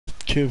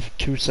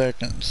two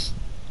seconds.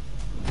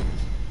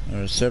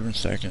 Or 7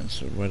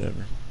 seconds or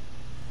whatever.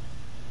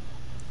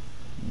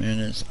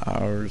 Minutes,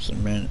 hours,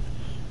 and minute.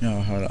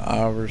 No, hold on.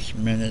 Hours,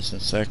 minutes,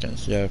 and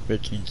seconds. Yeah,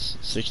 15,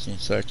 16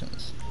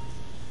 seconds.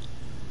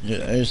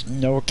 There's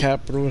no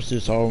capitals,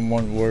 it's all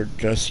one word.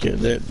 Just get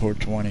lit for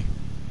 20.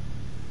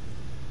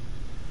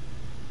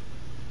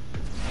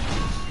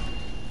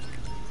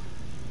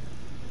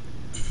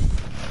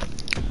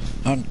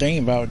 I'm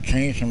thinking about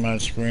changing my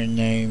screen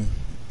name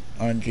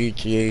on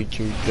GTA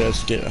to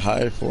Just Get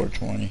High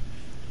 420.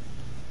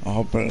 I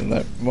hope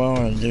it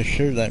they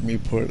should let me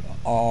put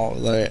all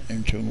that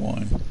into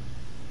one.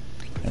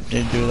 If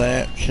they do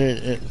that,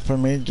 shit, for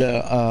me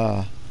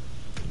to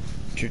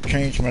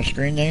change my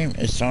screen name,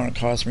 it's gonna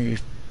cost me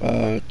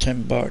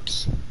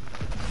 $10.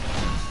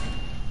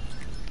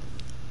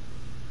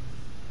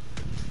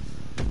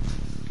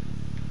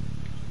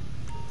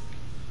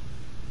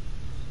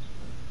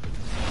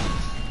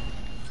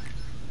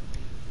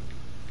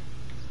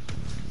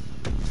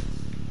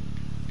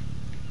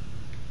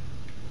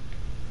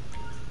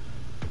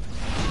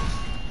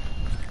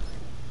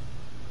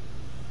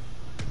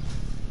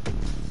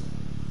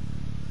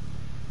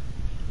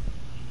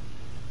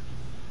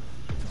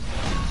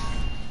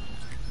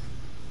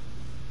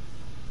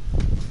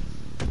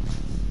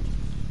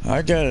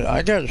 I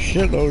got a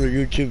shitload of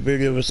YouTube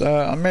videos.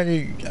 I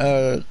made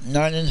a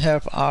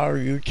 9.5 hour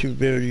YouTube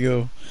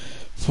video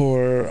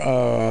for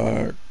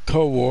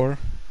Cold War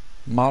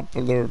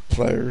modular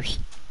players.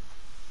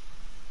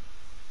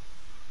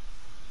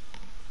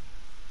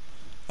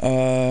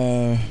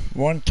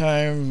 One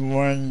time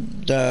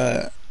when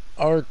the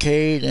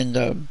arcade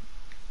and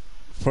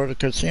for the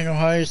casino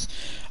heist,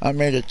 I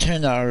made a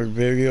 10-hour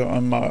video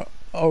on my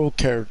old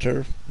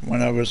character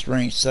when I was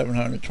ranked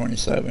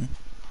 727.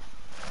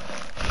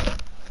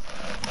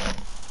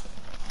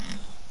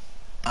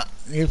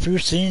 If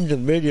you've seen the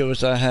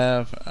videos I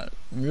have,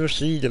 you'll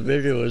see the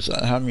videos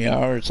how many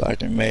hours I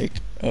can make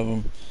of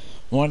them.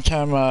 One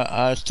time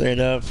I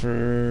stayed up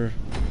for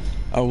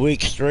a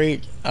week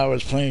straight. I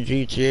was playing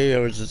GTA. I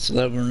was just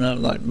leveling up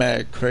like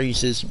mad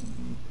crazy.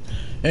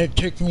 And it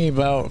took me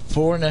about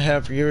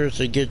 4.5 years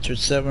to get to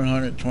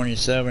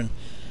 727,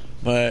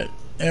 but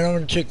it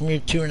only took me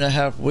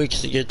 2.5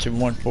 weeks to get to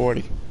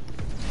 140.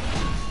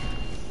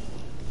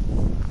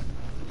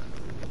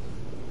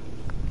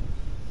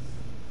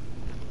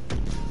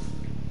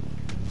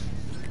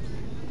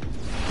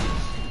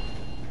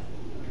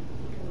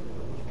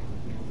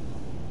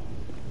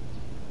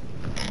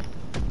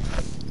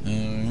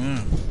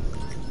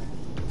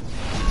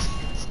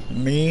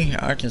 Me,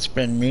 I can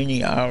spend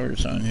many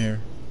hours on here.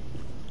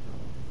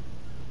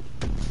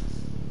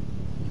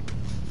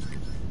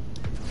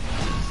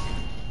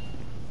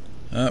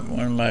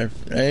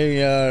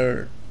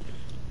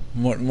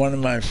 One of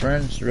my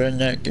friends,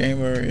 Redneck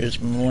Gamer, is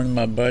one of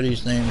my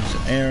buddies' name is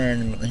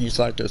Aaron. He's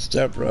like a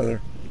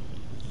stepbrother.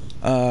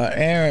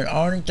 Aaron,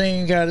 only thing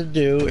you gotta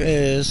do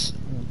is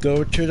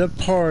go to the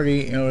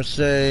party and it'll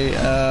say,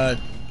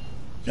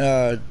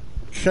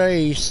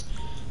 Chase,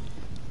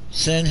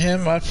 send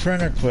him a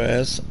friend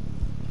request,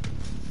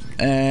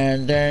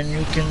 and then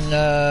you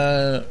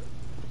can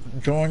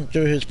join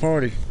through his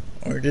party,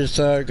 or just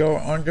go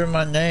under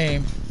my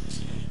name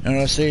and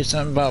it'll say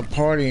something about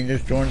party and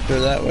just join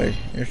through that way.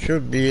 It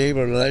should be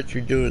able to let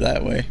you do it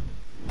that way.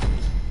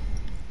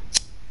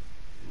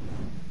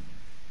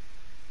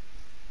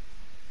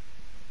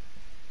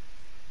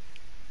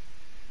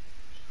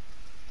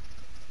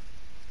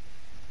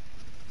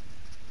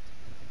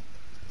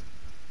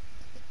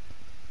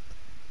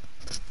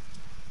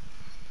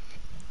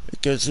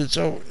 Because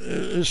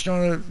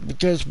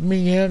because me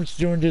and him's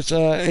doing this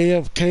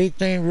AFK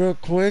thing real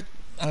quick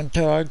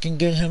until I can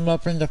get him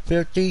up in the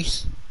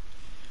 50s,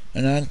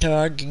 and until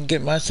I can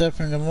get myself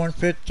in the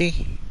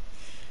 150.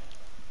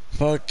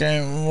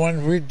 Fucking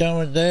when we're done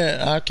with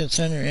that, I can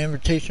send an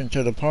invitation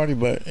to the party,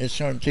 but it's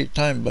gonna take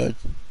time, bud.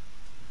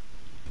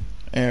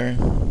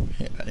 Aaron,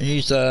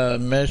 he's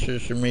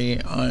messaged me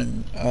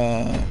on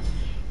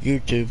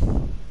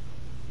YouTube.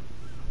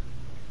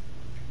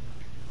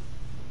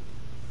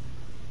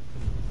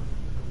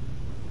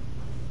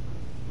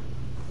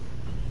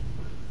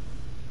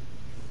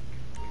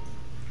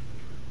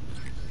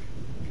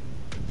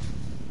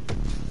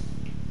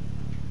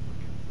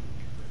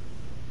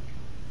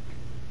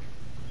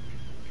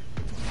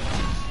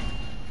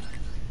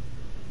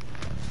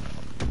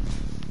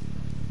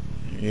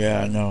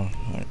 Yeah, I know.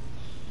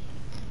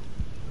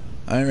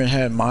 I even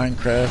had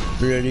Minecraft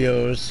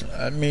videos.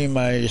 Me and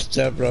my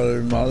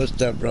stepbrother, my other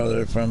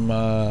stepbrother from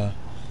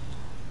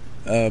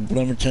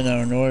Bloomington,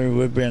 Illinois,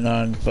 we've been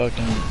on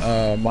fucking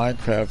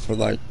Minecraft for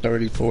like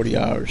 30, 40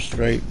 hours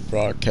straight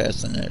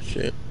broadcasting that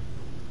shit.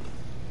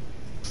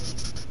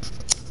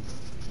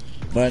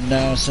 But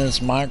now since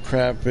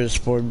Minecraft is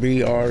for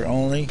VR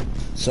only,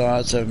 so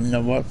I said, you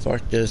know what,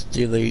 fuck this,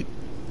 delete.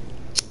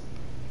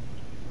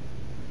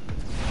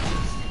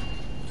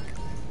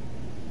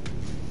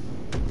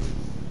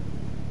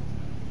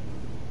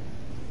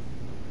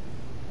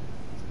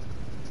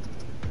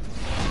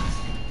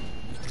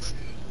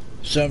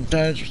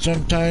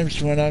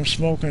 Sometimes when I'm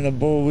smoking a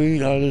bowl of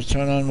weed, I'll just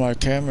turn on my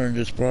camera and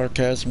just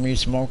broadcast me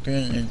smoking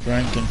and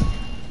drinking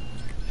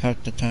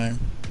half the time.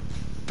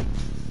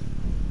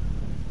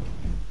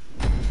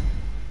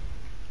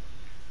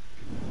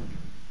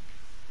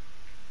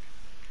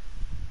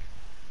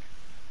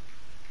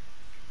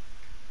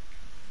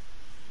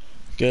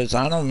 Because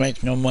I don't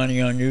make no money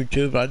on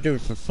YouTube, I do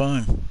it for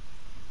fun.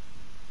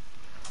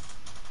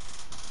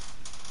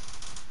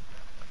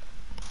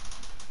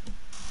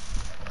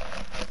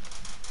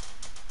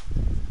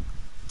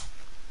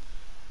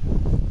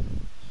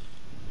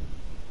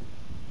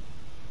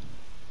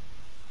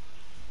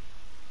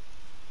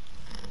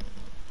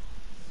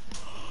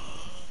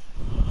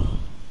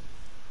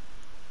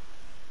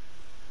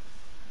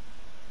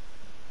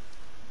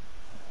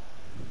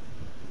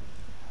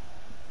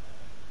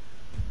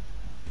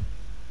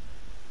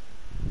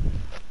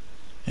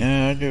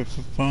 Yeah, I do it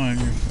for fun.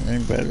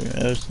 Anybody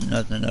else,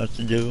 nothing else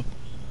to do.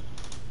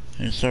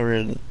 It's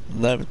already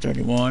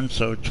 11:31,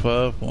 so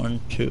 12, 1,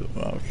 2.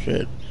 Oh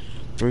shit,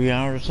 3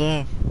 hours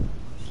left.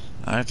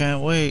 I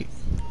can't wait.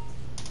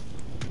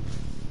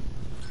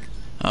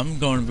 I'm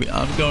going to be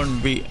up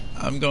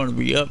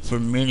for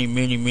many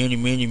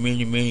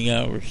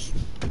hours.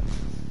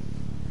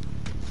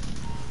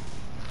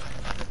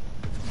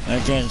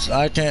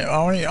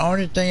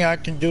 Only thing I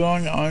can do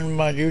on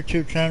my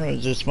YouTube channel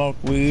is to smoke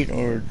weed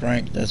or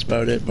drink. That's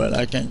about it. But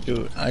I can't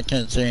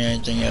say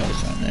anything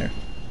else on there.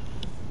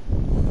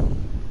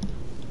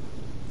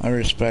 I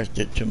respect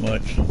it too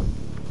much.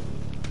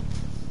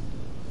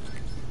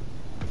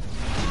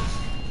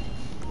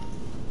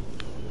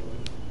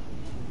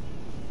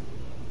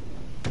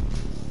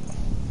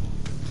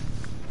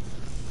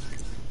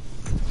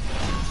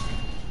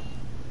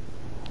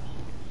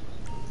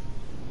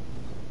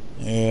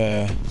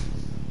 Yeah.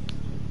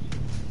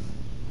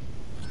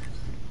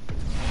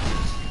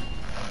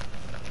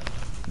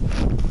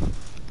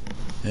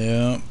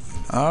 Yeah.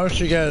 I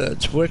also got a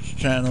Twitch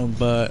channel,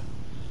 but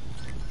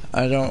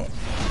I don't.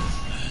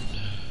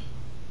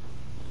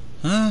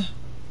 Huh?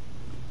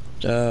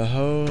 The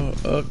whole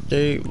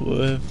update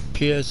with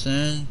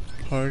PSN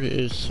party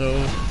is so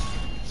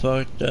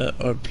fucked up,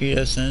 or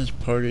PSN's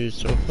party is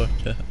so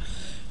fucked up.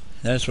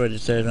 That's what it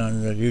said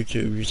on the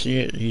YouTube. You see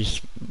it?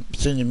 He's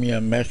sending me a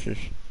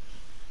message.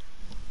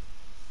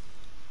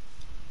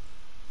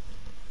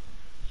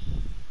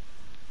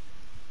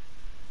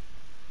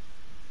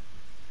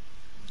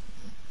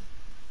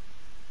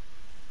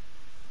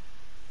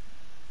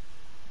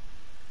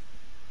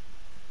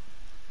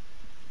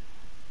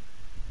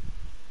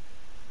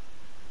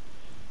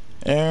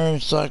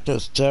 Aaron's like a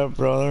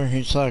stepbrother.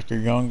 He's like a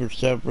younger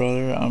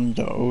stepbrother. I'm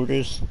the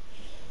oldest.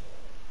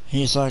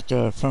 He's like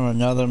from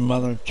another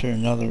mother to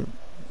another.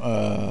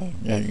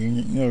 Yeah, you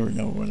never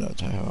know what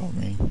the hell I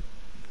mean.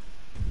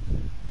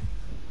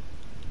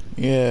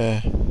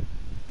 Yeah.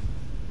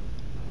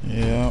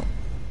 Yeah.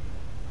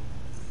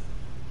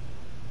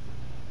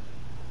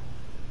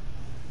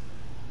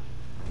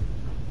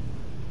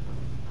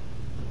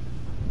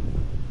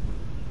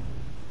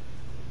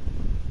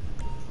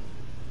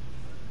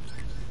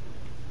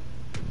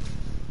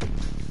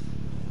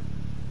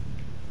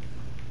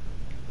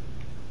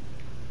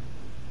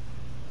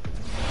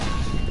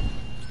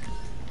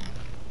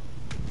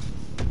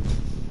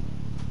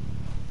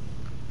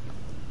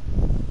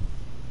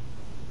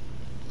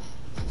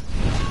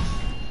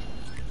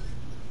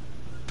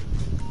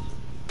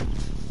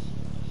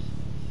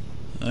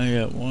 I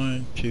got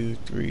 1, 2,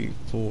 3,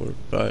 4,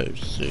 5,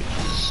 6,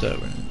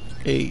 7,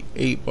 8.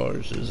 8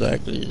 bars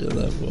exactly to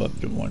level up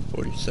to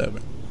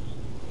 147.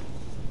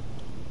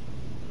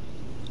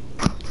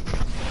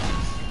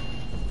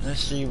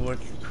 Let's see what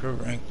your crew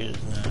rank is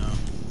now.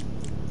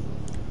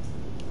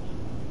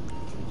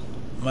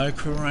 My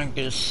crew rank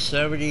is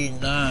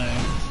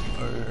 79,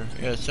 or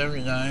yeah,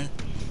 79.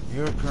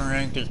 Your crew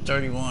rank is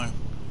 31.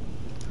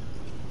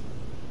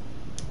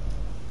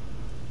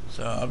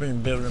 So I've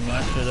been building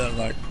my shit up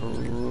like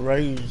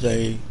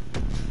crazy.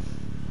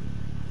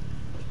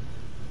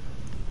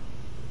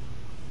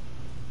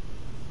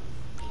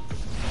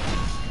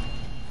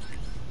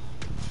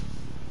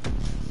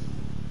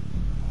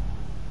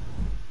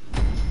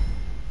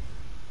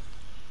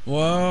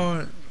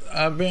 Well,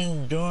 I've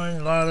been doing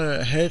a lot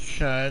of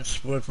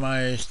headshots with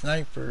my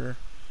sniper,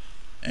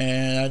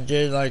 and I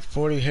did like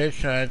 40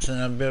 headshots, and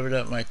I built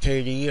up my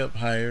KD up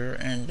higher,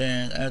 and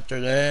then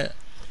after that,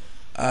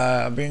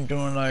 I've been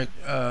doing like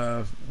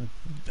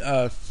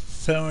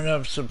filling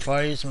up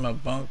supplies in my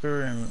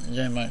bunker, and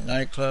then my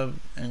nightclub,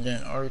 and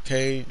then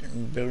arcade,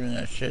 and building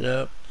that shit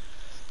up.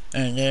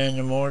 And then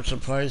the more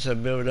supplies I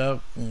build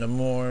up, the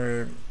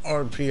more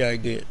RP I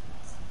get.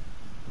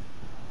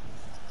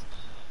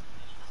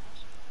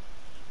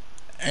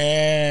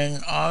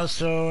 And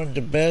also,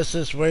 the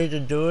bestest way to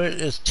do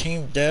it is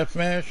team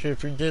deathmatch.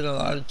 If you did a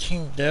lot of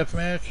team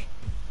deathmatch,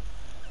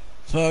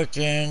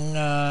 fucking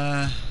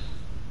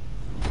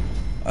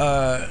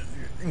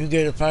you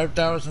get a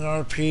 5,000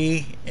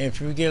 RP.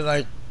 If you get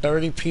like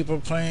 30 people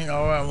playing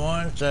all at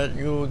once, that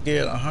you will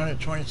get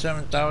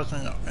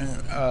 127,000 in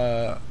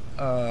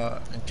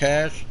in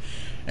cash,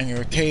 and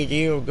your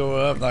KD will go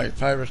up like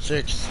 5 or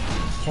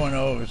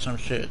 6.0 or some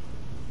shit.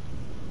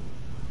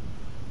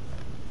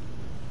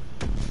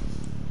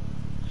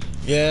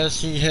 Yes,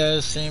 he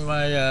has seen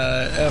my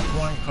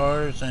F1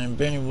 cars and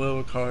Benny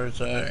Will cars,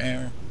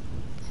 Aaron.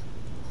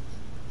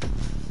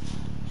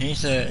 He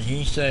said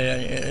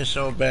it's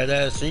so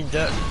badass. He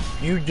does.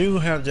 You do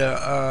have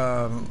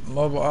the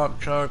mobile op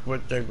truck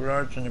with the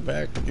garage in the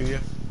back, do you?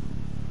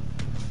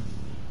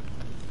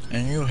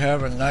 And you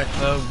have a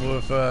nightclub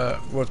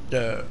with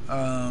the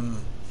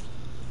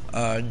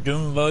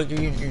Doom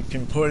buggy. You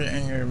can put it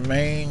in your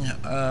main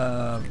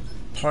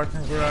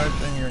parking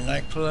garage in your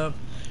nightclub,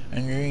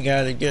 and you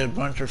gotta get a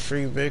bunch of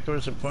free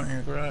vehicles to put in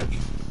your garage.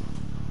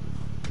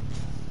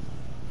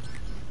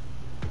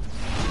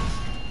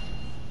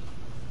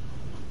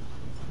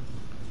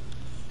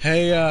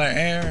 Hey,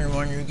 Aaron,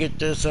 when you get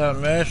this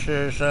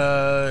message,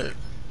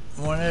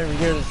 whenever you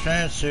get a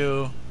chance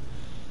to,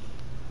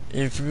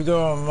 if you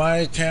go on my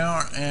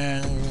account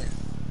and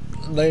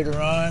later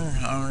on,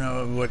 I don't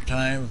know what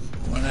time,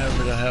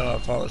 whenever the hell I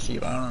fall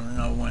asleep, I don't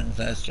know when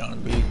that's gonna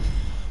be,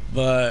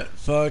 but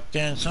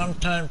fucking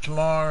sometime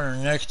tomorrow or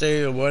next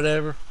day or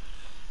whatever,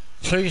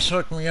 please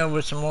hook me up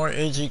with some more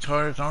Izzy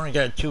cards. I only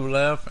got 2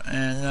 left,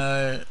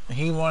 and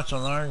he wants to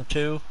learn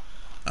too.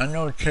 I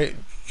know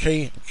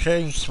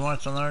Chase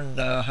wants to learn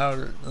how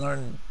to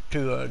learn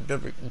to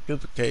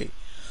duplicate.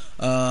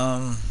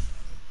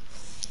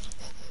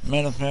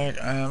 Matter of fact,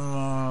 I'm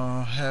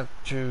gonna have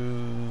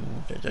to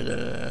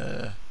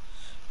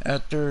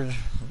after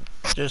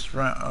this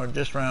round,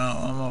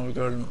 I'm gonna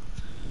go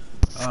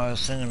to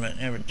send him an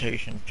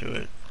invitation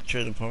to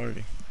the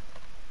party.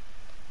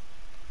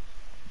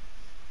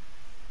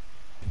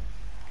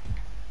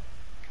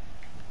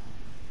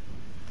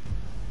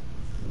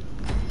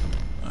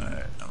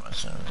 Alright, I'm gonna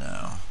send him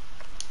now.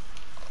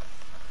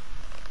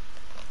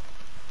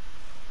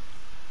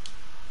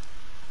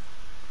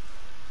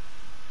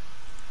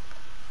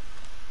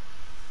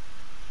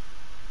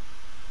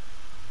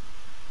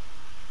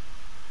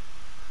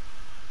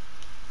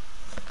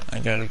 I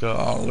gotta go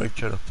all the way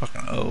to the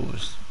fucking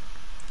O's.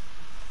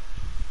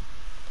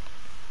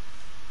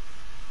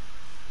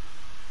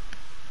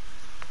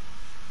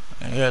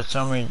 I got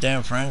so many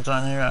damn friends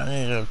on here, I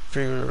need to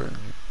figure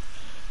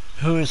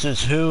who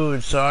is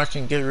who so I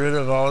can get rid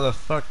of all the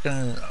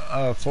fucking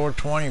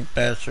 420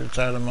 bastards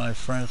out of my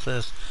friends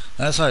list.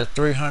 That's like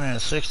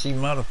 360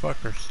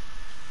 motherfuckers.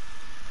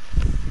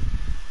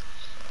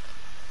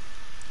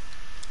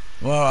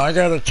 Well, I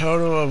got a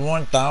total of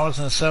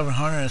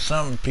 1,700 and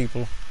something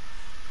people.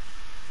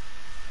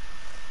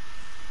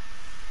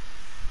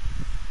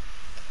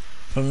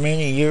 For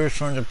many years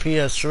from the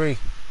PS3.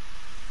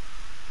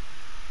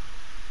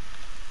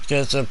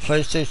 Because the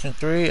PlayStation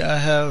 3, I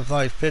have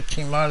like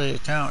 15 modded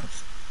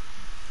accounts.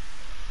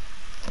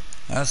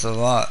 That's a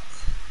lot.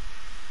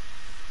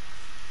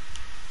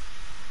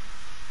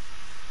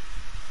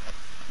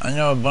 I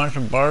know a bunch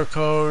of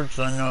barcodes,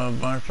 I know a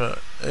bunch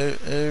of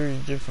every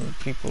different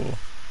people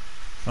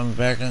from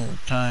back in the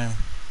time.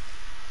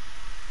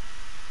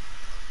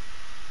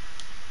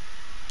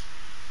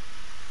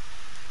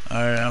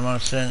 Alright, I'm gonna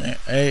send,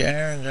 hey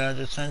Aaron, I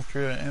just sent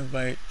you an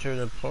invite to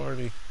the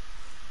party.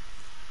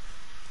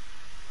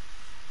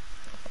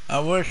 I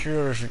wish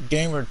your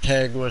gamer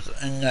tag was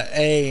in the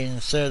A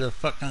instead of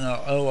fucking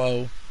the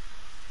OO.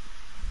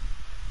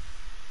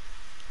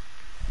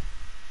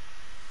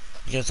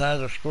 Because I had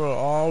to scroll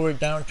all the way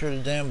down to the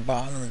damn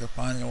bottom to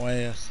find the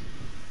OS.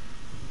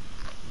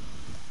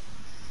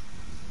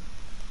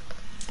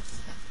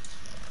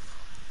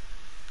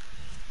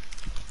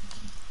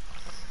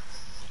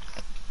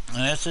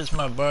 And this is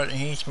my buddy,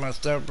 he's my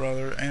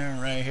stepbrother, Aaron,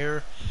 right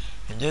here.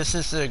 And this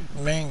is the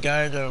main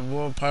guy that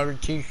will probably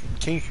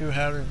teach you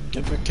how to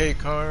duplicate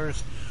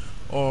cars,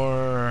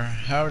 or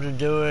how to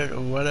do it,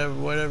 or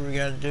whatever you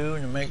gotta do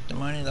to make the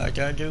money like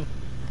I do.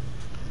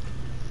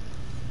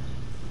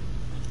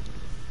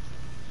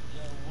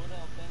 Yo, what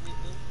up, Baby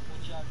Boo?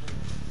 What y'all doing?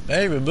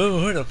 Baby Boo?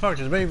 Who the fuck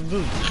is Baby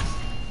Boo?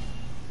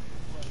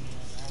 What, you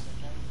haven't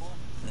done before?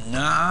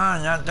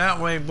 Nah, not that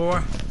way,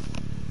 boy.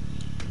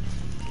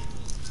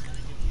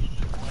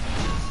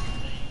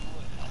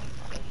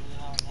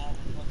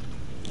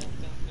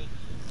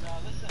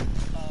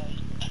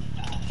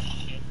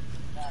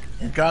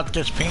 He dropped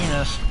his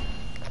penis.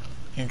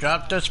 He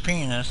dropped his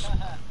penis.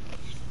 Yeah.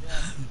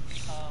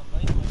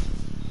 But anyway,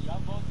 y'all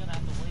both gonna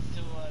have to wait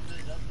till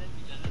this update,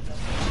 because this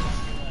update will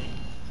be like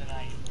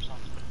tonight or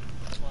something,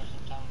 or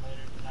sometime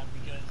later tonight,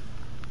 because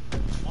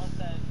once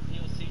that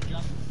DLC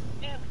drops,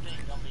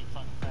 everything's gonna be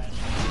fucking fast.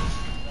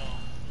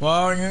 So,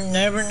 Well, you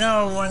never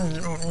know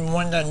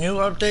when the new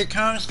update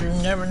comes. You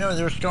never know.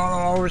 There's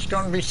always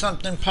going to be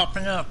something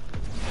popping up.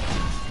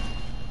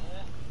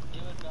 yeah,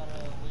 give it about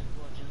a week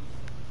or two,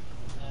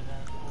 and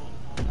then we'll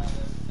have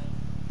everything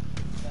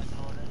back in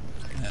order.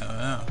 I don't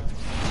know.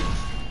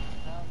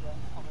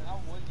 I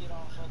would get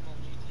on fucking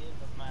GTA,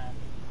 but man,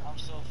 I'm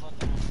so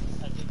fucking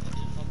addicted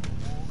to fucking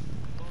World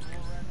War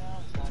right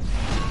now. It's like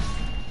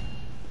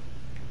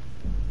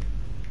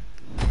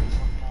fucking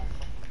on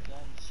fucking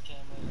guns,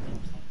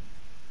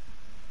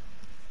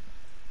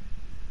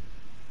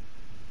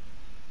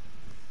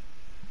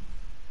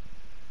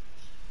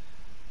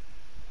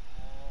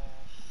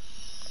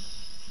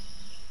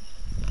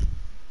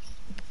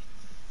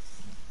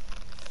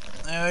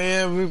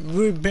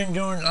 we've been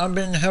doing. I've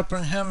been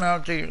helping him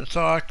out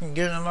so I can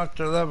get him up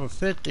to level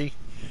 50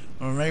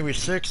 or maybe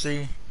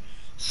 60.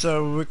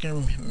 So we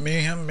can, me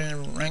and him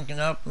been ranking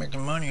up,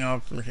 making money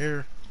off of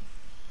here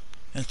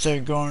instead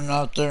of going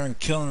out there and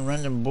killing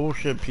random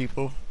bullshit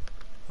people,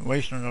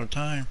 wasting our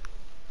time.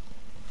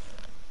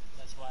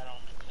 That's why I don't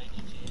play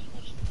GTA as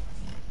much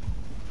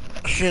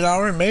anymore. Shit, I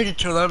already made it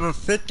to level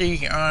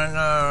 50 on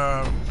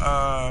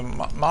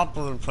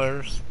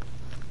multiplayer.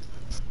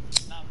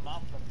 Not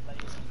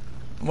multiplayer.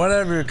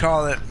 Whatever you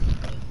call it.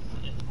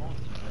 It's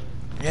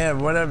multiplayer. Yeah,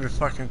 whatever you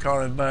fucking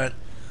call it, but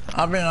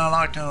I've been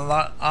unlocking a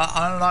lot.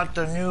 I unlocked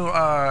the new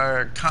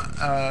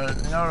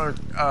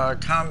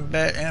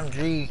combat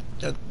MG,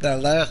 the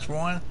last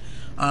one.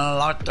 I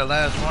unlocked the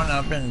last one.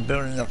 I've been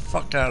building the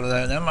fuck out of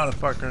that. That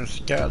motherfucker's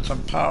got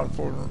some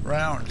powerful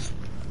rounds.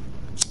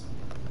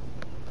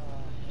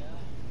 Yeah.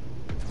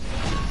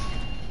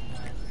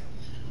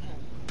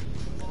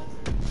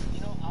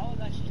 You know, I was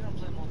actually gonna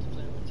play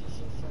multiplayer with you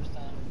for the first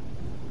time,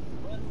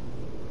 but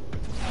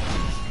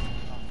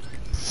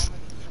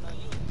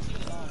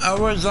I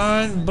was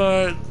on,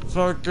 but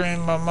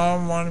fucking my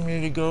mom wanted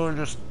me to go to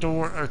the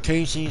store or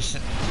Casey's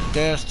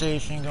gas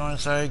station, go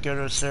inside, get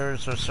a cereal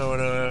or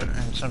soda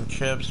and some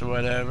chips or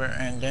whatever,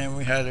 and then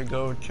we had to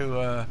go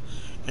to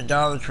the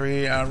Dollar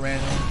Tree. I ran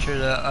into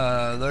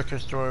the liquor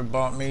store,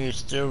 bought me a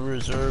Steel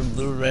Reserve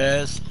Blue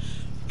Raz,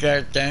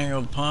 Jack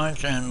Daniel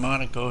Punch, and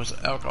Monaco's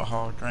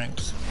alcohol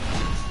drinks.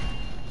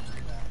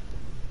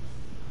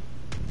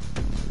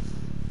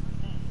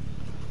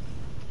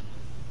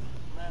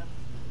 man,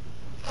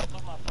 I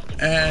put my fucking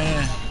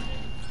And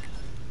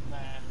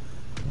man,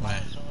 I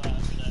what? was so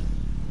upset.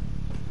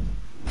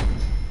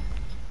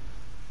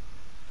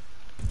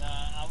 I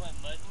went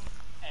mudding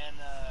and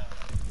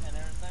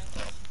everything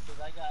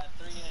because I got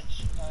 3-inch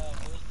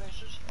wheel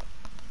spacers.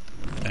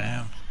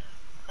 Damn.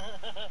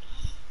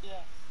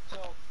 Yeah, so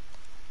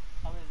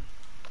I mean,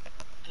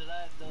 cause I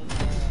had those,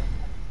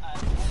 I had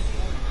 24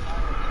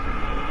 tires,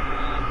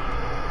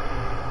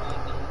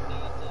 they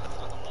got the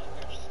fucking mud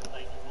grips,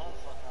 like,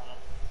 motherfucker on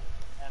them,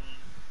 and,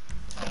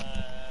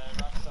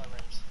 Rockstar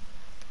rims.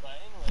 But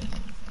anyways,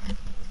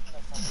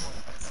 that's not the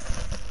point.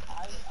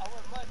 I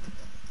went mudding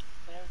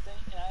and everything,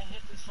 and I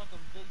hit this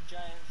fucking big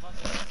giant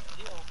fucking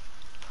hill,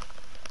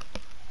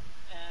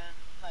 and,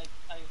 like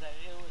I said,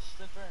 it was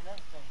slippery and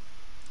everything.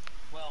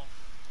 Well,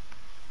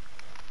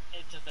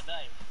 it took a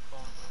dive,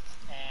 boom,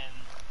 and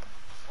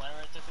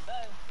whenever it took a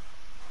dive,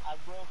 I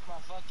broke my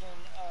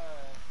fucking,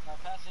 my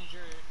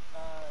passenger,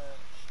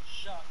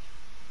 shock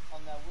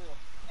on that wheel,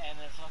 and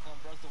it fucking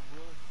broke the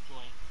wheel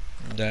joint.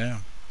 Damn.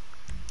 And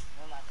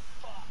I'm like,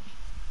 fuck.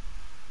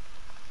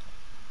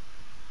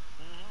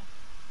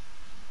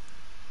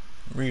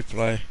 Mm-hmm.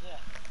 Replay. Yeah.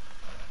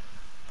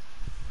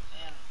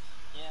 And,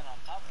 yeah, and on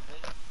top of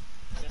it,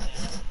 good thing I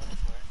got the money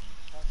for it.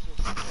 That's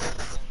just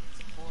fucking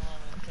 $435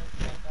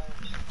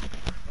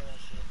 for that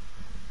shit.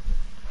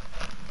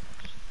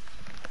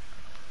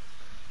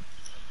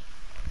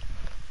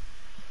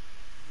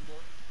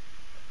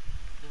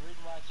 The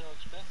reason why it's so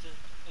expensive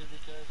is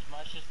because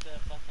my shit's the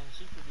fucking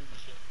super duper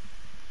shit.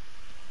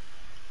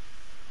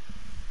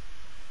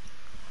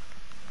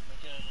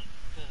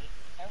 Because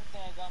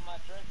everything I got in my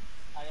truck,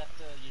 I got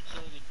the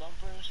utility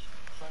bumpers,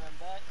 front and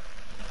back.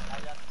 I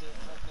got the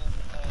fucking,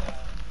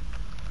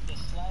 the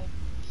slide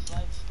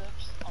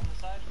steps on the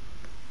side.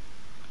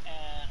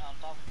 And on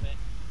top of it,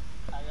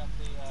 I got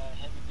the,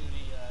 heavy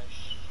duty,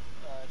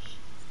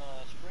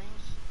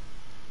 springs.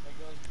 That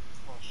goes,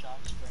 or shock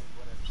springs,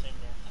 whatever, same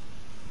damn thing.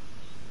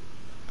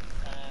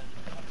 And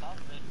on top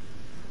of it,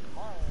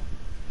 tomorrow,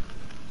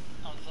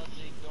 I'm supposed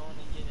to be going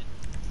and get,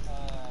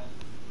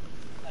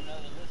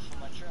 another lift for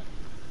my truck.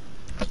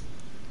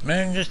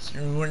 Man, just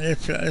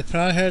if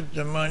I had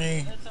the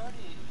money, It's already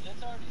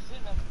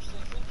sitting up 6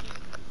 inches.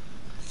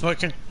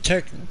 fucking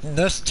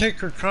let's take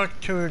her truck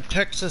to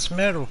Texas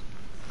Metal.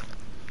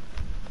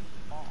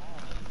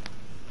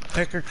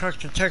 Take her truck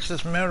to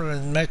Texas Metal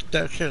and make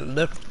that shit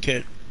lift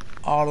kit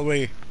all the way.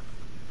 Yeah,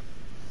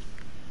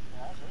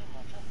 that's really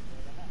my truck.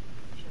 Better than that.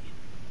 Sure.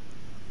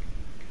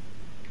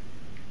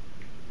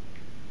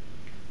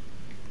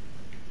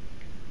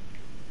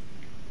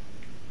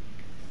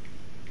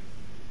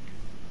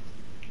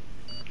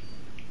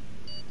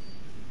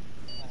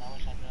 Man, I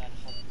wish I knew how to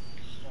fucking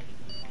start it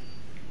with my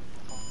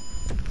phone.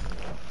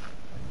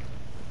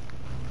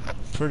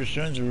 Pretty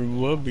soon there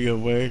will be a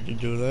way to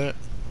do that.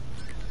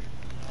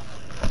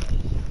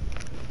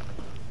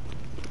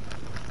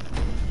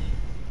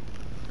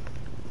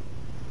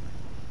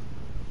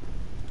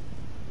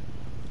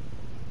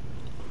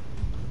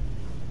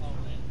 Oh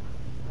wait,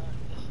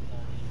 this is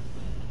already.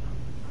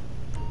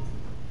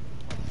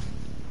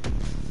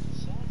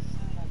 Someone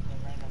sent like a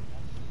random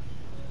message,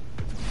 but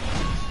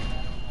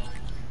I don't know what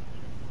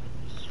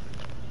this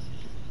message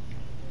is.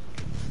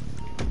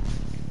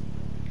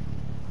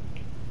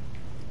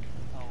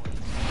 Oh wait.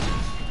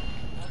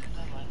 Nope,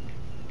 never mind.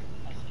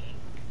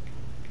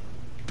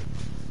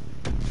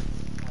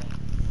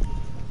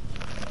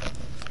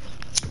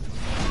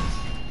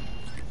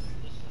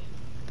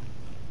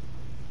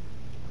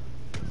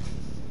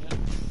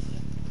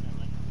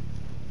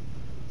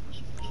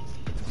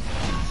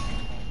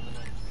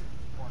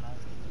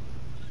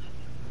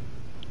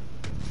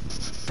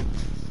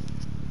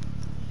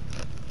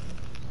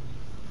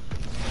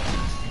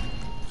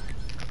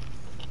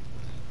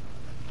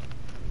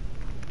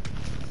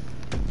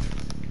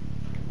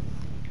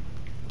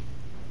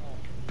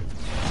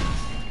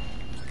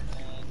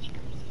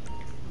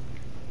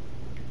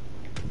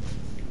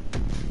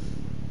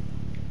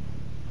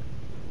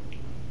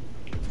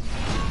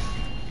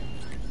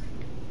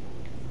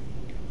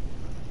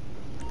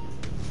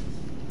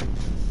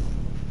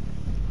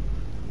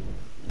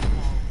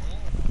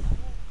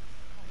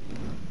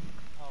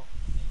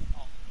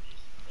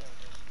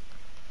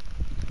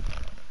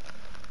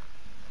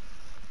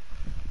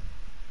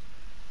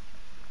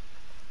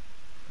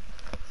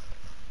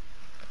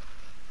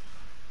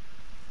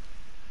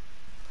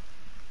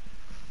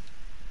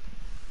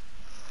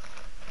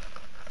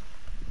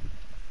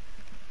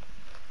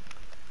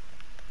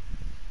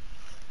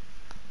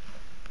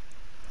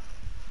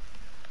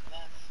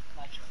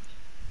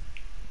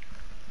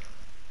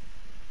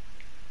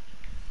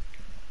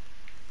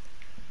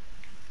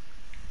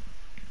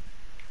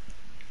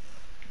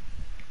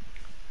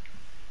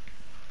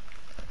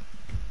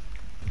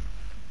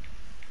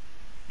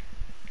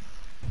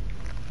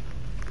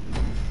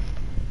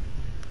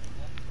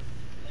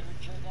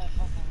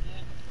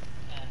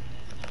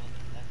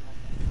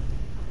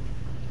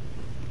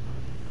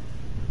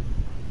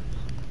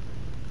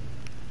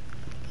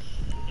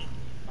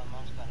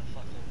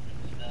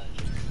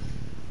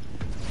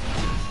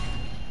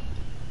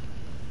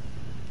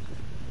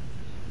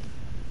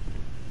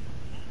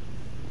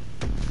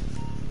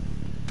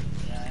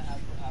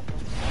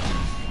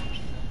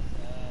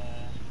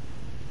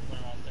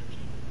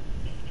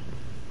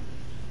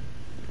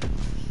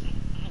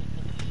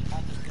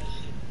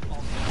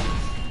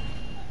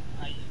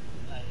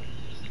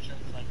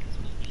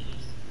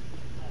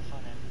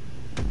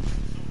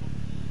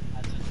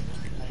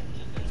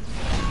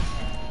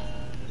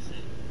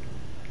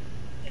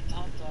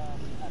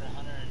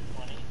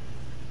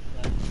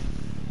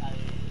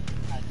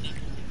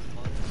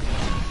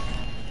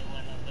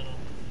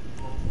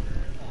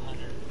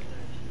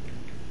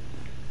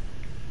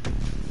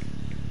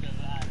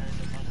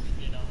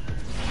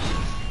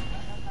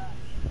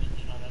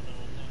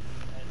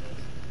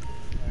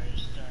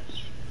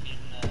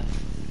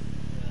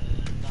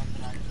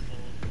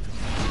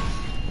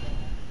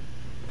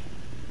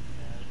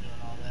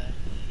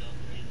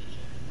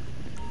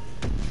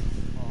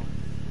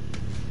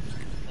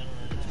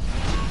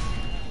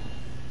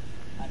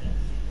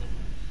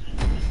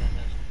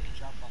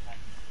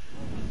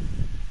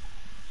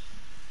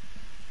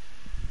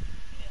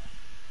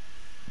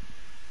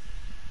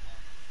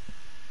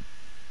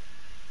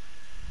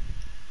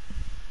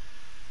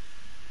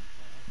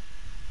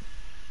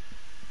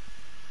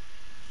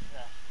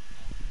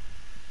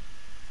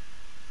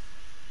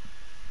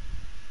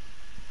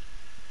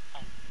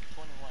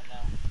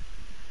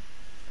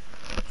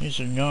 He's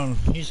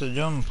a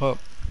young pup.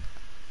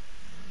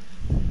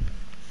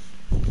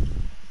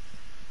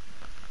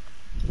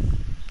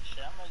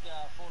 Shit, I'm like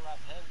a full life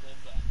ahead of it,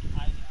 but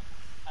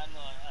I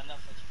know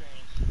enough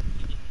experience to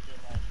get me through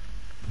life.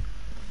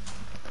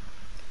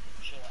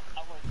 Shit, I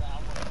worked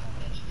on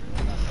that strip.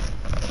 I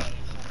fucking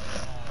changed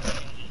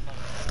his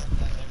fucking oil,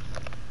 like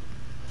everything.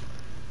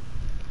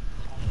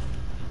 I mean,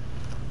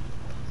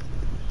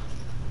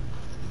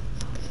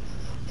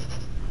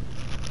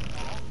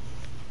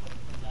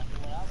 exactly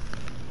what I would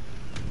do.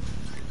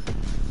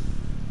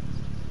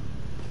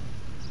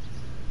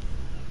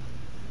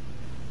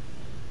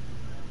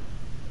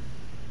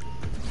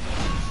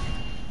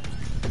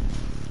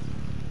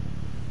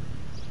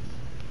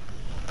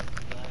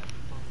 Go ahead and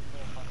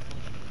put a fucking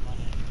push with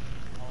money.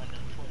 I'll end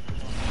up putting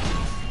it on the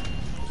fucking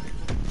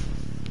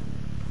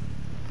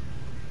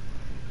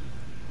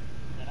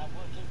then I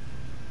would too.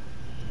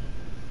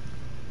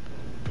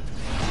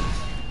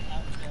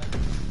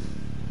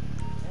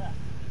 Yeah.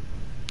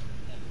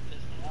 That would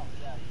piss me off.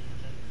 Yeah,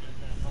 you're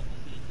gonna fucking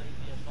see a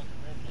crazy ass fucking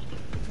redneck.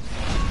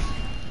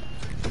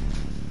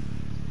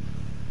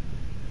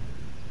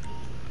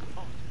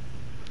 Oh,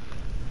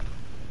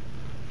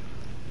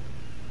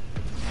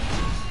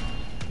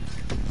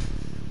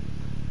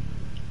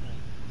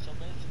 right. So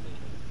basically,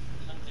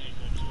 let me tell you a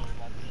little story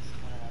about this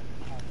whenever I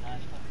was in high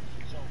school.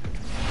 So,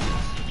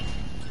 my teacher,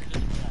 he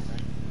pissed me off,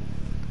 right?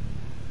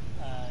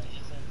 He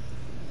says,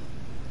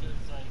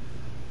 because like,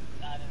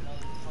 I didn't know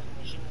the fucking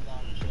machine was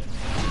on and shit.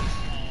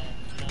 And,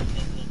 you know,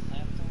 those little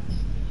clamp things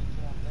that you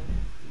put on dope?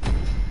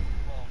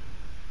 Well,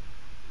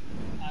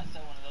 I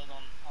set one of those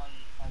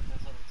on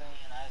this little thing,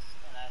 and I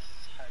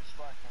started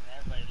sparking, and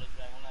everybody looked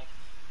at me. I'm like,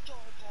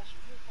 George,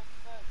 you're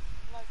fucking fired.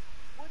 I'm like,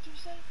 what'd you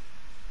say?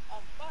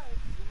 I'm fired.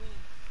 You mean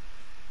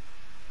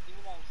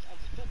I'm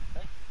suspended,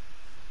 right?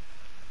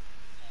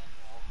 And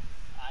well,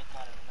 I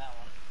caught him in that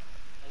one.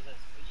 He says,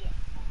 well, yeah,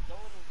 well, go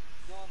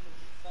in the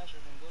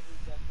bathroom and go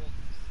read that book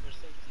for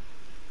safety.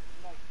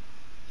 I'm like,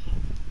 you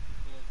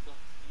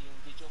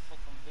gonna get your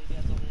fucking big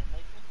ass over here and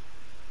make me?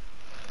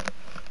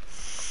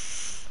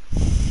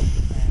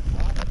 And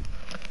well,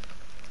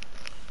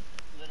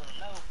 little to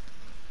know,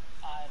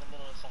 I had a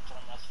little something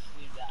on my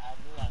sleeve that I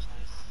knew I was going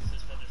to be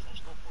suspended from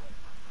school for it.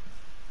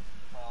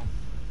 Well,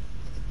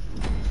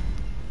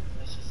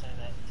 let's just say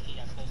that he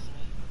got close to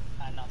me.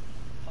 I knocked him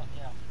the fuck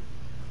out.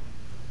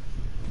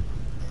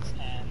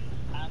 And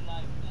I'm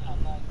not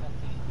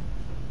exactly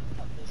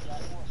a big guy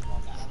for a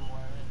small guy. I'm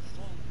more in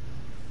between.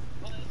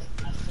 But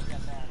I still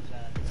got the arms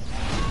that I do.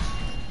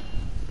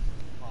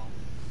 Well,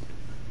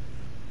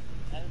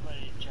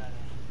 everybody tried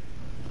to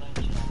blame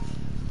shit on me.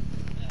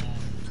 And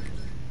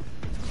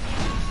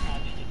I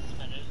did get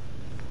suspended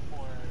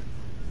for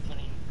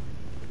putting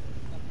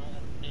a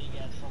big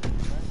ass fucking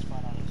burn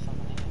spot on his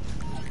fucking hand.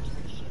 I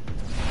twitched shit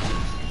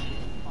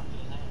onto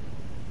his hand.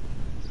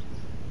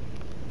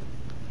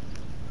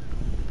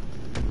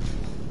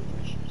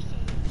 Pretty sure it's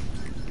still there.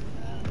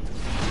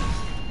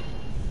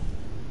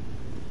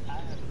 I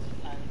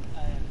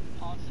had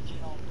oxygen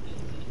on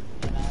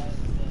 50, and I had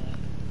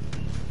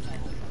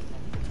what's that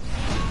fucking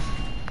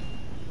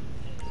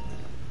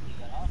you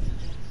got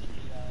oxygen, so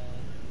you got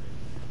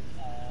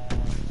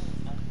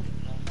no,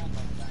 it's not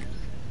carbon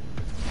dioxide.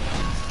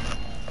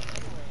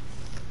 Anyway,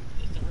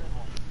 it's the red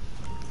one,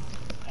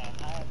 and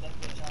I had that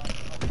bitch on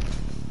fucking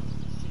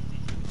 60,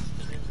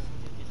 because it was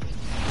 50-50.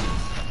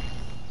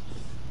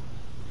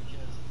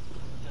 Because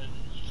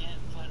you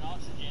can't put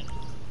oxygen,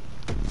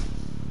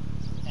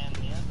 and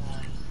the other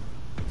one,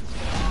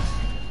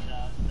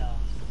 no,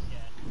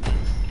 yeah, that's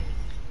a scary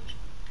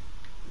situation.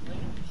 But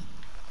anyways,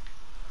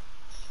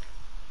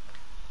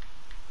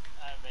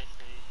 I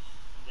basically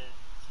did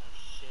some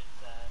shit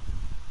that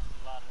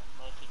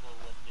most people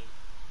wouldn't do.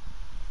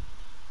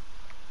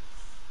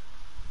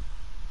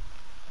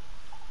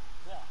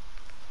 Yeah,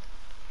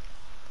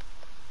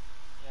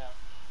 yeah.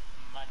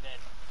 My dad,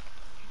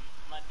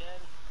 my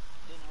dad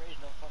didn't raise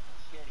no fucking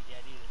scaredy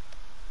cat either.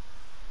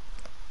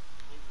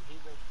 He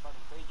raised a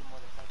fucking crazy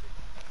motherfucker.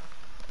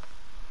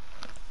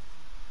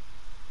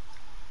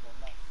 But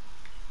no,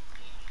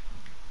 yeah.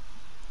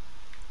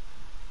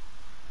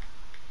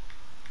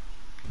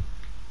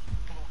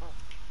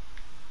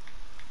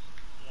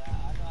 Yeah,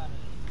 I know how to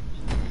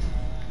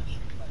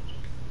shoot fights,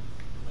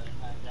 but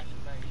not exactly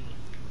fair either.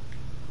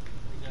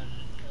 Because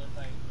it was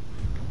like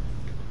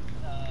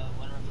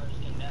when we first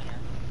came down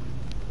here,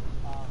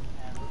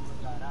 and we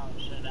got out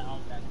and shut down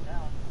back in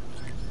town.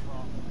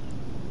 Well,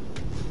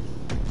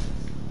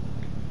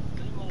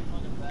 three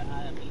motherfuckers that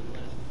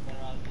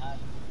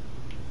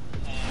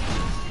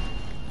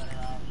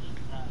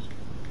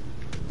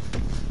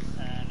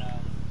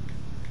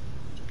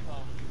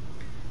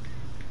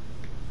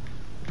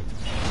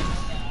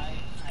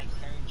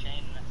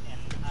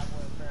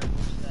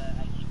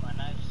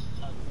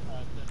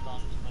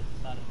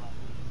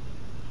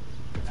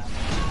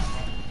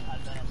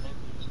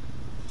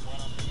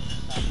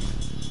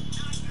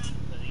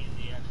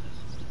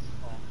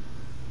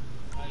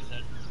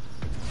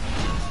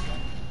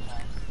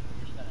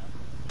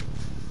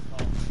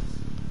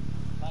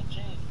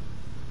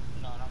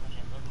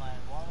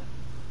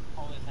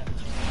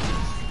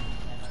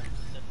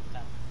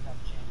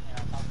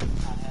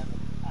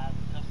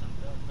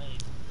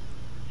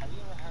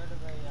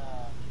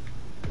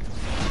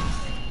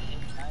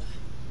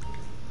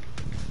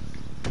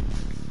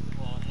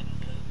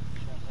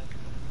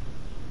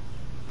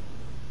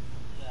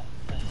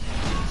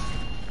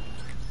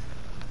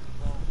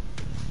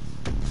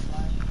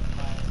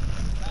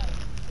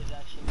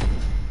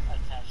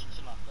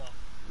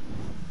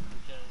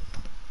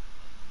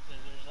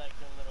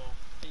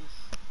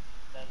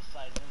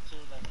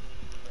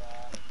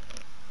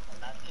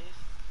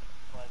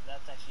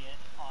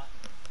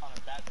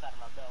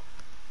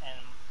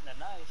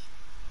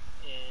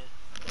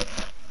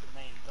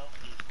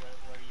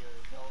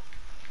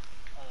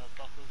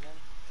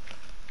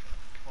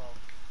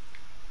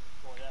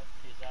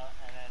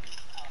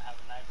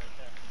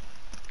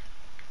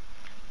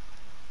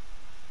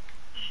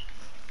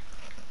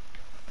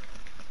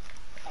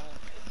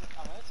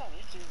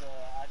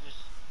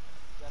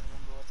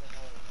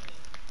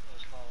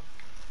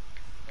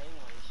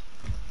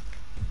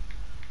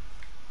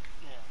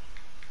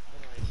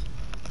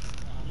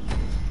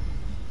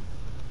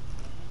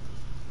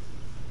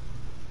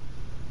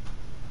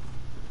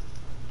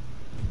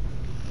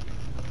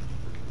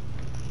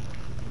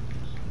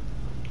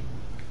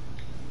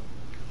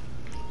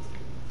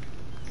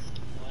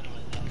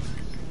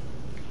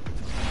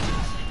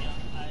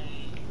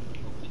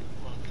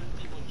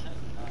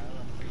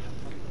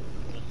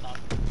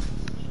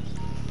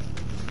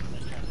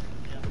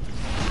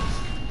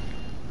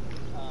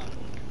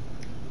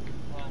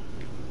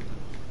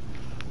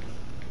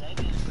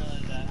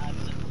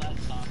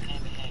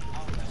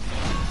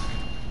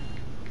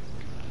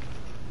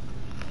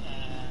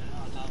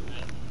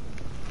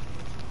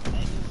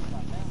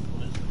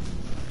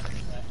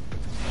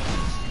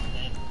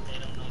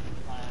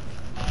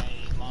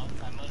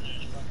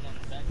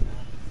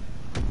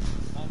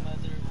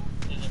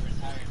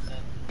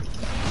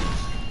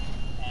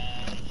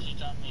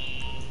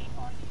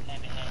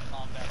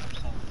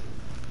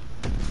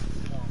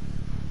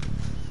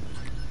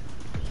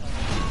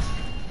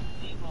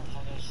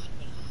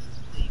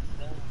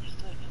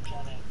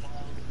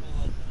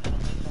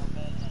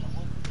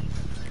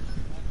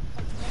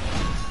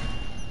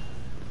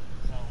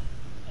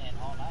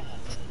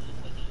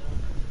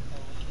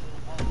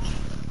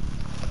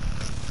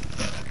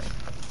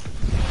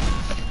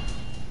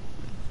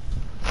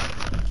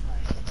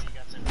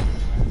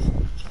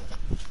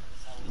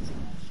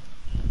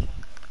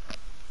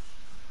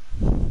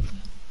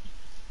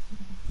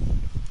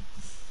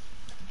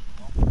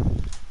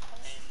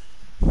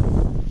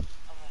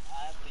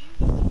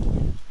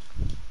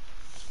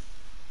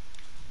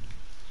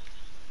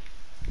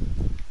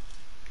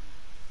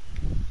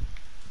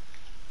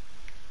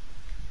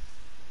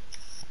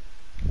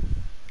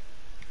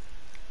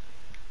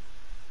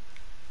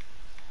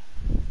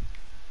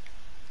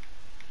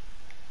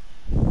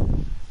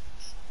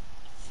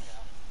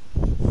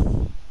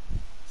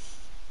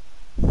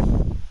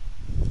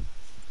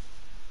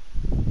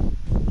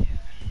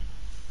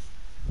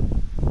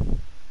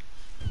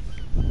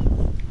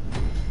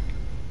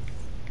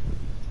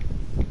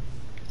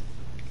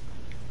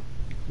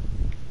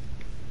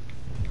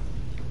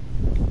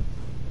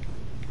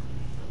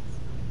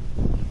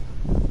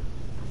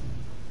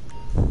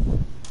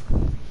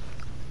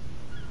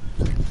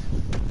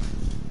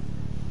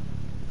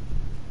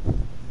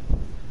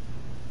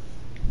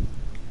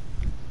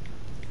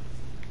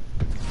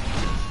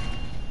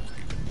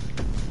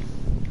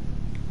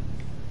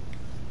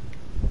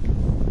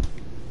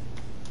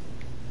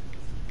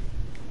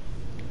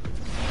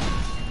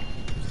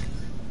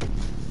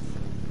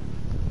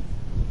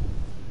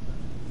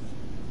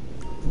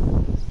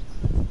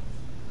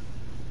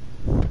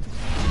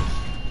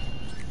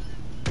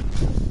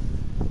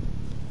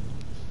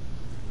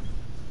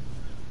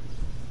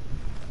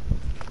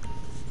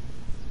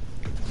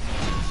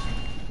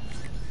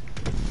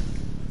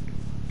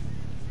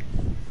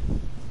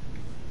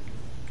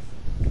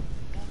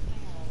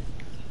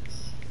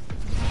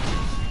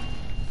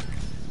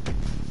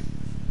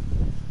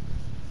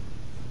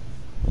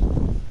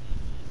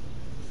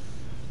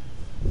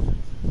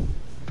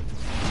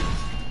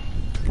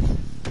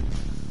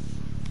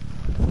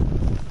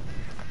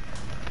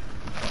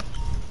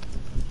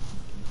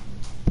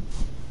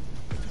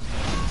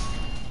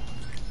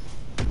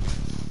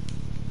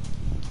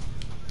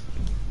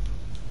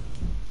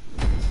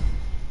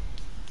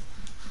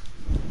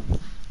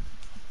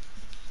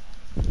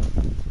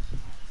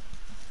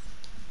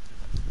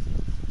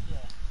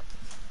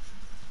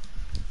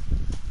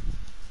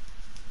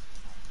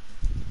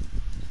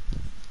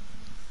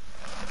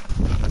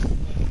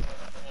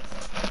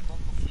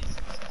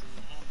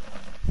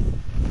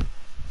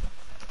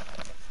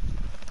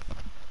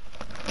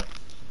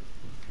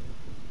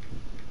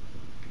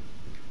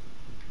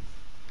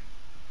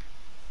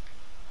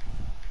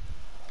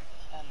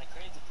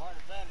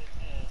about it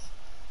is,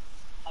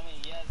 I mean,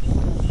 yeah, there's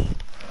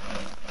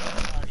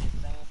already a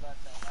thing about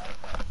that app.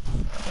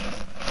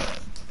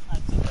 I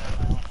took it in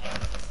my own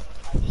hands.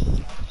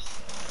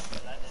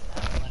 Because I didn't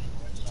have the money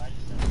for it, so I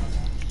just said, fuck it,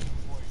 I'm just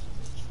gonna forge the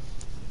bitch.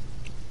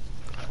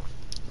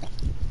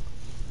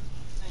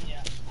 And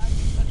yeah, I can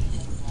make money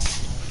for it.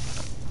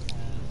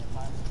 And if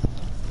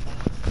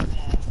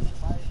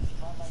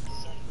I like a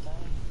certain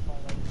thing, if I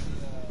like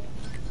the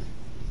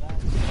design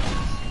shit,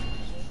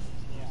 then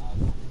yeah, I'll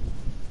go for it.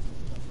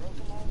 But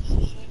broken arms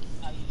and shit,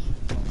 I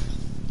usually post.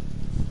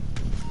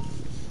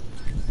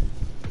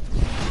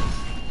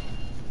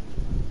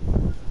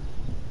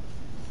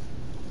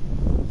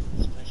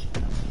 Especially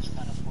when I'm just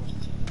kind of forced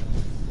to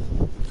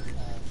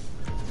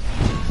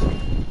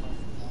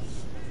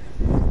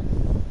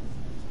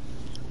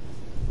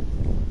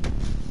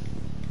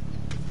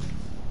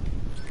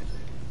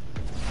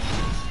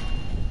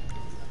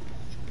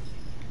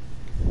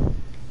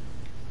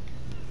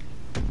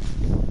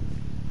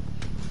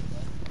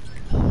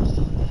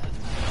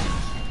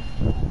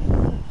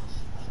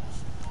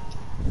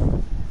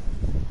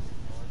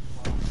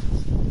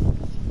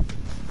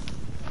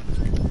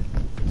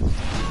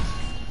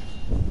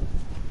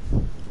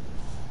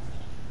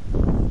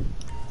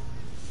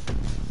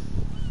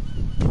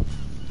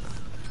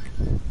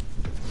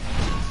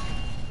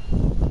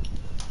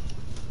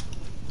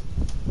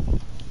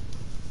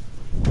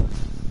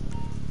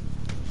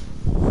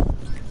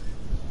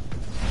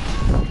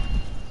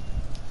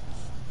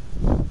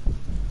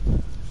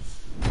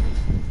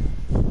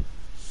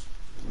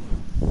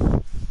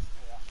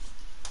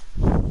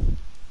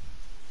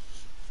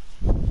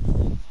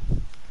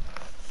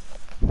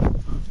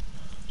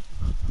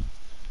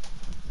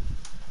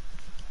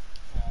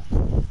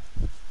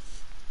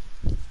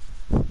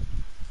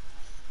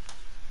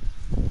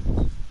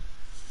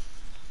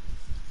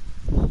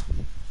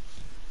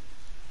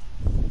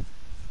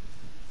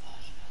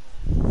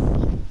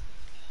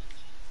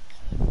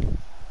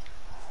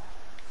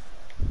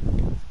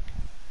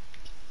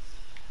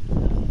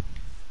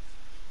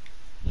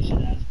you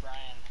should ask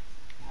Brian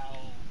how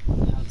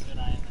good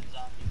I am at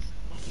zombies.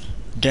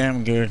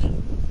 Damn good. Yeah,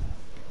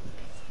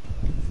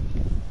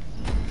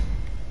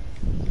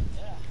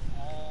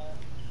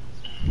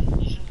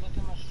 you should look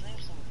at my stream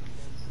soon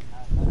because I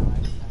don't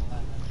actually have a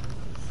live actually.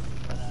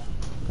 But go ahead.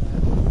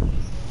 What do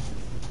you say?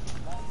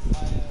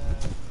 My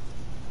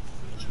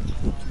YouTube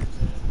channel,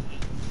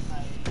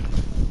 I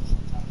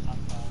sometimes talk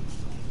about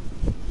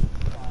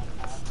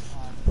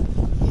on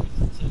tricks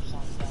and tips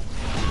on zombies.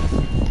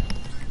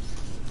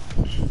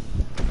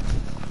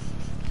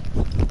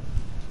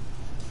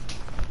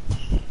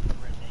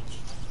 Redneck.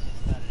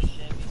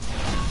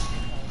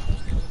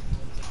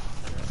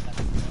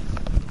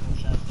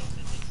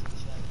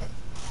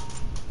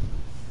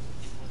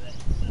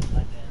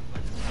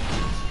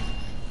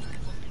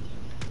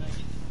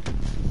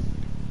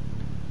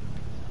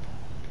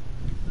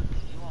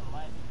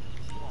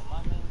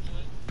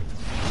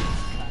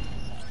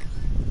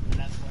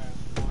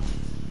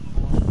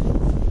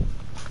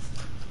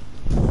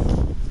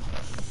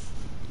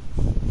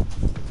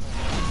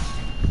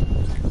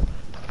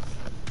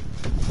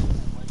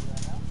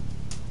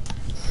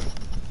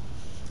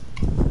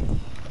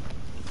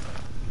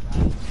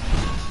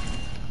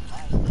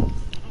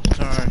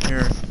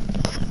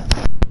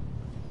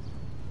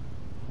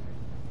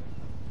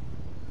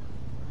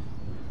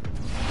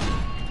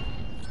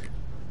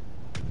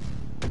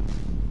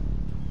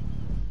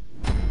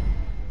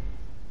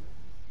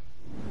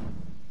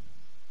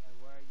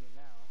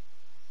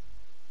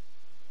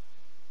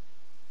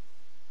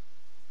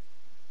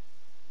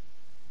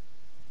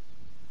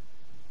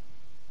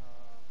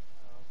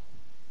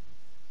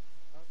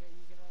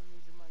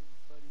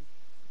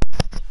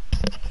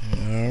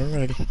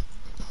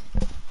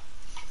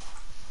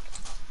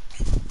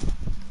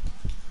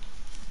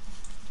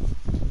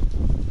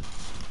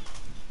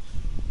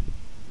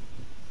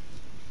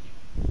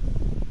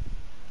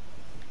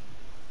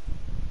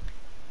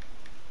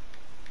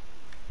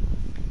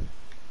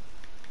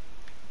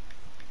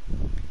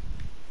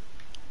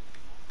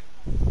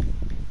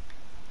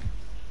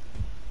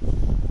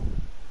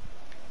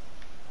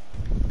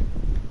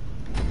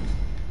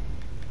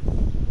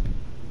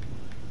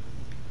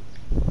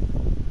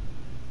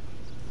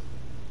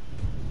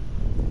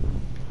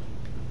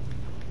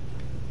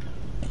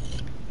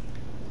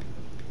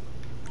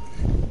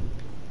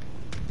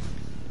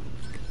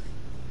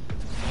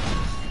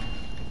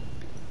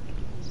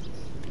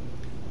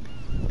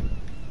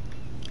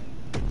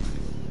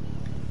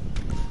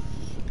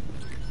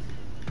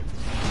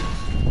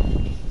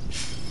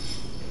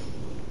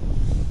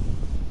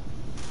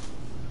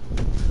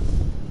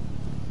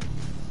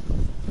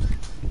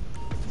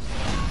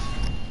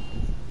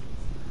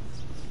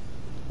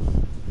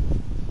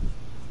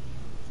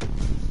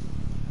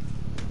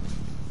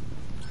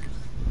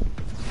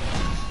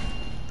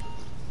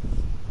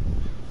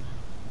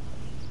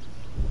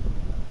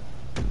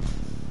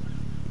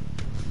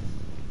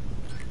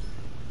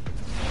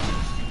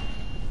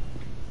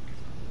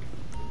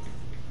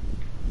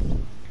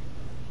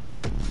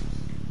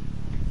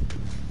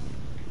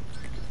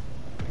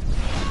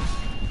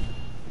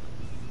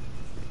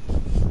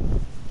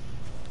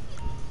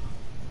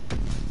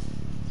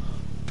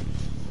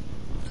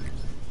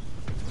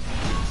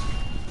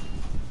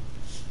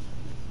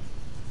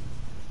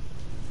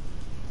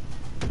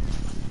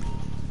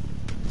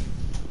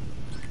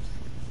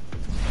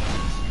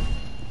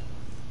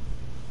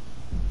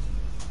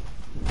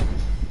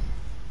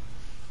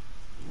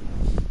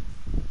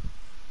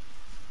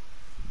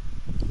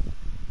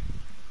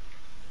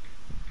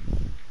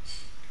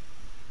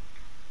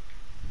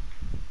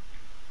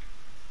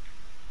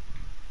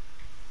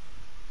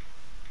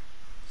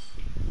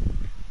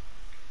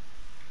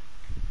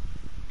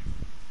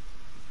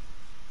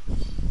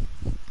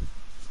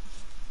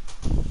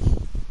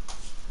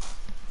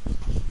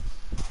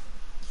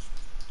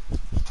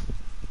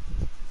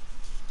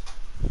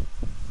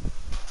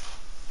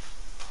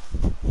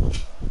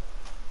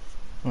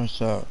 What's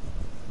up?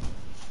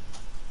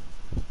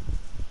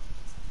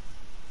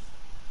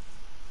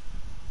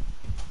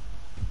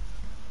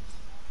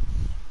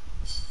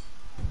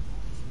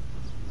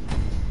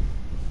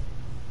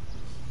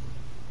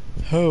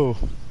 Who?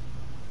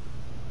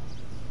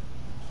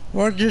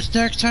 Well, just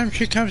next time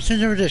she comes in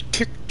there, just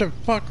kick the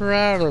fucker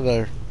out of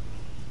there.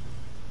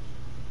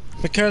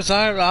 Because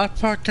I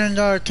fucking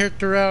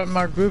kicked her out in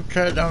my group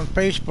chat on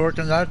Facebook,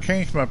 and I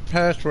changed my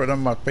password on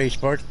my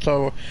Facebook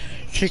so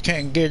she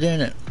can't get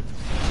in it.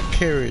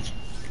 Period.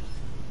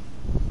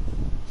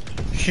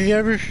 She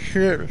ever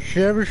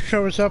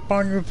shows up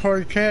on your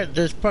party chat,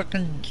 just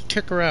fucking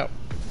kick her out.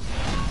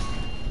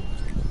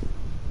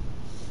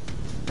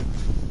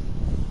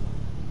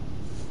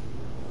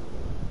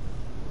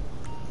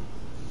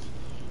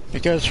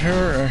 Because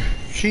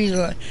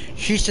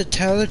she's a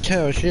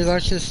telltale. She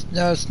likes to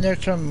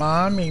snitch on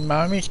mommy.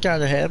 Mommy's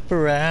gotta help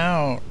her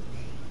out.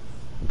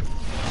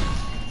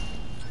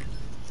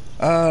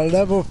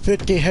 Level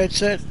 50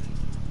 headset.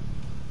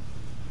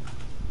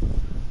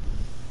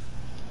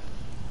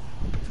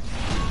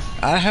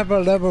 I have a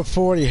level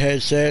 40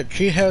 headset.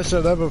 She has a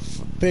level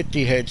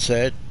 50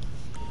 headset.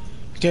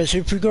 Because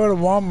if you go to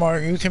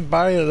Walmart, you can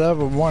buy a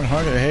level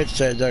 100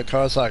 headset that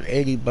costs like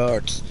 80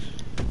 bucks.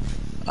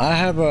 I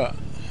have a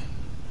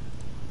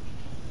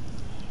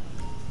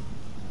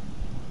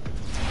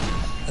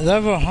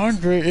level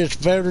 100 is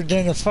better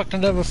than a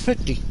fucking level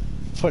 50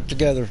 put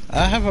together.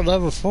 I have a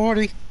level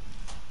 40.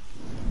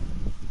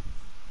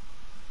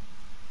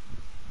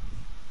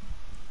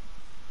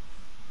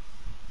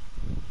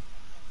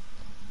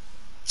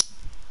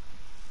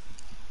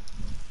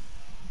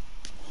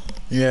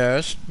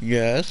 Yes,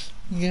 yes,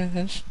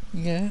 yes,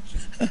 yes.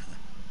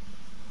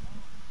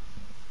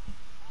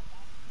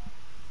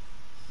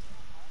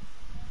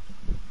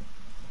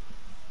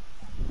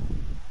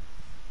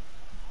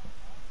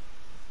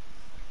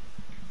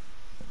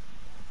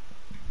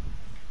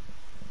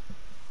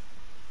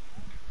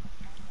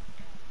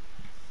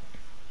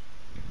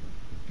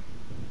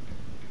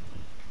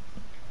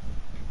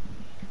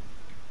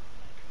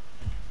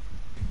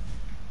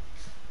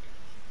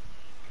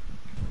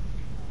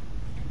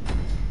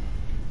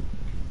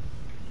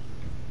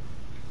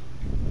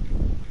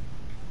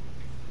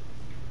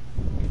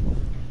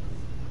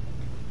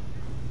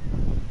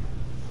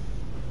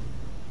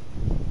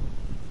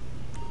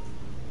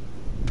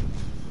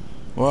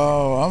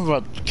 Well, I'm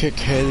about to kick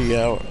Hetty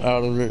out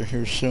of it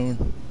here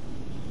soon.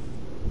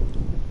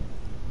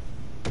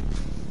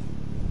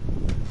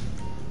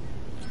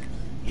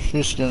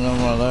 She's getting on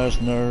my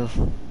last nerve.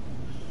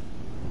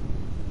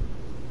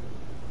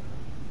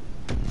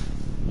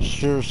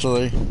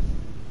 Seriously.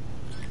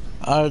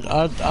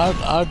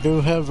 I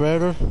do have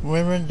better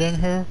women than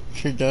her.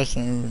 She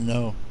doesn't even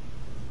know.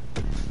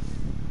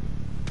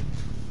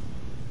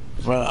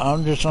 But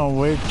I'm just gonna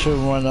wait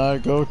till when I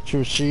go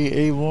to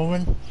see a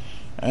woman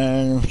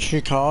and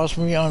she calls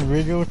me on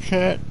video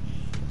chat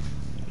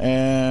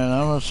and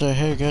I'm gonna say,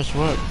 hey, guess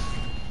what?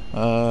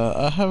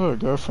 I have a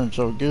girlfriend,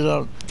 so get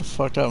out the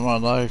fuck out of my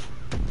life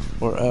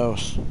or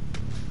else.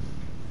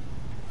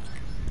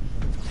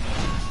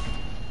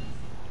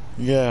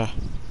 Yeah,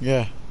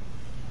 yeah,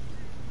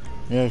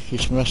 yeah,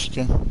 she's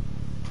Mexican.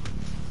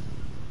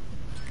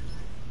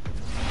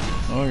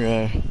 Oh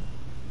yeah.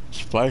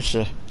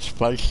 Spicy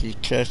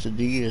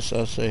quesadillas,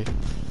 I say.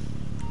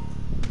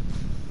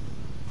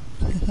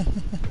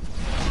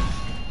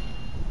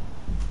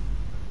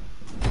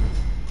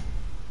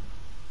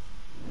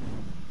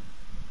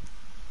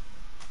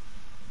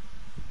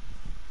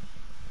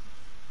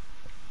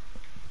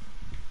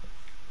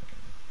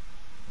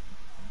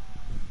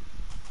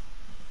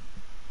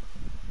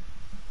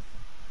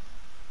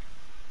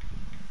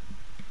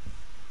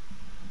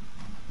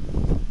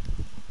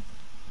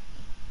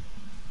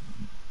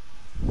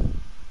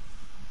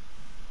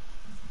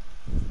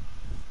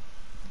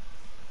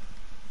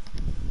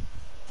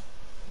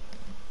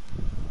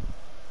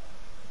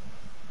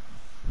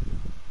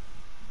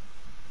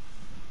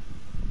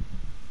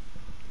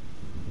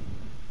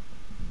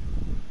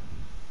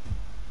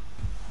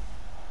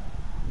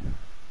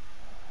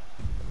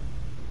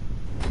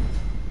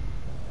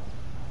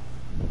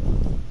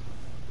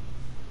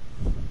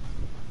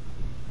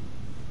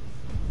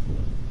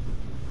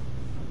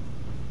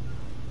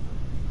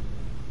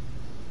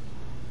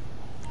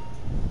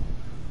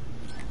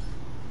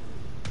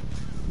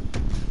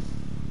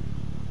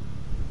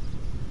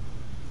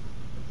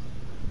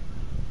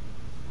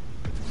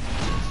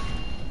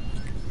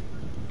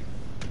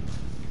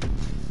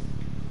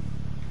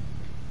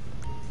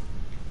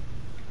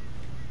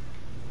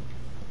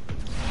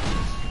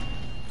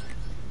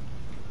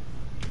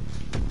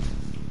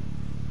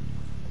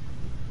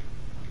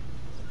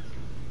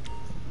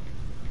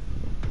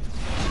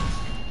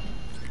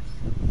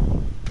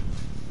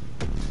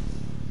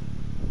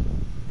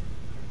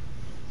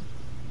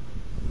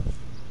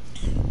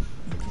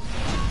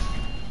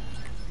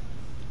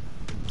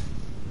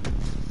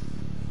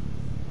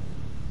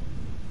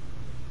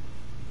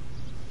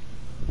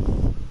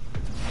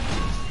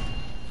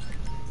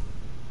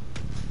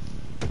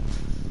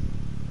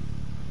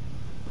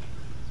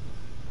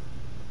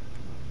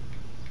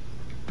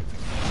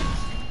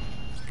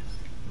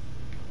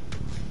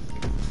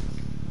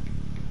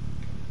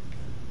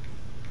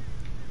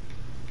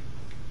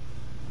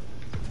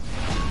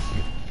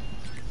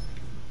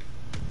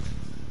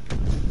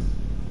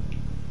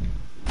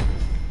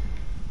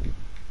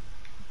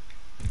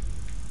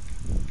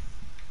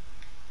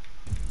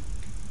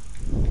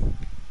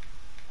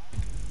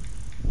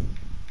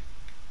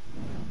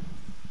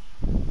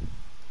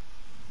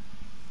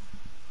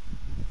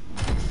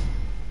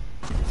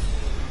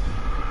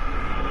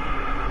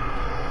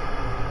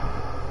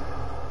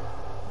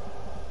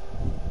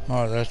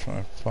 Oh, that's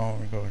my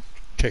phone going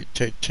tick,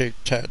 tick, tick,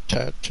 tat,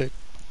 tat, tick.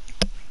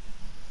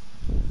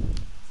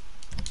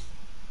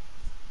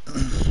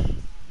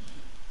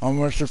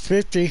 Almost to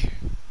 50.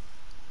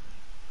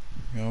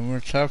 You're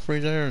almost halfway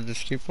there.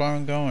 Just keep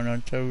on going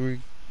until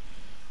we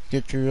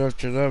get you up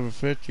to level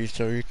 50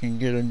 so you can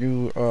get a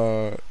new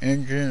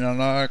engine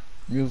unlock,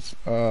 new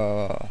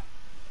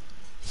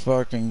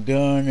fucking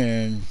gun,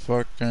 and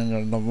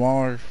fucking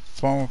Lamar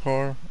phone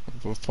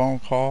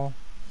call.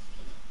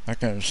 I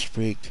can't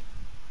speak.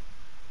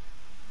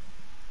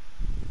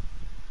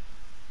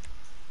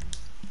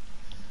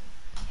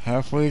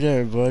 Halfway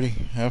there, buddy.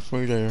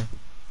 Halfway there.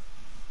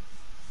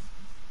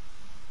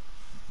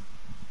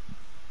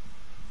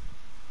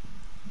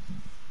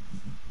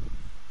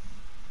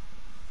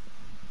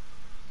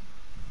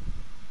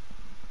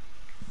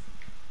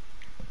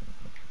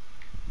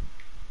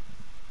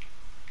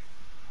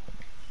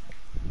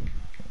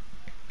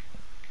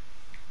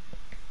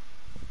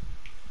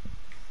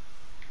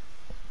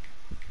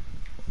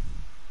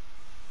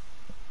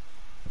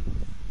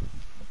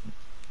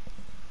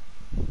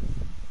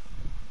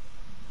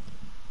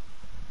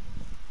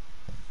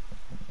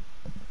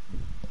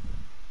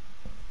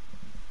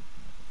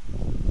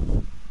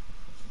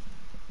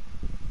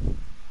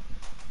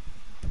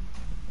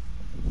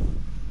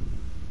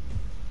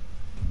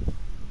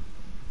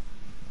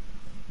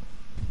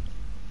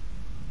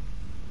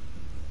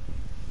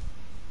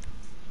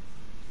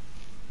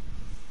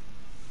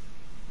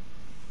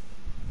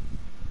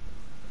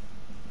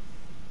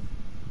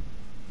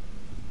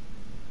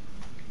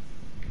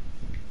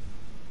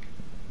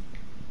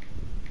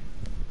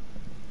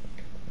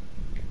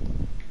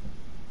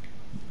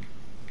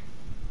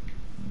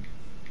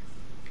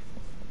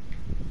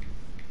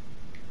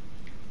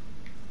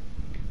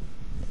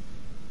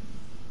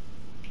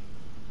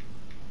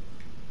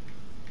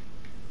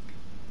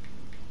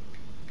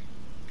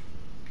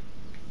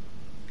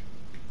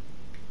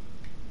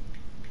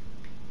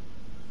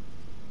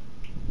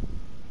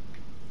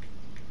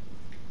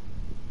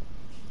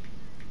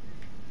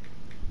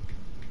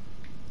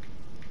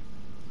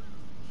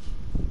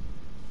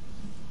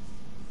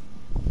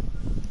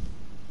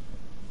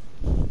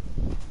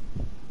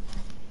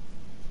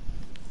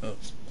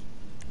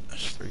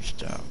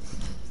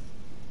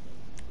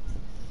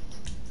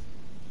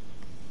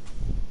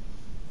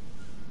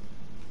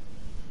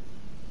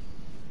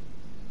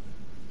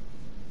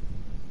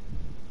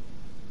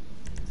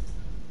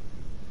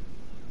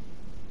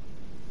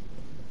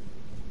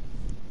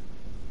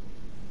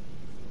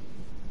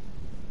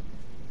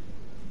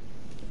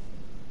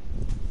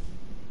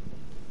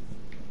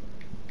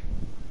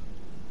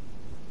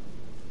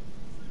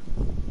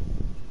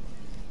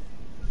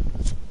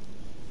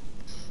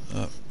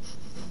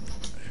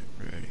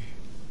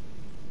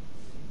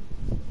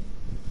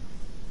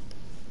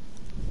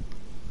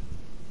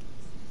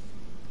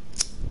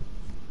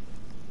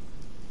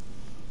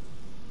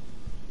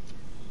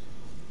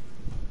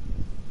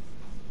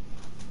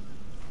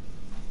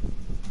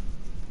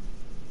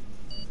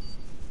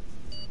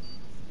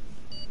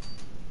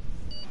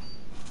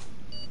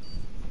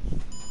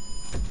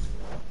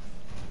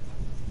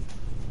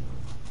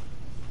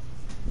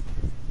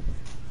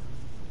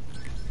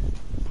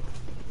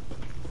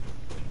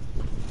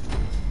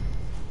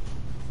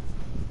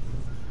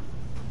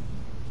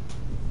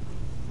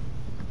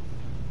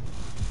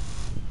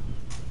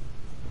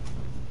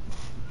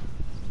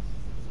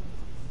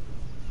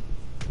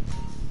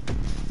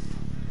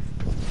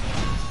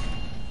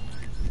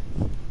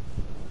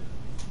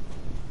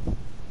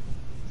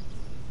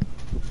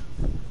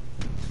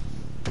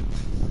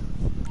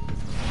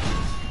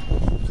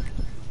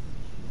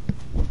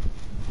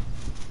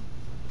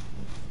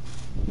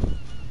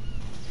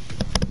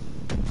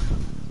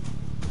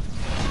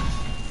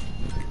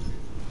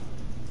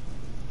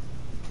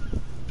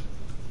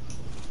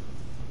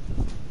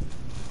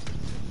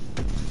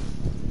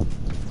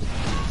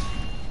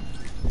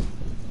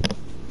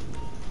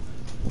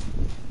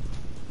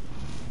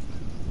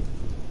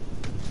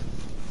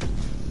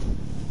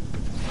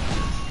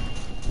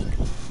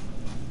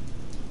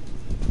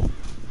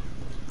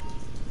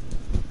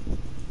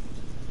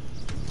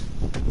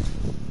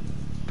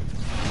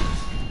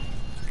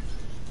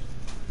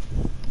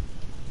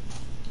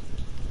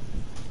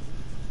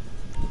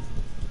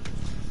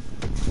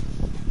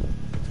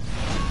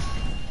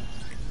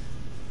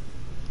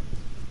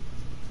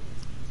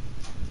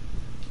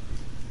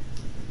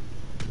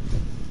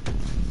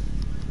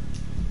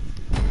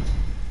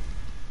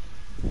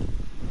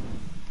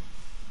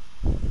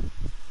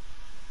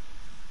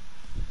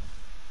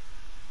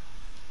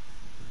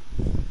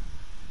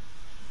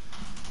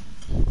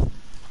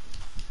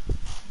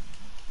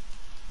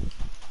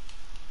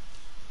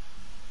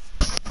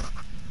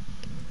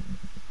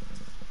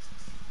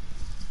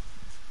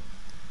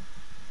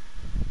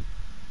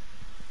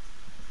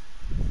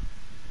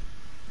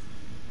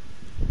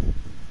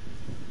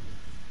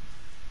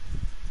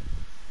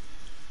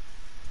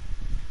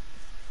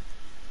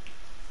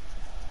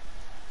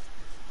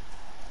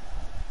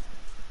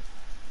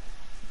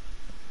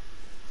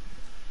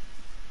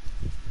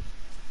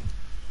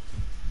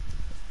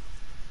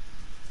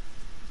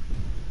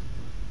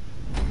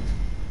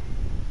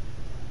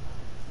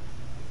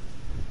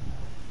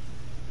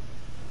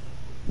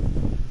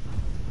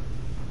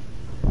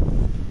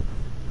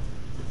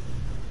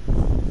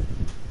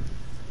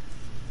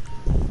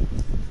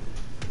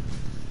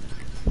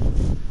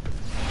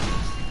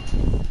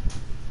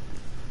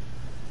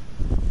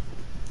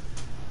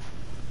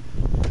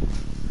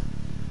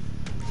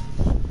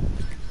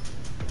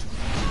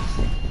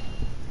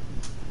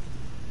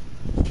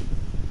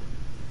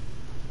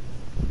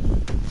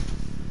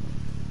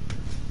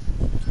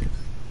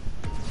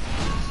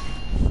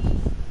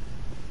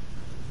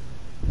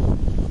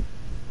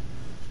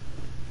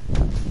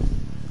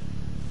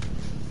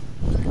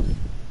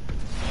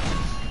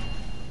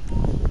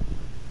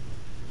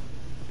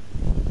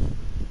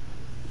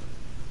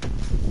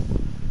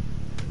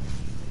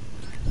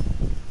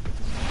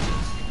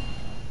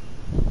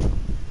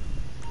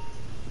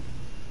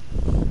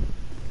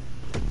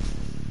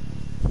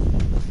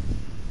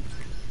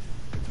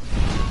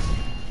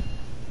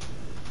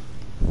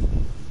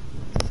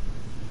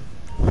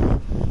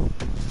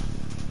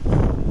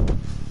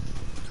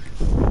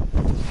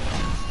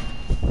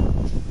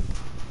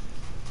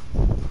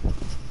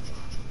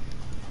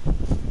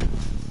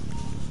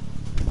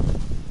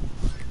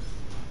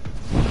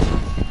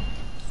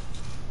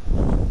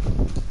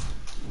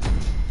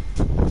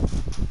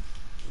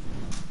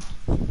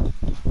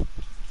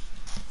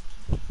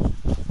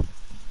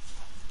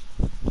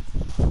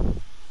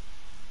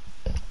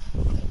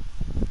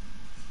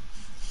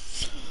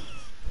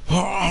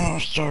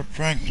 start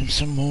drinking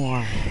some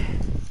more.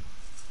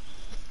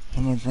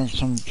 I'm gonna drink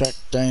some Jack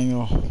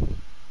Daniel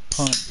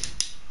punch.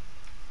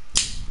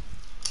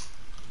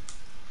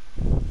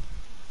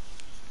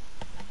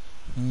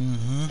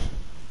 Mm-hmm.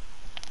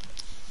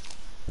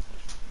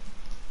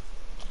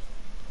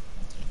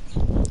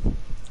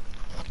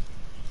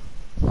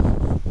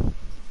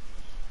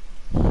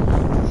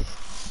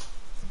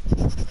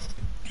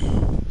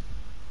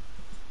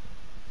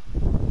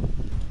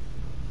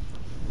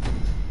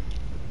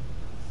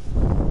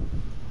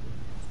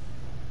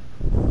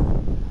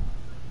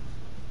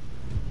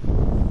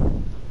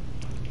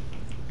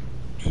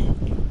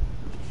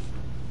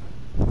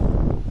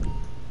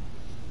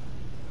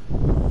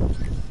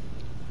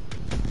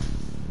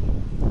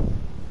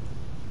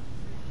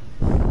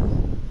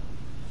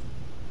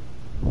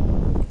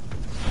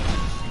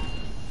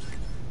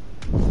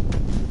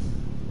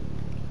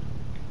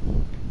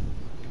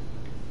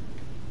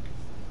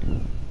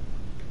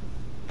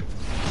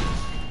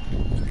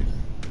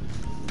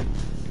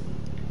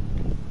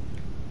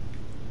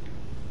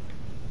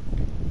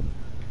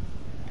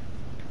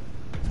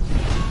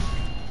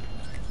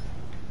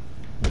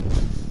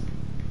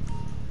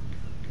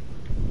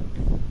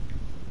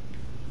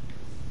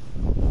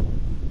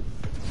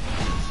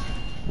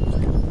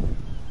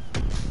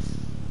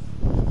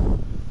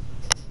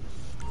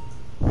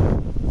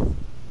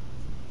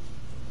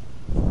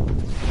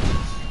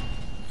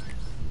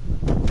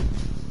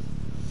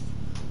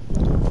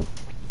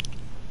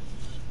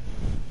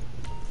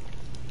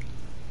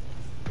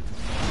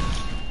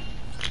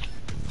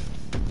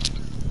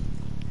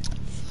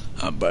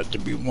 I'm about to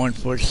be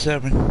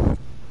 147.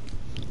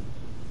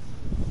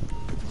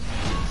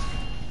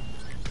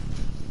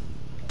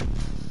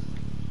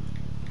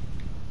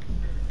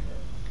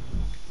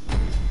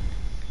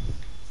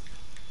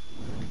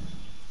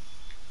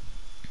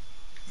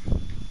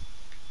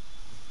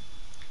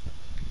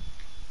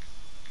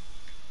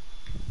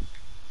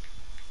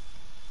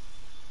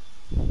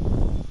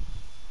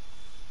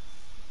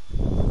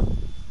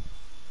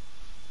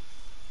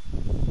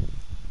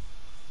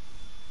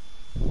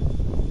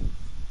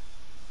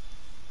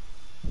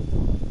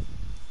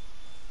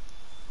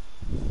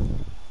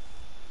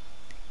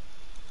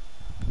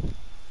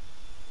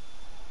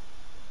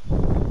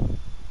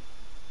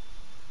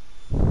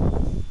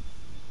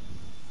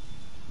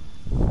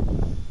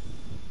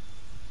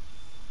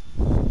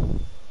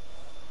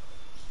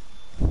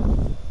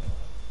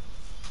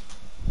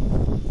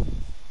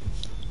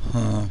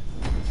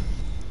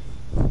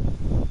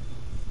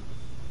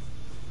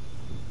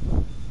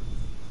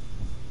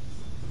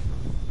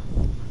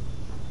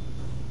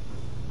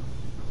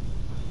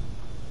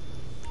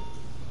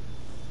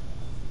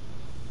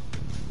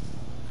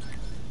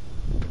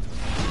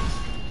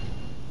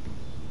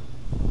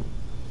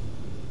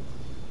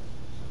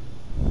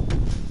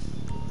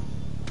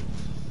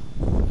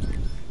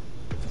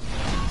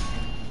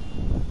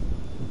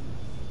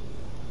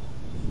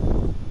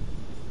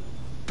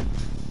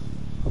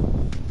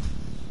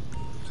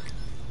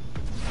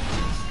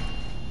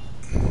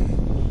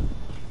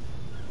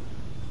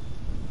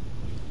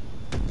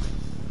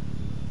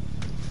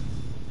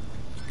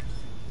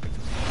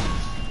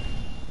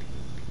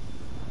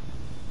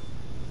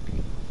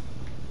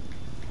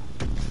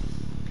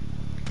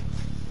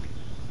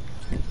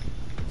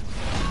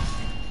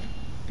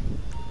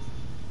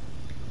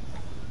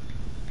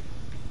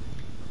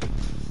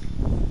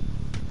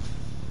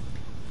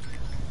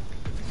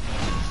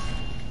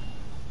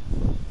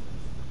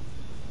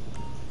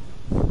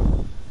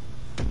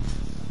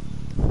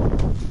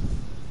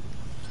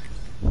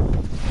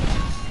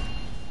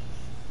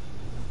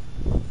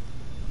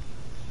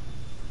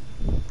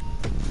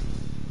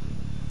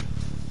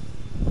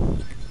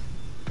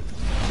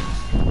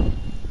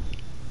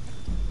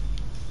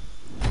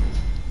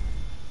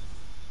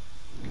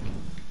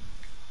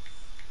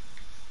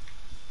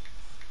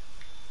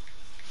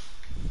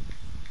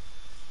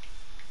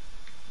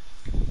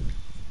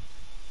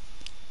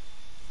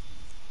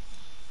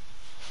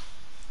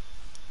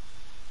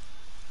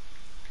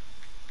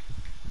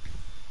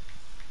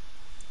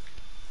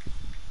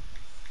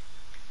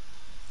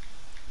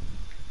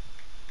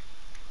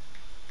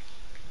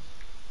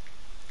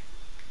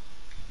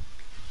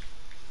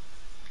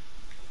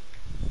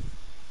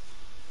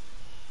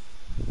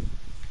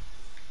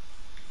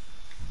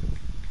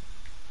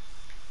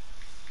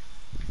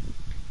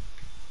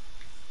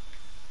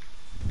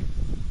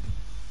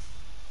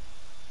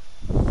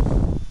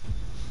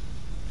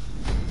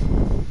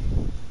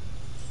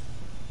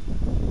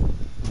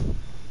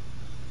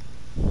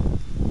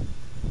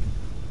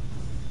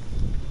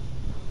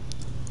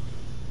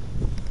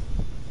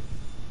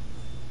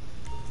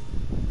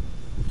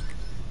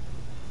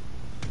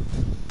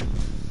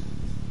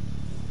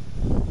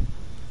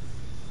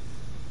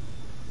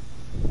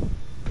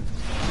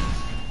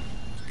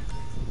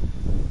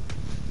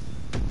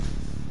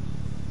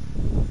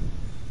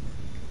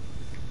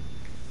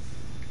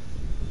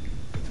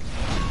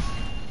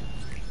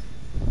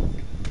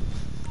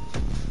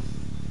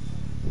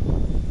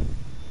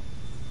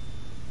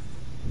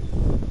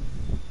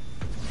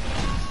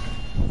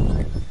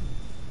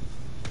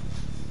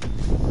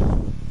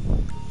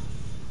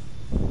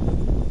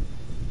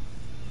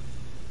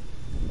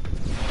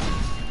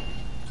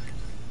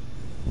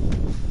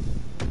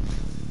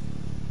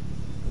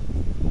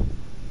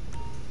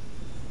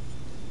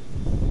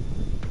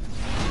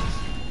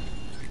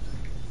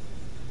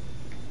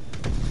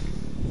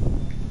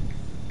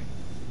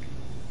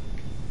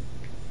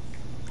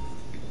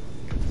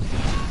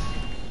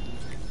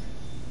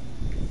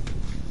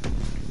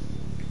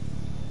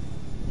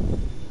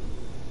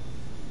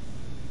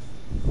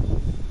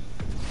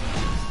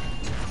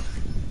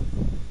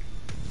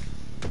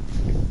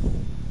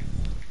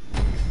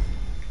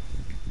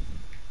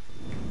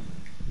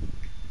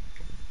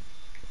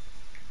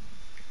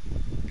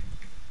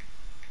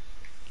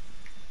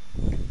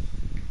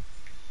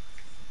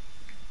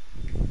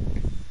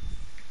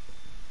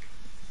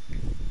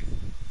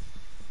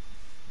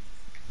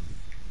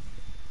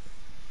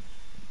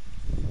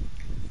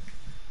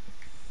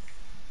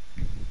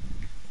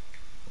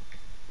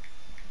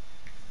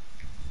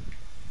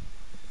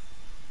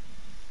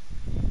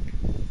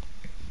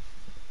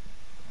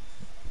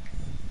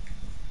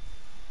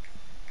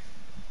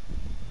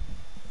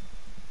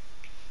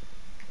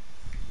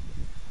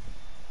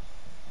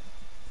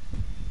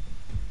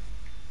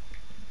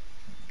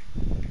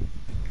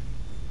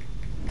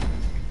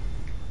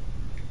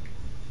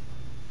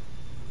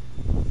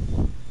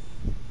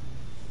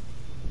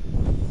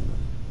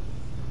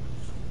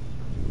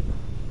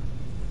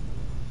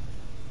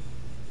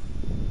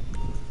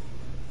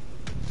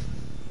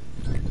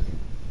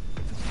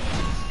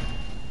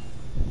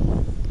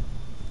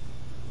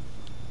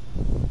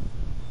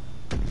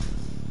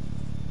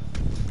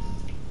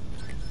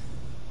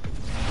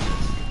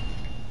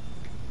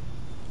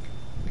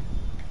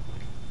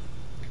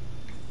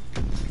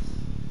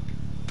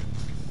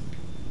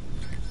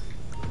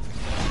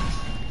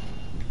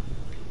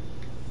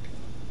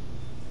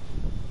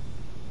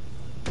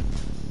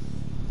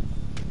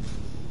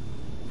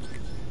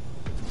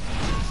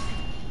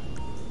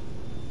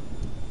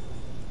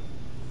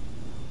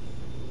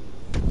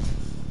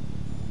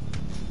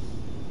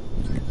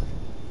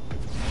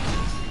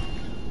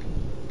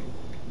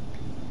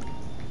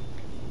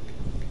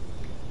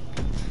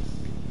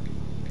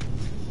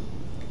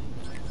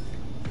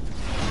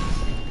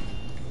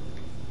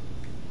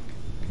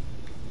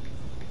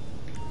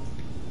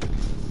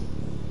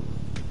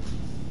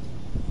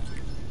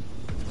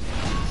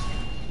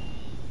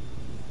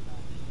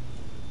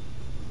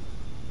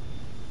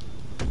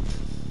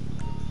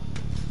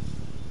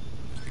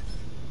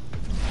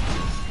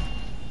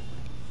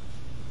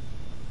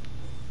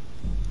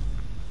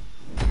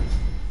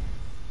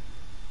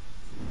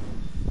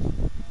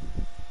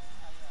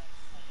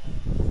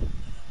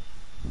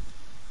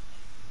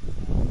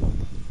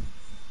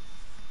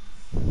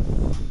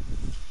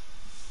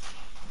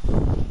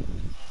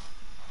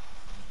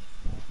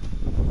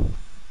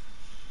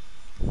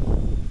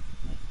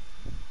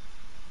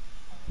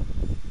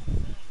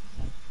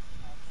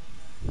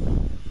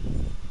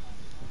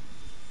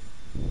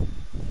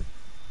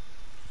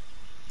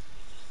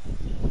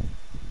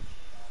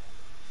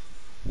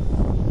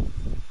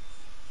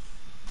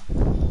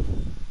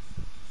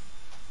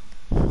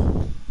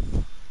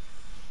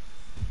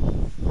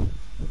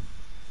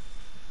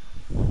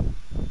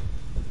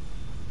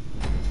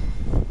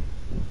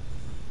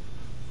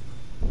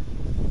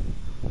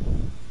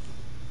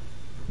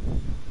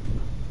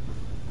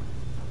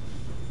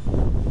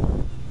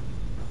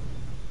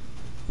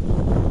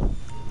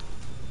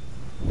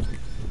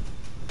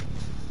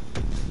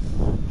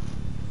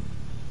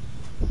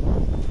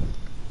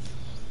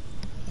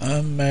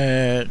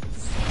 at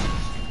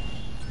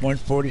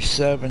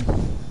 147.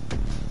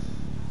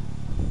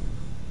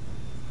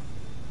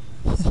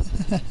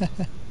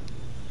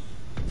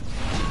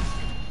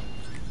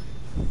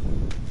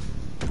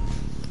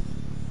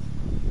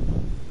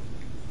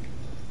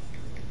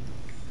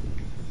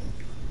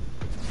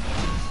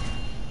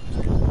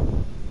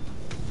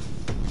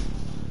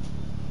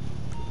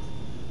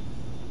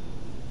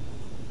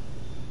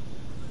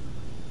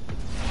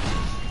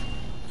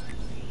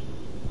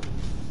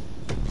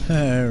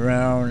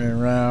 Round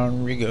and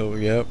round we go,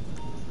 yep.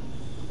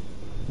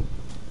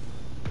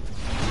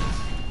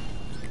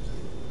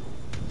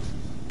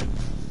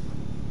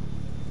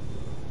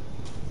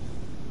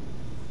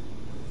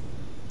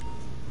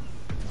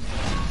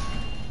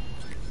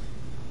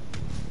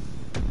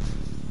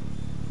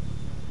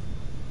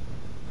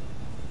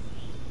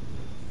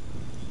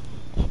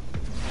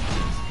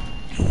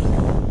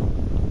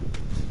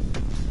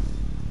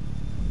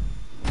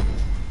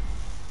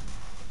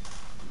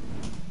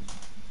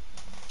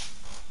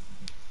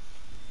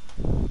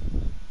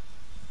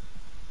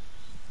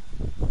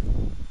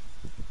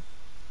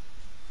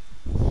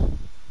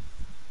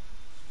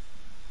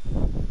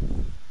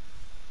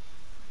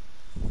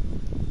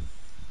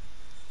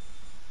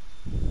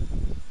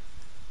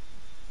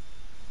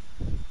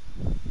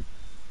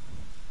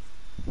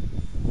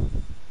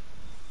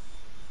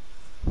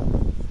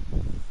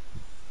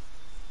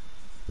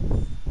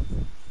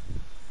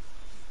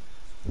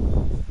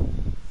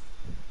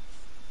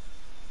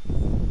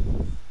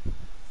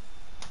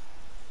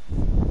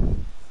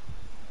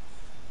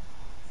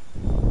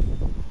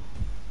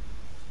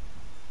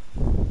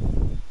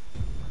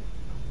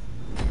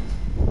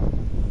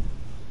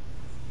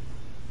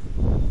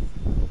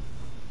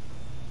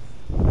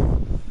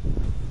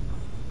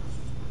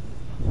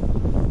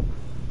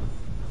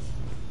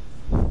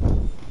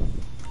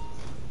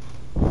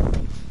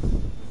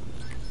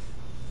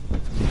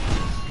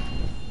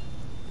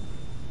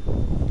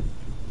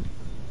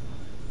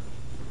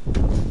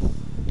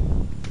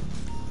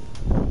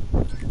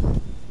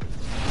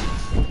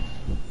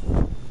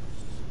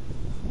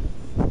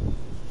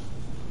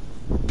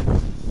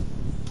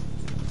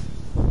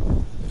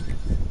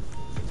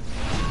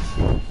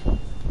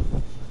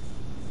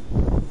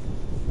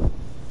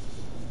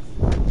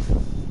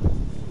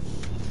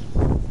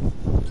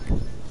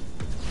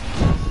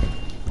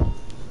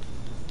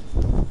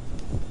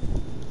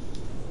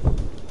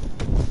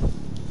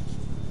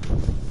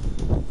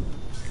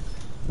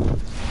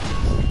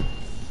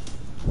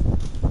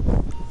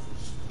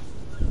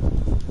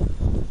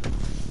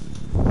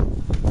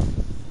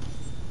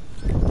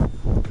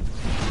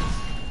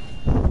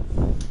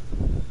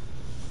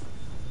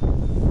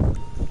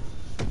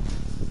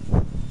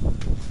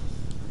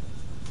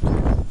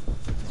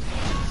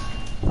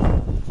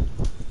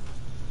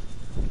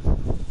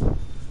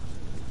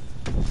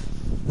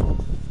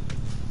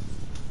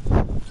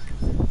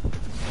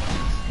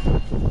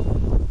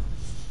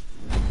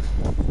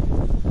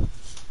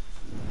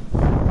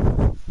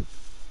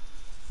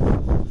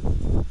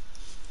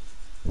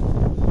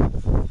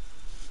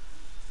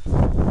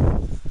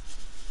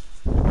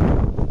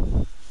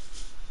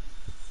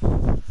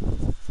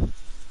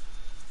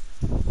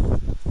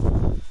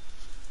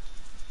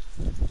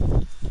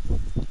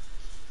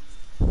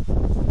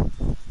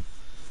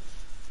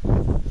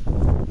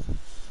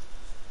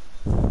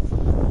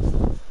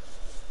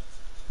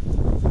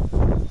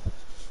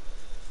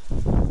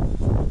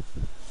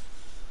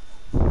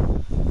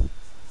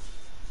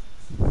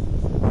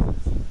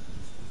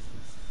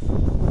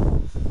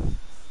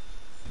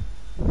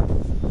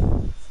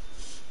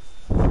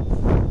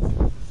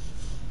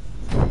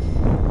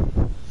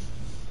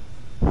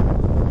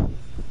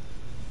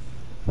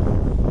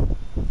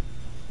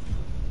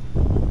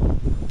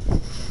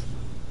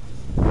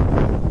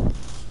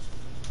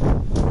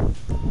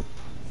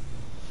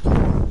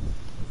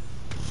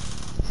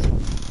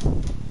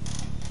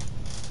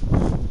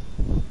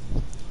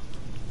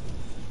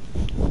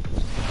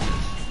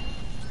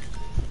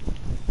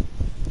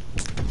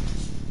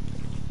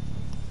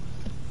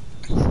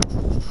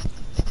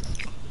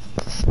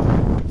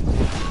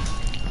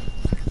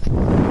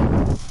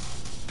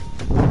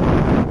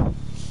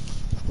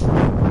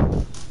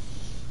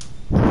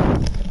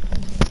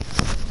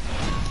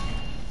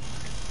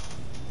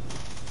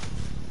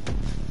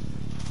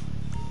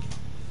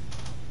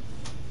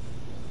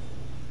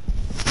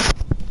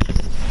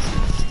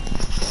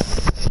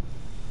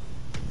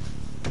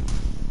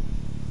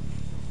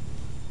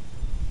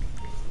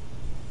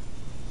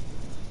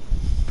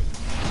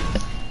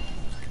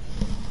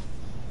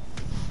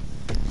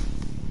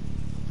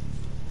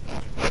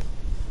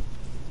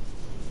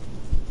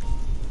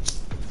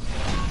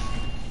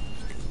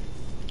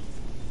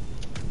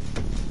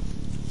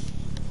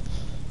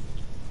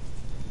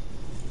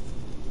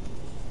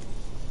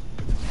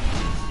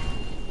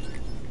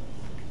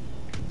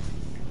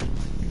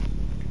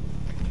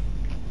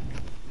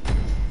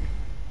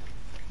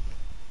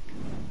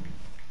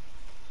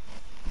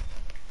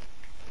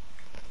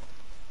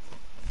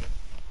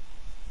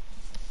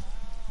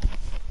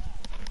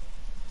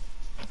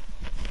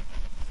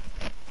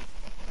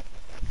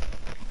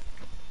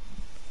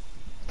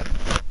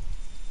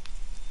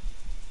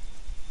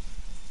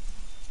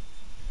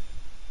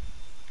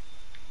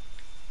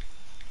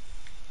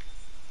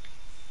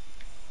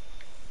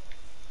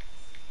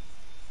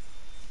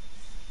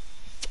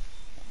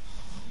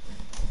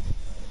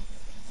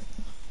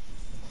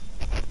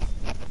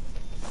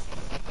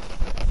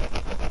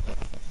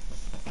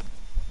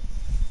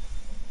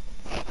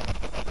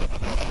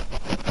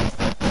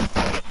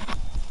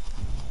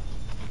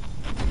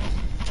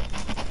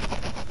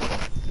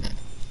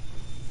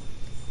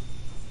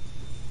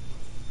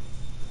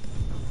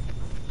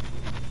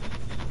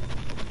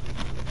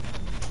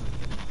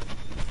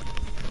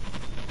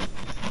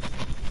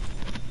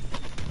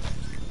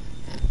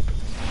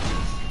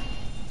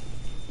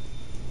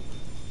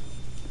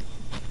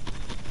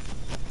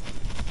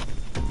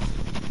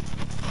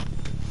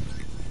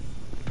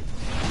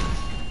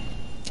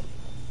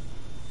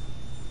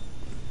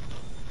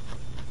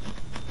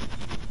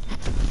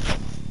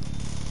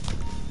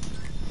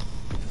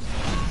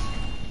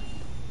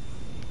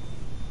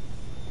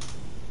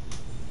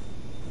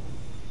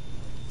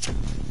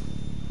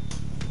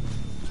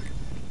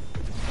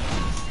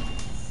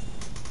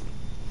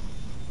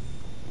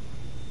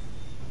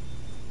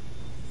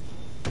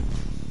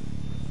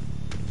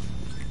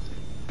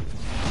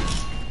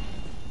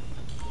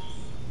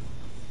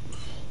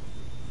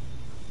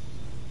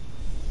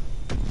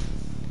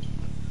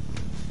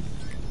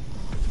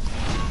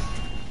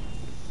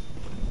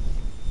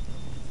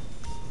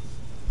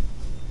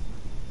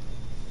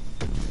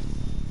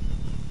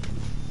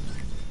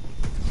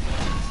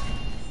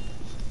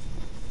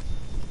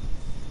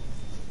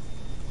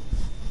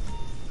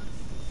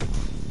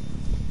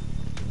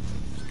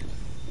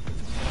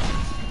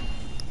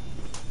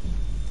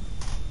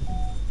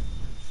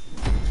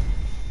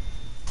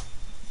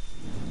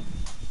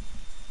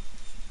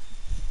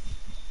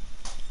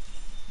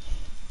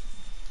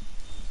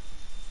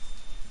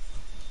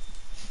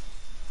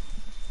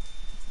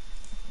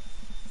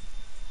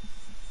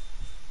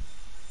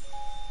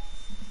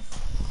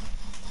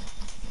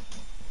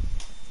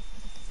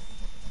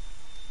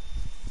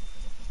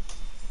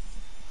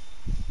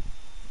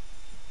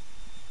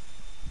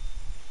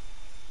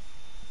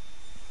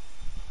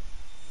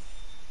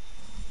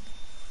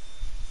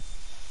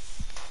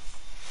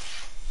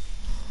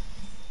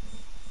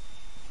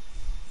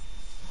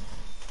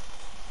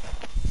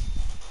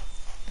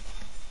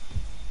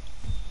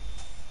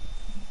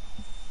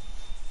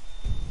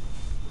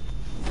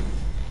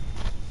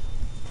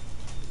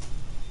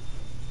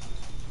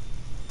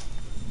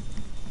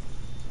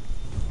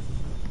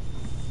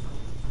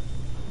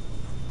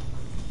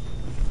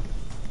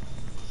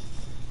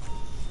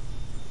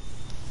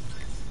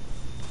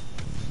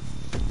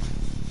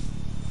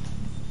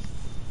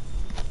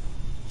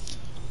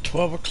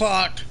 12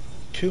 o'clock.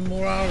 2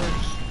 more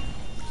hours.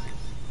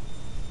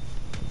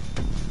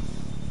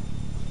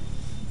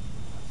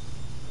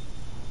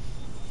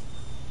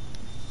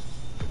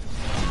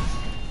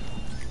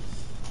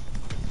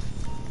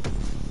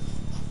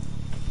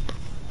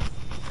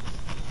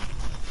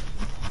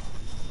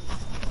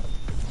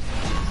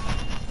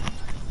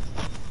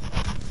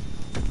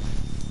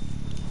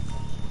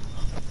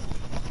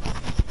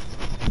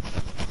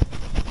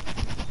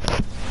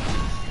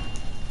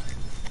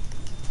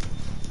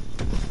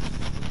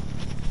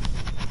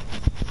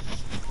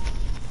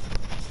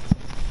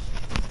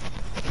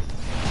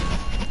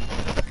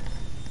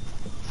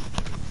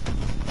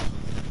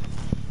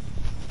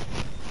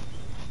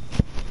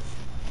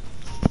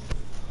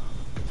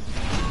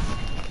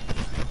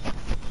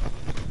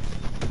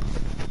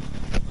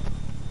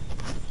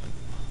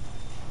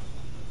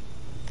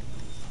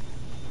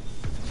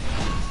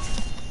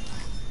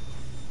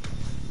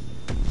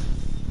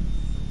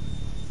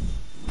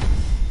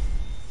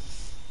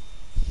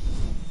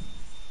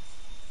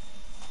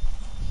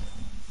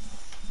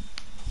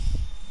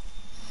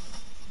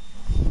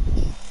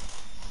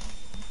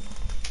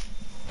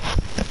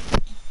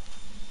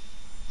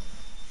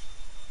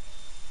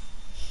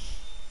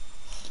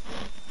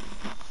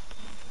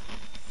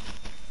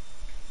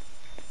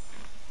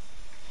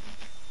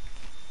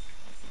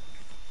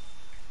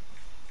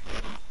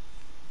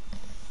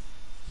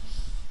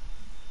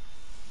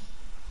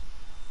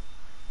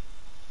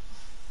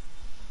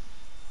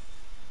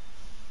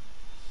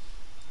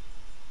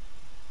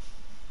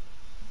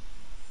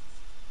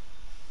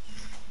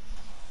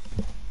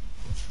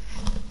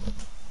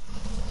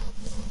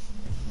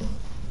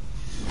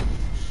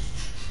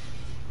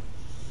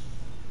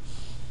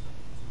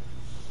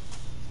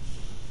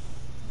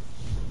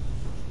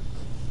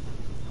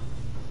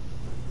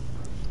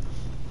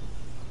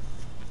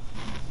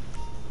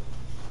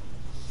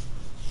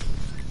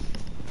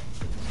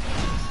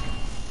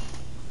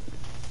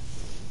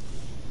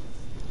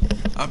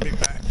 I'll be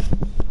back.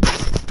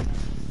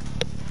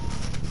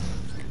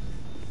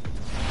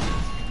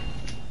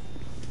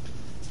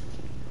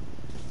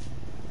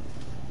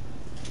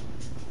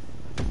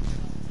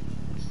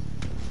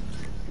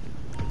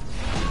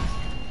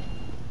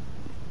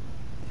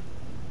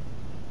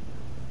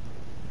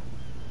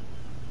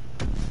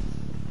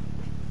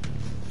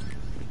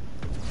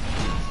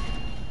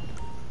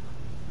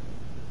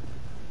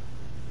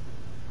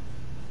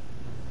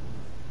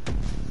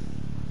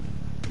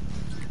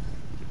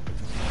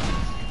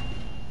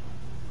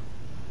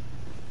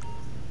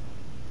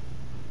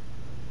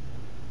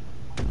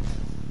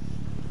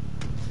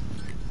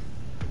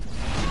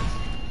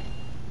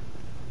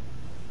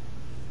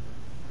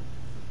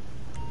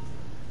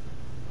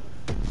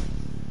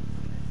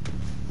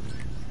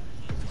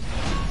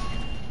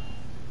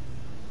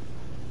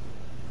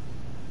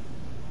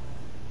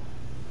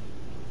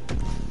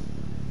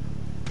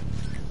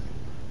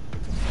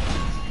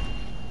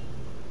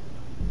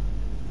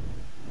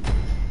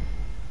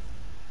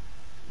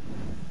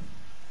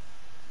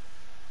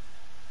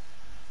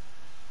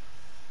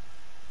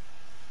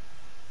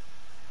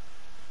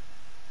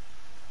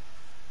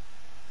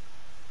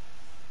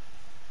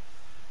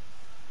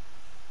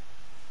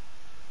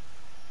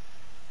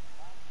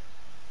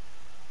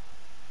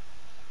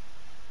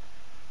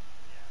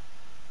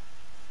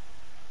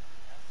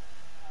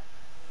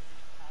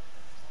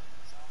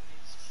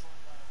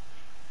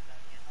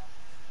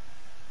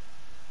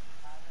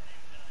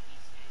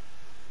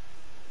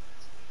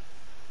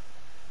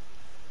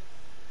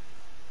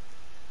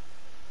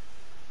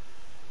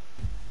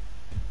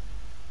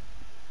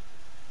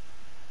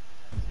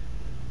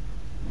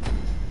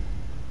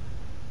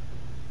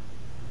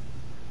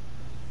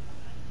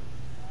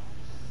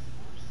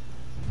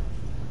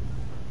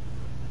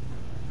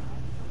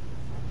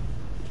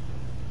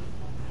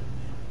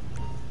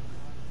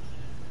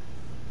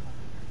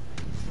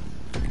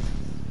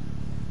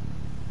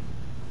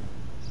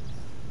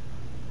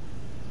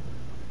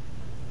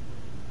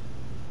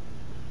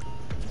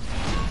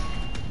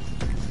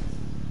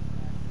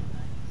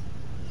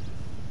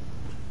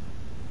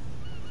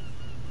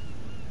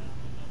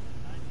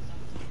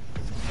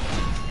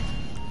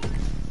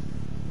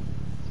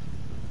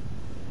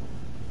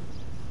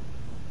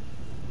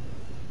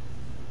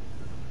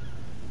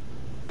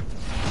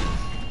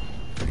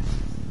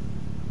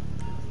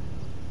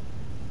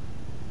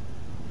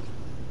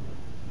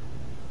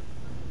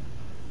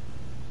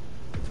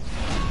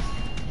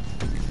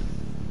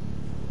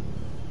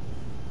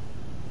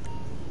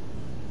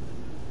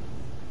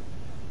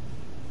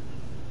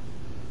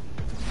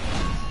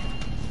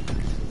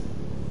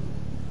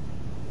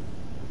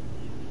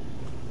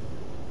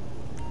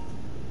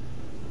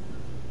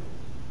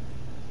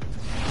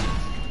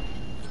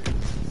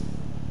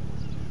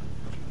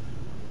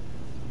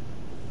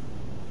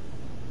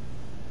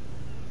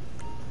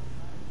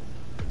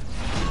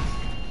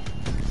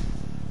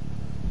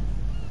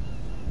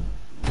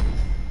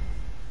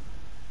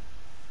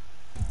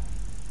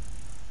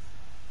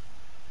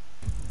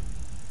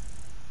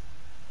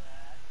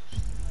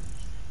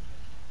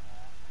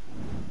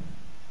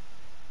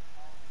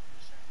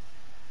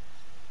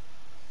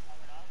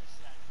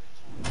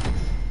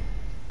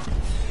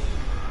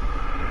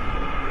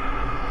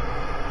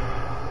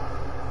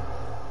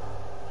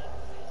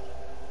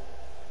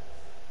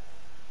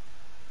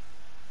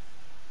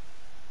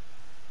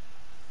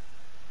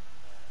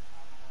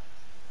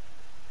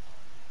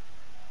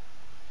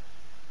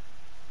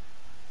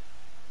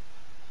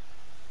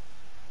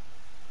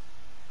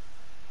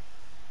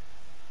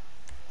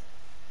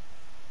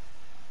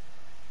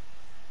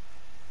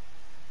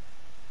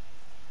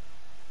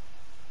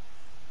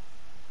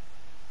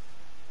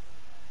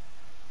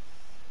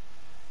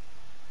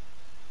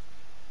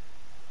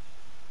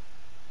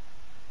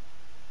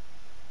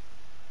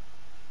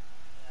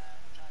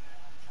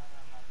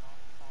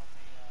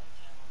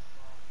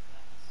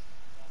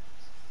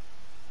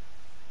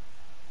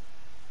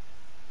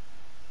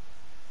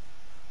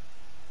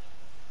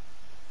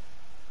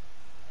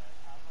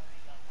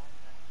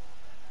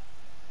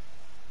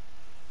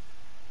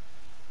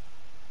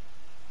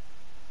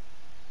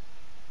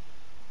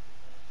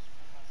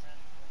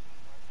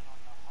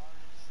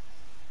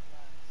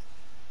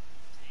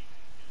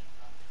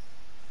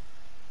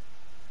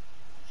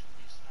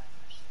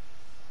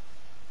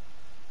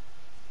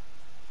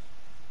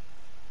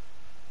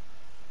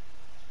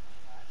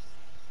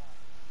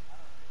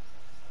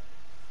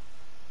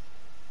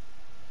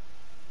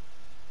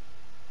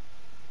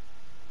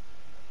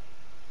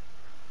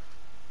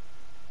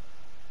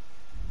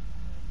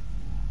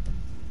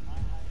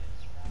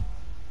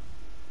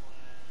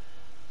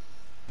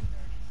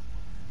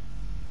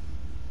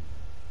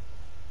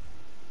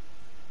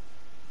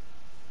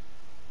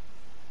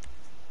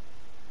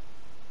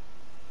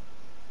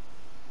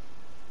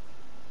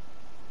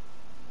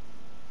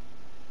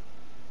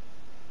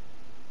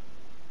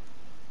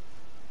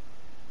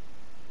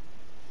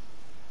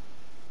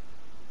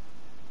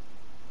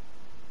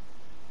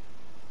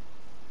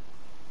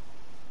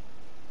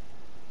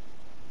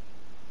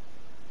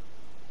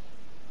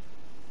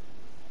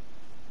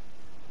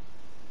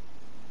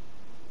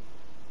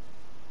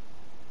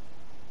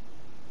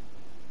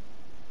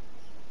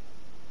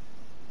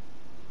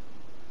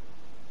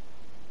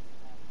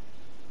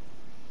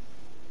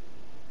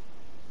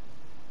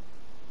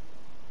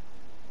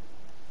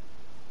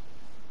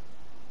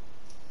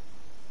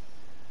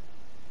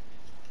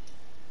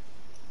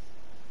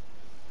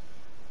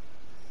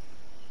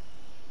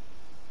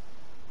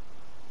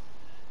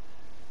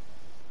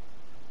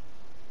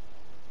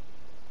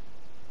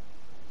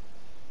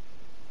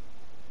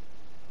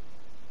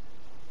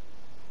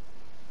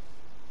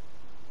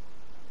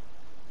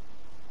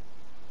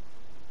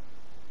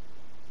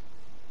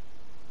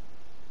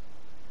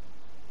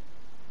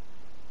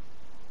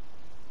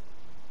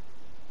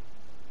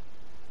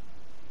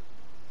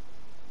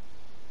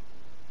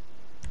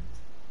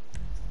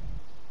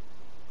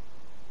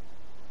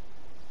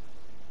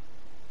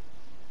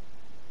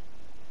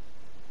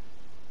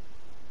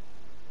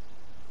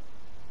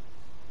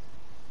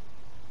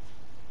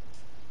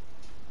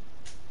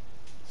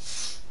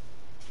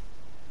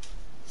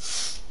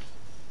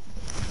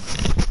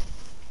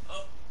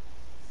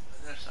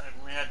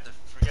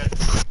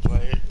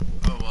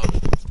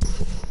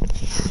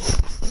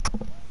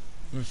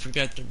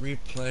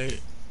 replay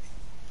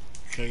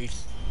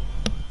Chase.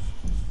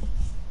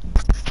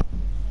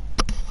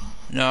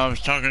 No, I was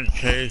talking to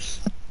Chase.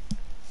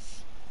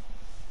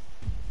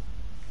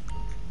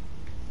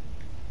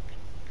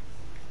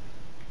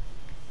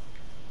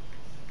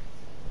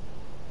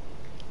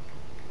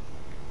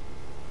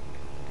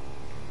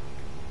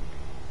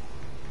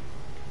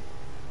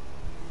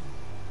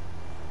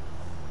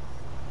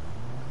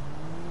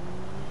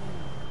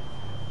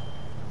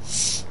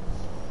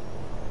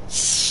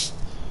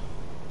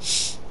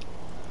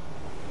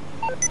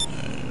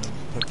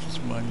 Put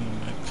this money in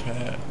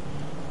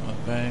my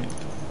bank.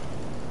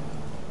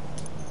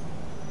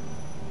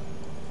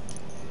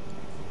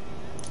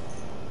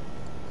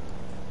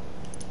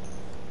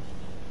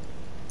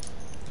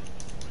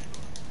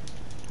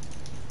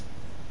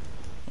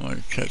 I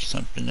want to check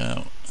something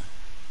out.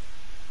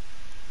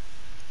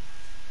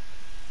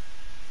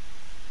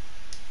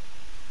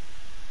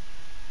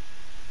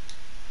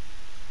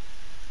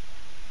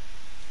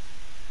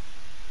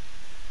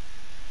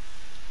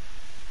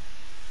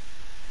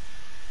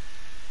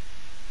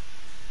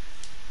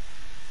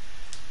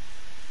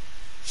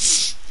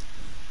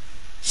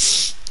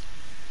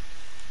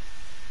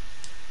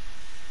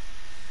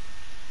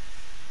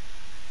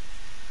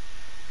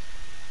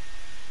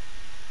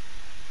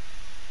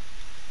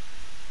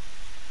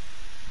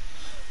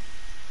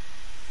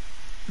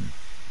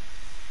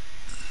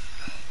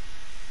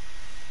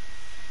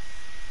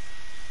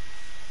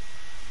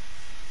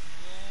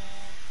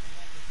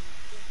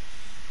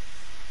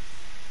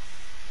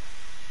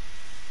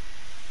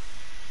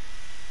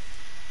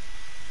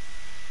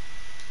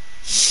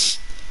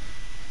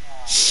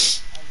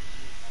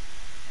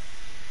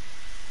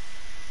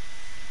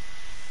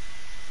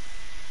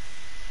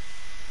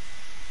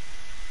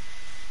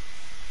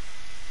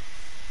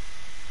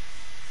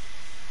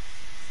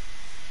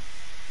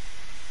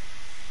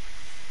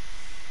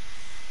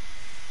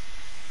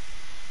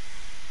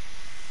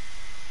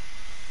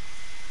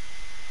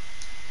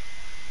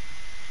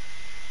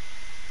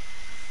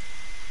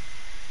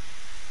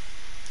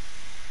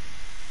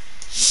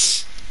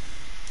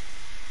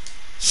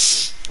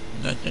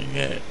 Nothing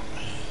yet.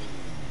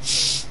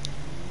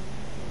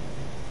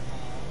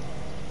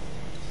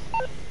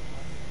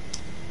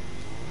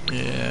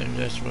 Yeah,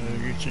 that's what I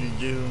usually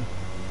do.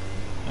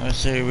 I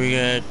say we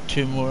got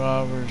 2 more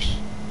hours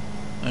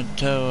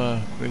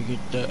until we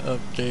get the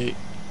update.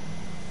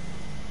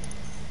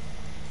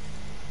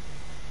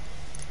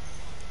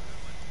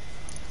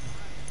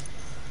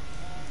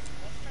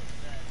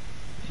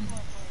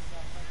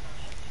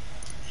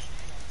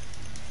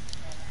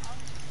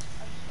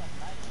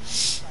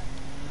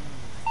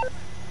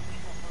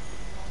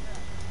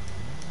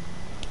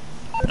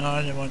 No,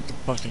 I didn't want the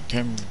fucking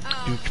camera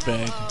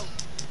douchebag.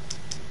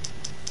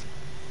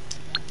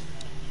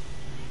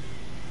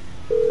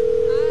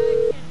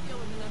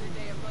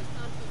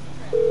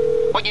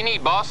 What you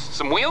need, boss?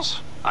 Some wheels?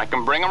 I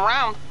can bring them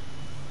round.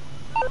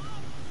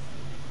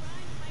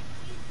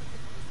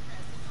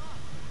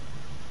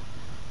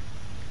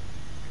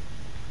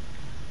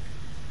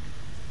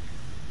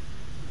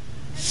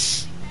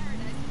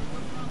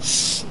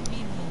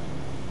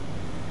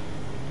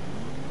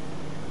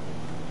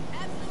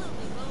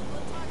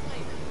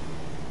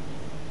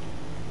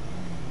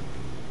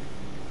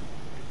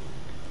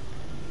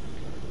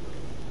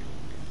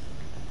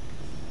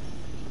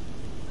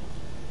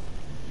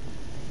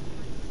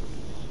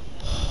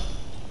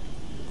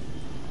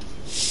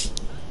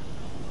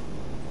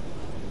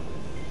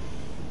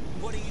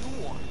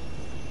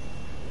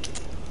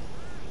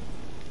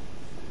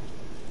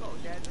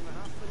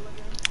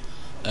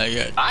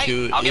 I got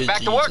 2 I'll get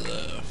back to work.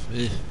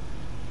 left.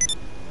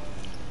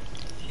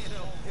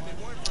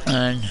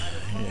 And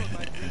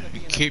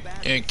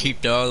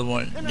keep the other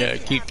one. Yeah,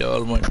 keep the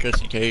other one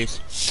just in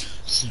case.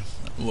 So,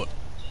 what?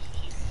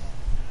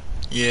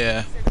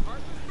 Yeah,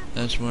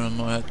 that's what I'm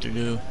gonna have to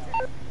do.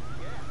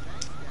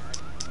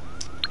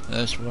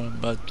 That's what I'm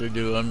about to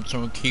do. I'm just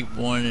gonna keep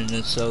one and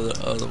then sell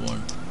the other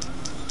one,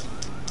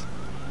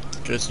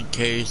 just in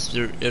case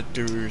if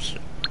there's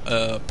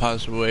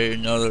possibly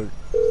another.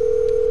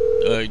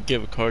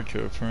 Give a card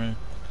to a friend.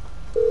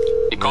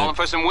 You calling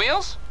for some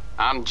wheels?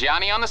 I'm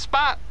Johnny on the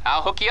spot.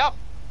 I'll hook you up.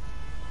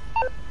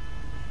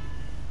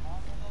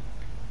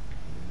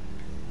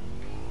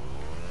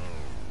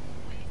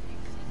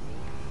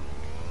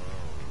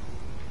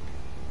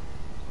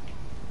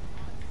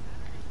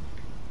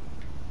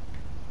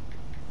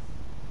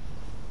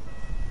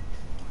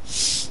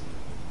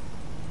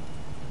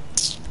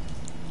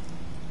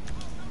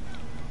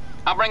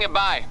 I'll bring it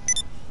by.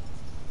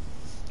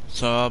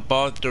 So I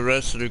bought the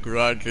rest of the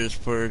garages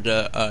for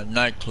the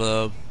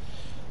nightclub,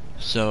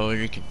 so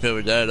you can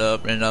fill that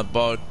up, and I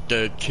bought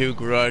the 2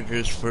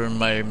 garages for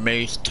my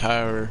Mace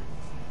Tower.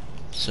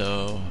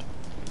 So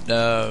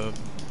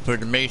for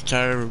the Mace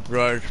Tower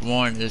garage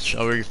 1, it's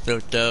already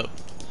filled up,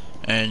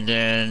 and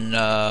then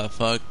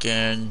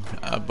fucking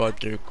I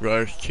bought the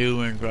garage 2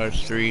 and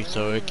garage 3,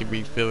 so it can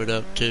be filled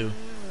up too.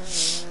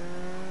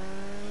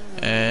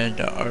 And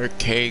the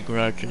arcade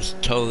garage is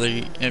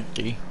totally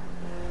empty.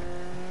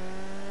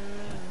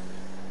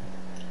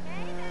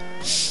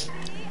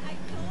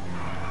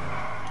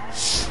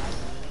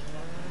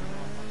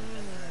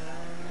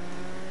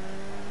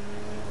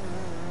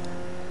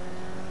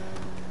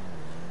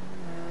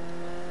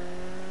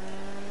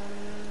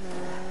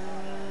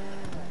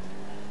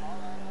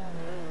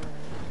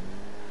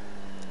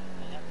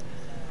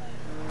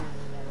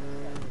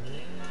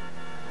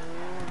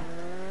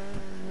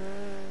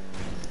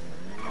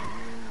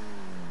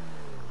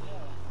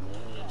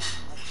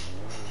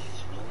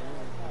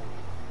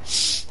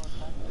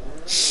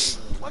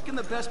 can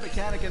the best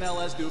mechanic in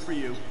LS do for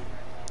you?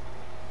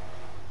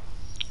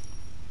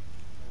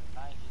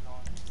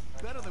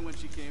 Better than when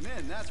she came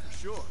in, that's for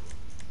sure.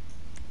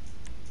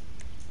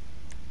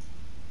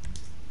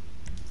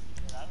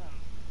 I've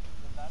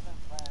been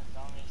playing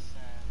zombies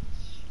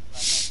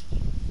since Black Ops 2.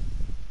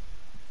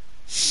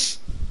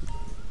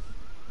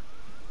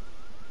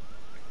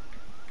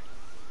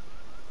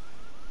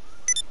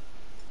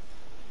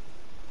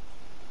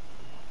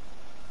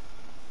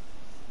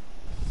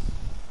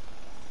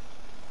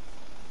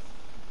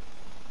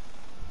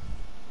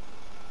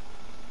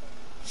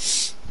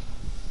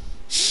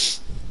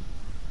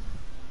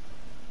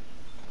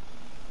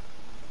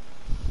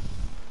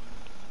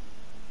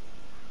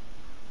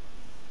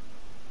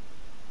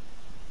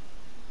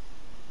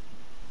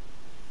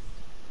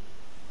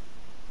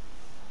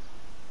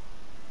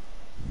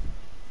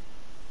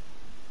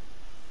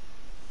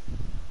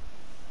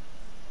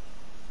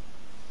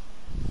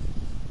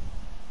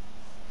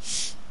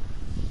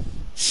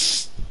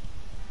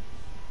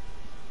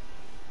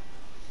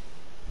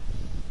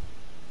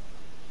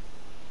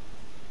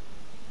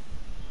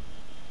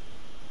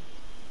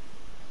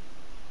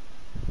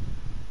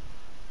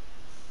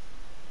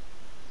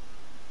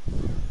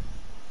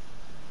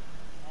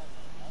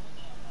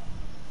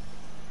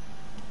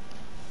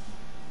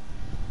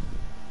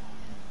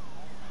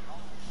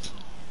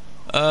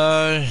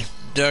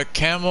 The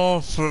camo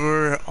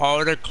for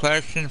all the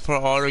collection for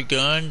all the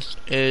guns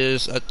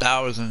is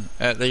 1,000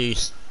 at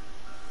least.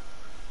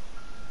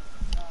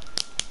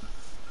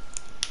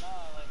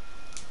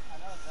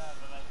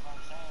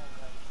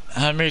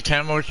 How many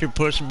camos you're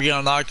supposed to be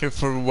unlocking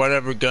for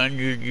whatever gun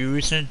you're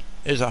using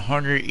is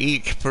 100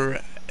 each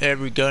for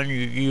every gun you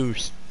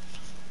use.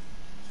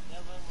 Yeah,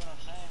 but what I'm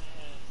saying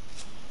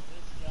is,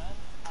 this gun,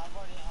 I've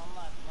already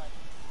unlocked like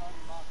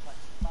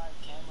 5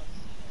 camos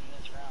in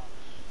this round.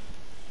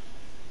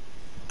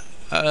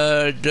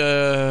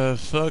 The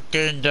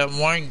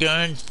one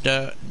gun,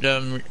 the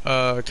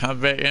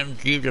Combat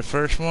MG, the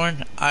first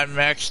one, I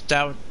maxed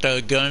out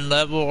the gun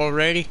level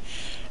already,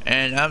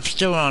 and I'm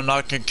still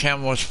unlocking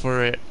camos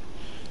for it.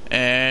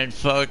 And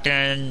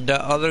fucking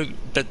the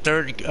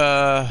third, M. So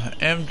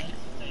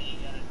you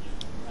gotta do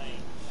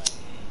like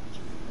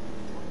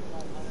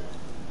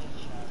 2,500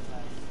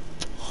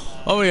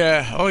 headshots, Oh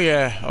yeah, oh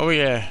yeah, oh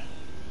yeah.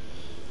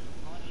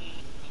 20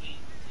 elites to kill. You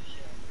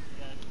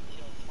gotta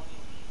kill 20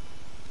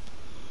 elites.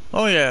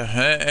 Oh yeah,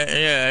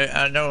 yeah.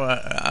 I know.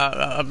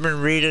 I've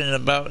been reading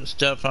about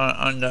stuff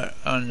on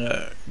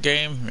the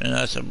game, and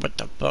I said, "What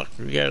the fuck?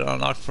 We got to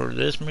unlock for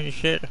this many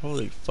shit?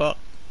 Holy fuck!"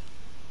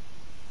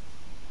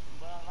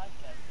 But I like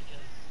that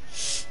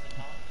because the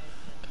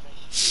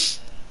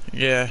information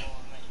Yeah. will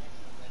make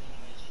excellent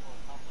anyways for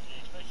company,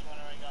 especially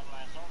whenever I got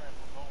my assault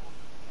rifle gold.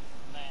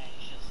 Man,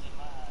 you should see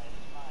my eyes.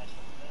 My eyes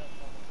so lit up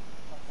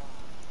like a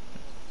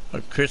fucking...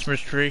 A Christmas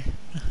tree.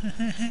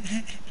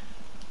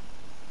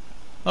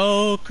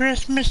 Oh,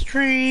 Christmas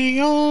tree.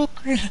 Oh,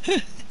 Christmas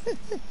sex.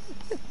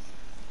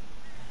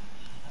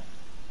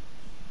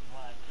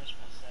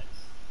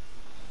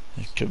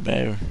 That's too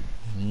bad.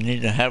 You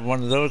need to have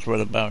one of those right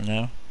about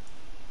now.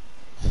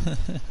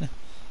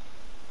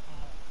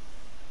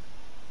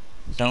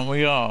 Don't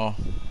we all?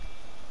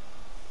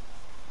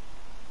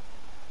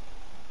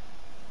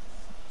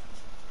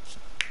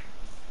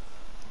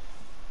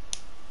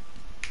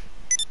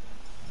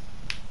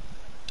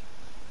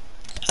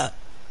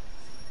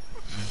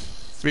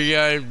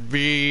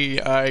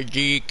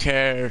 VIVIG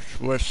Cash,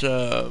 what's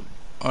up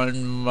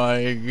on my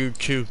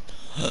YouTube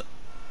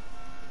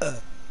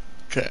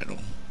channel?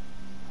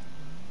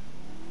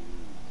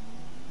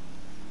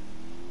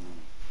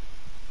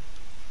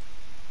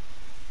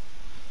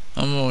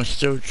 I'm gonna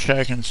still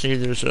check and see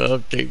if there's an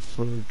update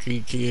for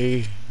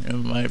GTA. It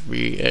might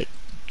be at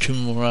 2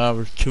 more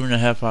hours,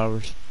 2.5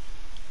 hours.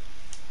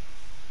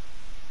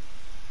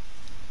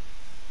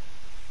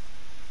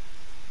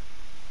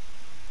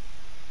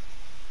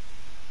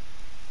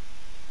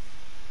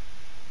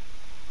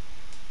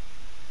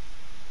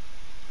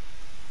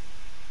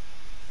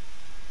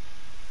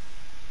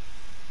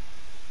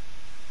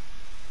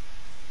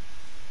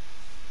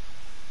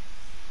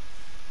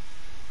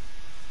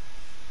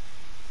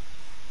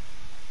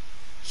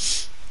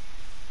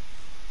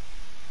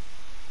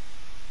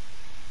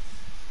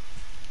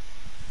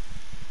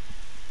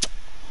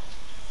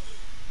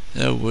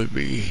 There would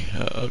be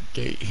an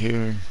update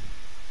here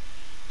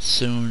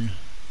soon.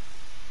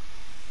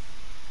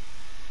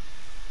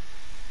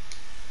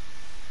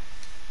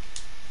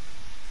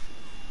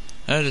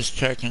 I'm just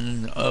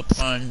checking up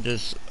on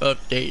this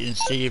update and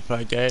see if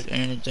I got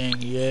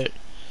anything yet,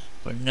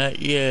 but not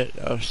yet.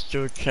 I'll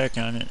still check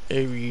on it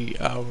every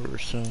hour or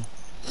so.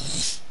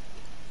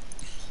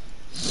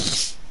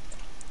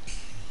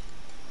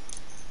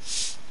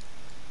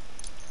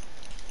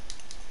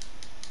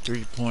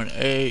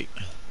 3.8.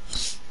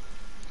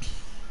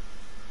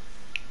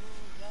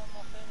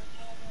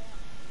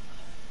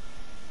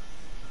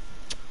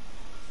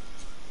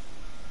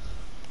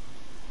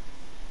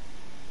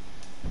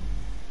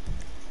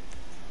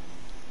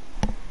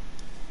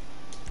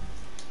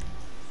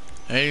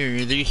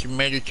 Hey, at least you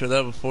made it to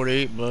level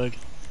 48, bud.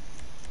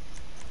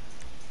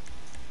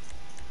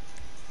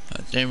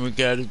 I think we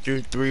gotta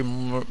do 3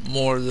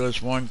 more of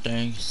those one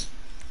things.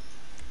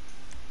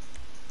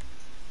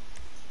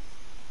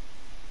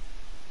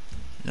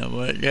 You know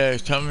what? Yeah,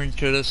 come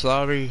into this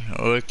lobby,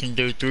 or we can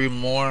do 3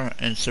 more,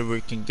 and so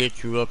we can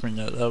get you up in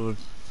that level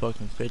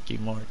fucking 50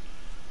 mark.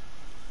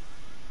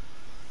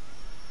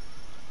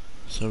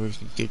 So we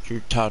can get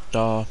you topped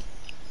off.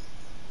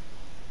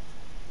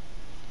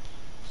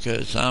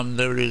 Because I'm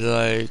literally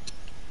like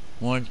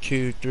 1,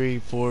 2, 3,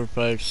 4,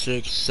 5,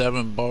 6,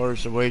 7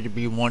 bars away to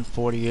be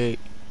 148.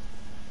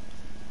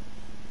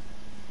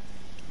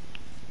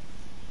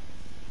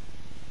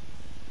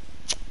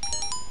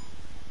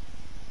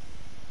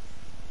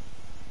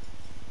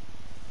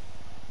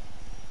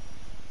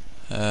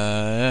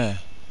 Yeah.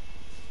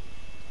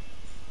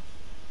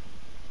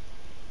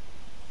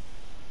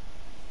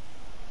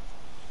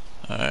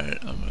 Alright,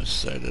 I'm gonna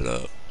set it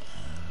up.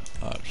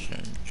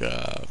 Option,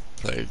 job,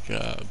 play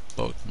job,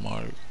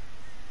 bookmark.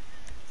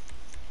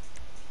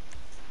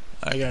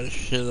 I got a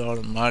shitload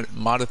of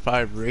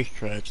modified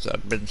racetracks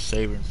I've been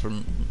saving for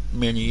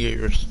many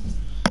years.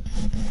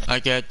 I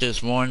got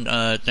this one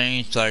thing,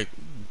 it's like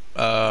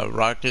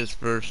rockets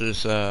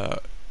versus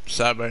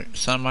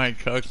semi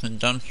trucks and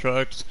dump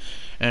trucks,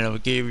 and it'll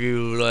give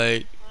you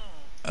like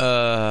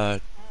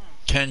 10,000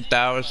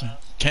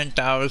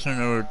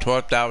 or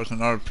 12,000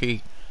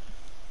 RP.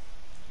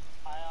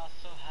 I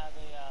also have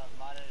a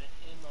modded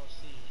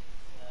MOC,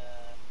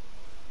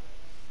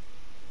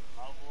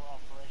 Mobile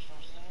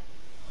Operational Center.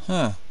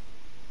 Huh.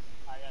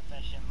 I got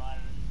that shit modded.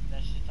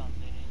 That shit's on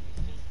videos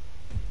too.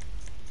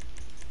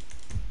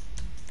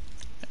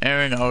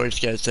 Aaron always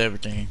gets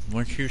everything.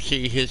 Once you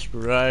see his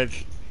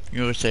garage,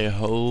 you'll say,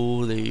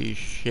 holy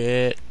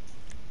shit.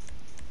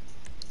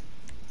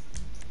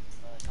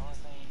 But the only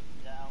thing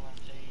that I want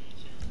to tell you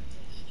to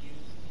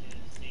excuse is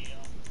the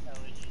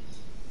LEDs.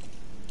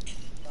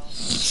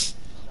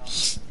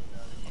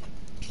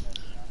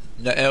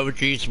 Don't do the LEDs. The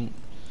LGs,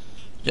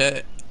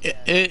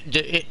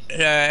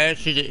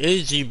 actually the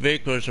easy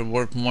vehicles are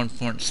worth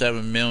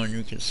 1.7 million.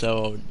 You can sell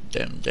all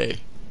damn day.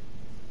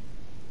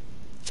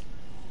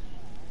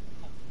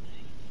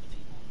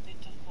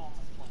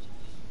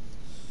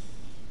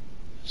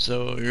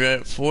 So you're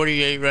at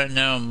 48 right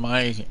now on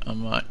my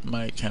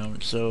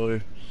account.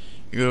 So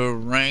you're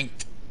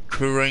ranked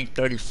crew rank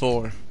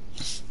 34.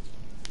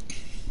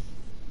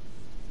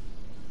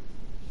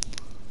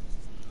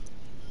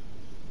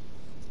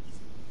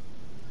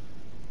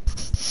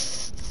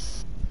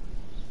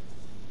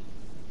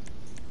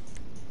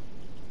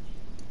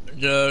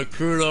 The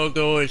crew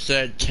logo is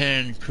at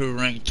 10, crew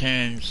rank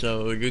 10,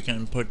 so you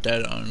can put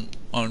that on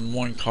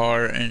one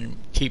car and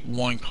keep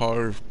one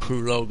car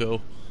crew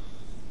logo.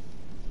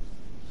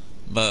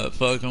 But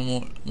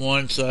fucking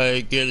once I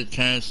get a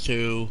chance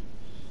to,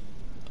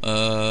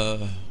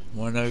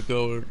 when I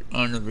go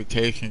on a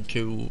vacation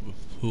to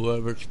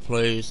whoever's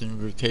place and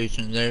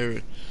vacation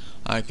there,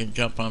 I can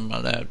jump on my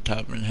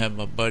laptop and have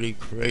my buddy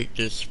create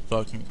this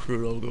fucking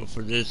crew logo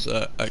for this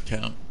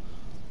account.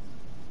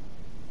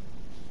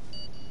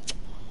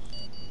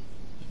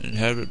 And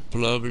have it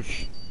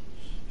published.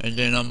 And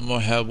then I'm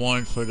gonna have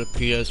one for the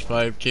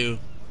PS5 too.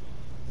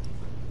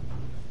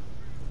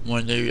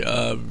 When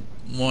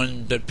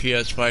the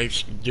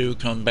PS5s do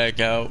come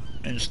back out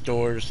in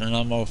stores, and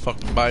I'm gonna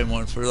fucking buy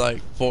one for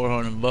like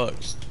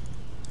 $400.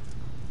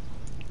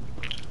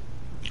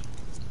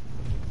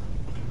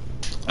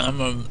 I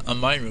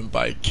might even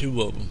buy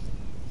 2 of them.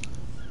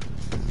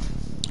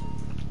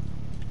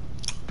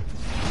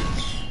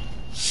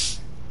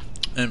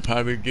 And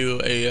probably do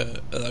a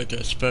like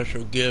a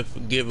special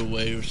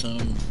giveaway or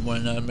something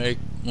when I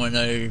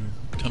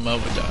come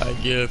up with the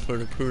idea for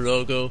the crew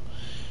logo,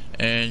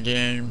 and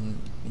then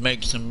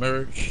make some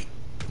merch,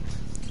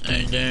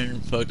 and then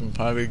fucking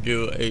probably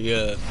do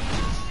a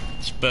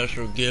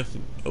special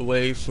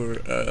giveaway for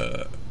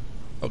a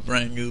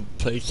brand new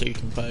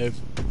PlayStation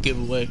 5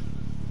 giveaway.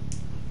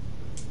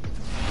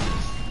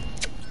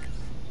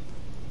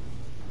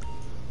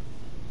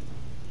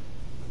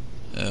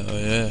 Oh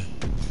yeah.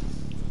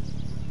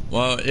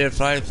 Well,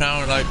 if I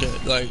found like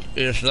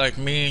it's like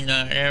me and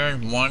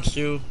Aaron wants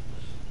to,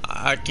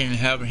 I can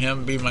have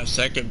him be my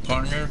second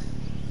partner,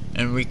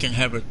 and we can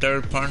have a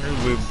third partner.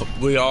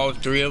 We all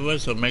 3 of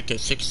us will make a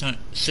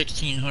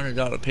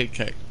 $1,600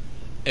 paycheck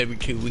every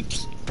 2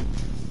 weeks.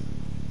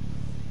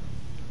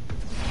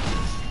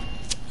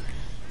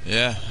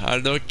 Yeah, I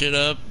looked it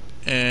up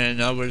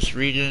and I was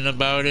reading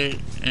about it,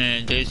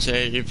 and they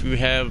said if you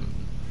have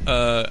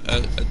a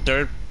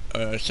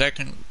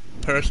second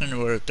person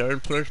or a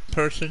third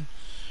person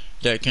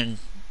that can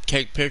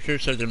take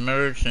pictures of the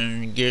merch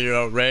and get it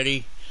all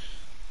ready,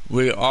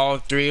 we all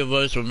 3 of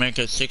us will make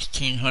a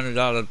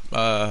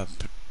 $1,600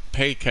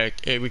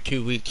 paycheck every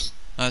 2 weeks.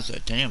 I was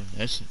like, damn,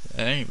 that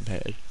ain't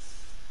bad.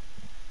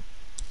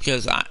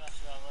 Because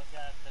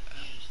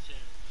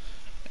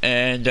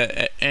and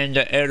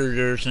the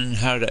editors and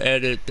how to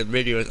edit the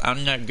videos.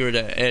 I'm not good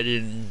at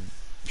editing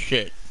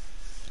shit.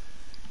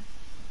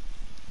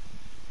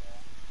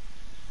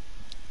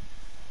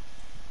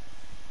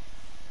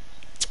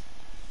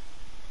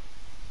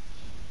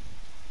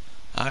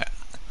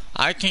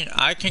 I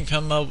can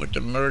come up with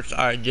the merch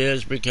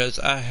ideas because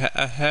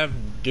I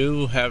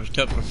do have a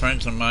couple of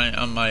friends of mine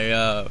on my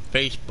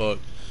Facebook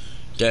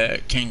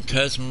that can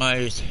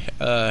customize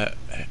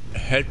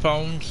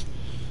headphones,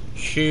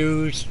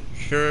 shoes,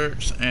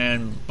 shirts,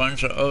 and a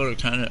bunch of other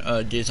kind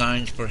of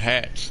designs for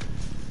hats.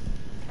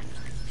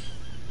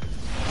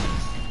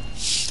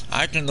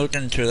 I can look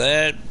into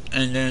that,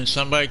 and then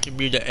somebody can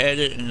be the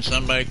edit, and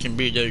somebody can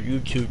be the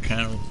YouTube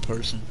channel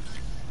person.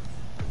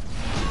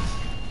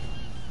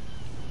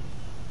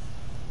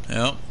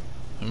 Yep.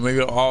 And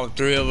we all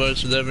three of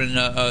us live in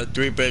a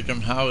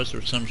 3-bedroom house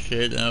or some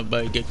shit, and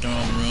everybody get their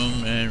own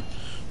room, and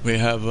we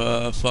have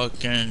a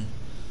fucking,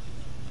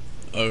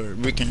 or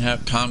we can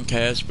have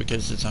Comcast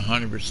because it's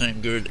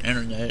 100% good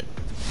internet.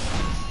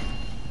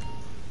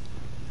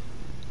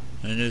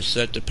 And just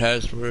set the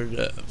password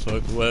for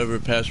whatever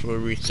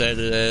password we set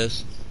it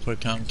as for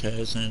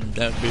Comcast, and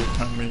that'd be a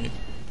permanent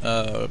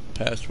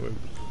password.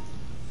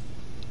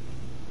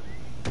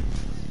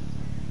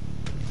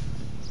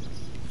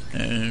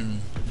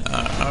 And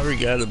I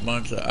already got a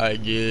bunch of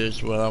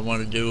ideas what I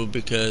want to do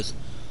because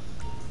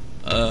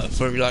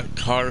for like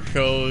car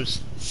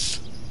shows,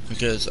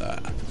 because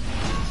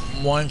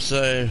once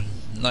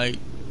like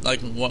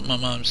what my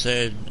mom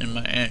said and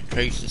my Aunt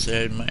Tracy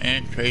said, my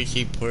Aunt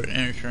Tracy put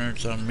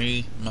insurance on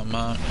me, my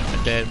mom, and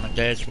my dad. My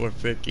dad's worth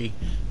 50,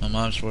 my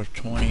mom's worth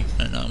 20,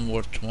 and I'm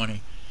worth 20.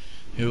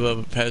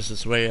 Whoever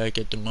passes away, I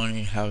get the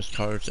money, house,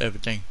 cars,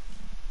 everything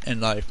in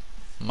life,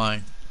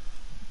 mine.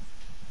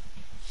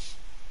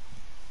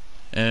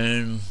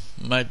 And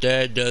my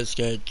dad does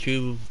got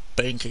 2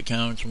 bank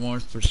accounts,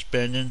 one for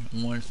spending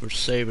and one for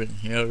saving.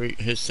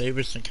 His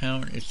savings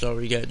account, it's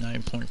already got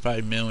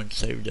 9.5 million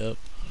saved up.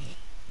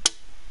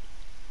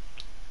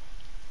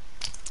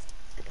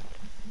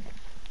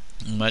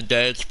 My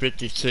dad's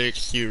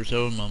 56 years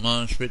old, my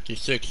mom's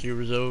 56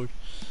 years old.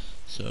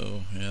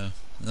 So, yeah,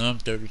 and I'm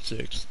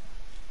 36.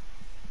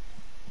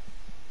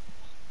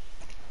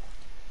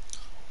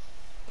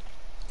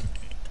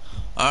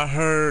 I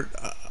heard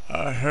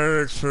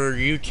for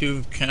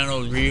YouTube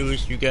channel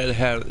views, you gotta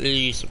have at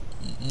least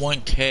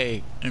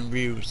 1K in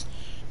views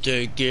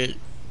to get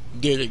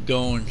it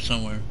going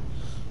somewhere.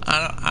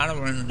 I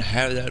don't really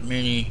have that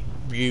many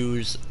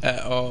views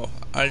at all.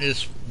 I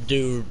just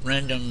do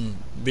random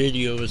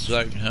videos,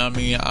 like how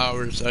many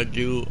hours I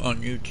do on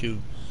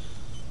YouTube.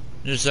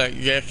 Just like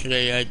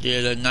yesterday, I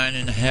did a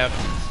 9.5.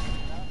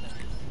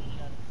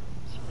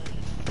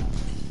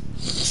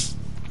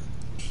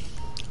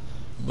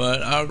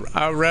 But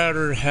I'd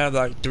rather have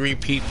like 3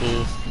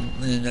 people,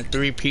 and the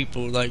 3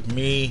 people like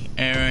me,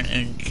 Aaron,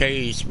 and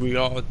Chase, we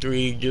all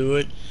 3 do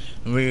it.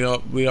 We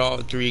all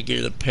 3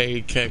 get a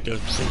paycheck of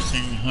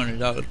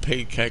 $1,600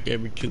 paycheck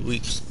every 2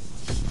 weeks.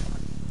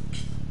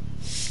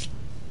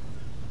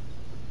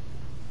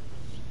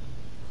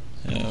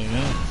 Hell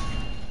yeah.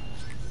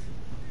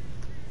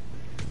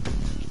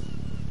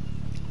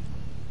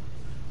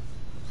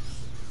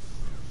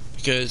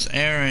 Because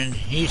Aaron,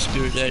 he's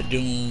good at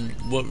doing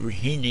what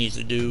he needs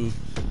to do,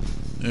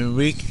 and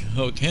we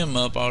hook him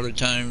up all the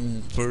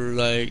time for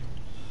like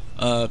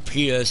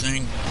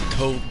PSN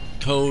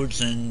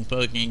codes and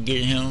fucking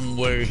get him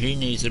where he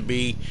needs to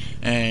be,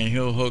 and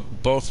he'll hook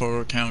both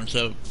our accounts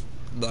up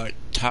like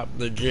top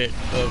legit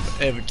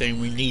of everything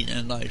we need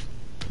in life.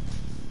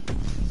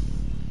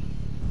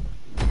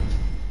 Yeah,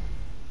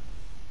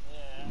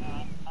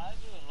 I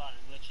do a lot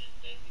of glitches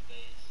daily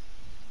basis.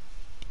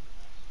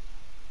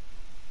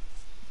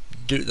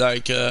 Do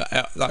like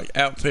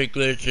outfit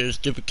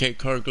glitches, duplicate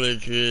car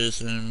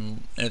glitches,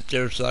 and if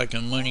there's like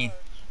a money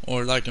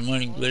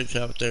glitch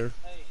out there.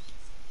 Hey,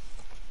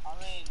 I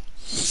mean,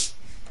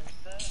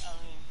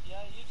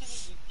 yeah, you can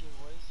do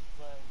giveaways,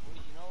 but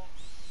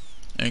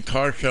And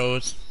car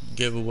shows since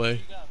giveaway.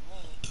 you got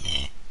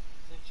me,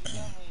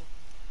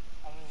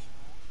 I mean,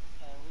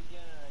 and we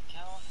get an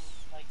account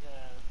like a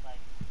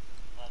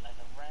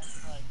rent,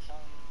 like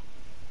some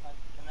like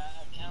an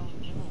account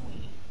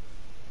giveaway.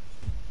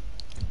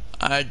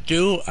 I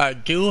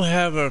do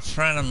have a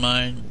friend of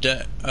mine,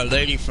 a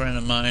lady friend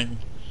of mine,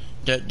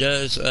 that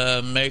does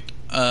make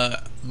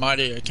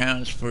modded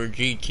accounts for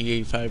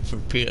GTA 5 for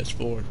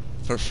PS4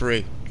 for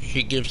free.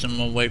 She gives them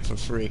away for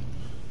free.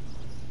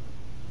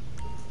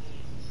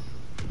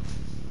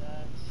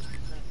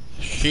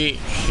 She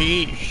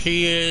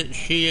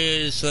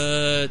is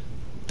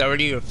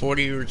 30 or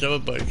 40 years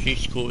old, but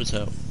she's cool as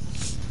hell.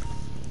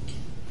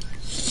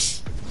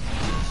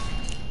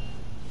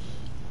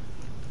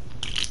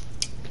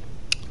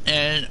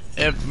 And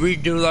if we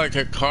do like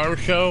a car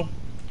show,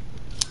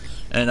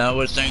 and I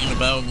was thinking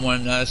about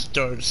when I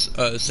start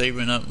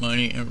saving up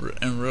money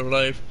in real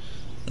life,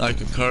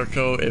 like a car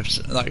show,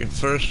 if like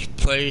first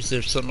place,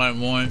 if somebody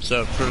wants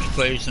first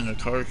place in a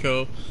car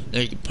show,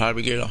 they could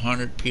probably get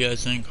 100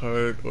 PSN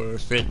card, or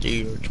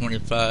 50, or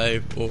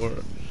 25,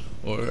 or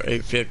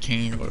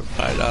 $8.15, or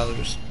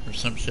 $5, or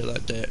some shit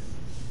like that.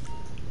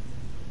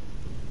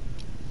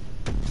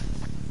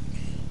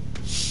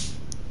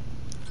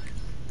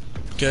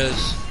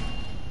 Because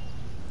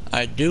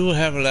I do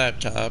have a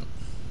laptop,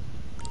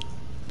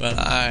 But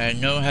I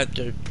know how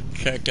to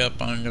check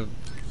on the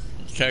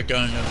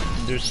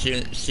see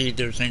if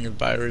there's any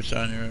virus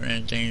on it or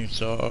anything,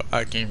 so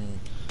I can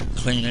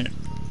clean it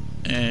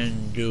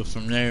and do it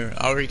from there.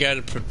 I already got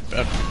a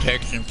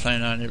protection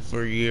plan on it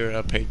for a year.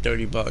 I paid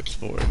 $30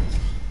 for it.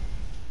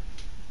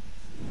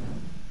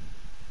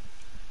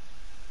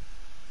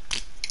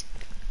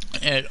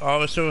 It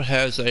also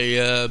has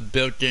a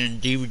built-in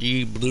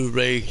DVD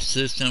Blu-ray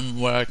system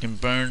where I can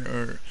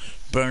burn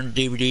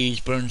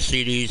DVDs, burn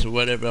CDs, or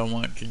whatever I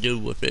want to do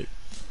with it.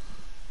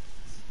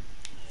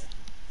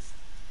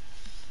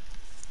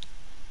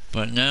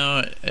 But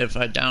now, if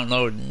I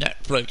download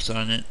Netflix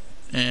on it,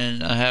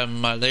 and I have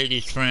my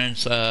lady's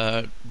friend's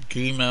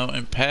Gmail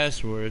and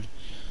password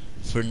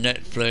for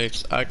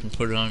Netflix, I can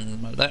put it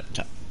on my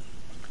laptop.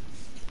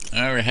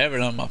 I already have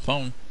it on my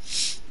phone.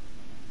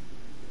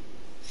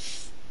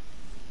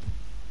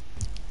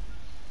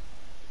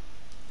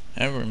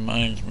 That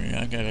reminds me,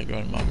 I gotta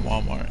go to my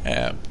Walmart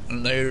app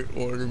and later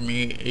order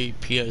me a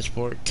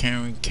PS4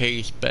 carrying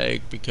case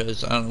bag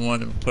because I don't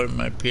want to put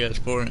my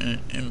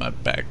PS4 in my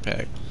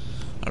backpack.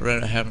 I'd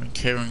rather have a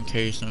carrying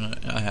case and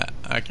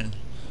I can.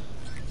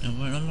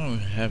 And I'm gonna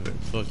have it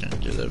fucking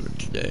delivered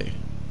today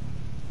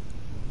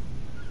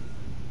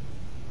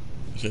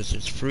because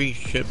it's free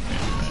shipping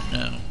right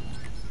now.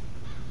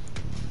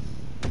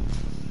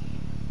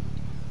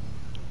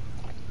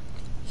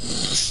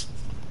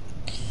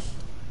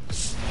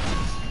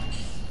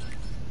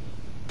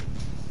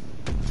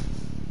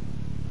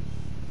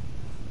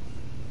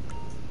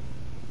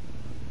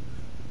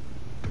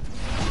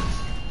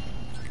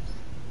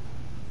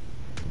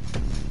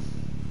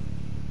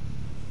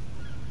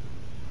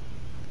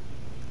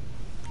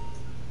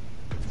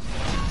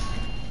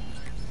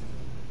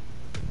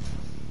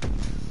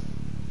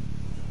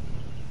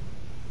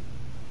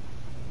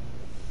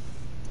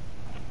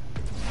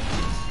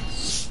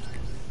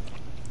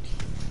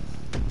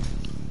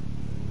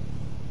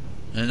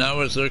 And I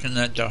was looking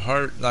at the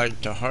hard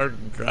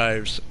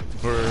drives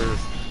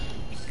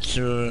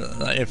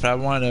if I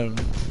want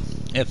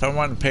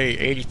to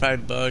pay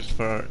 $85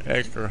 for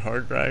extra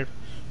hard drive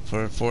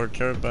for a 4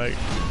 terabyte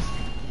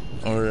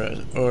or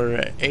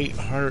a 8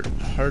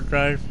 hard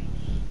drive,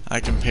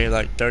 I can pay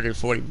like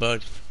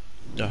 $30-40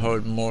 to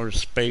hold more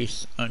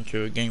space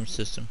onto a game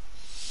system.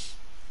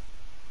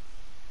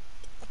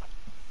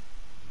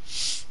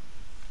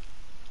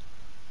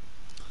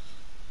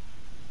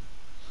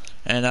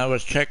 And I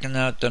was checking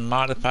out the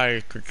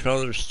modified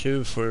controllers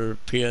too for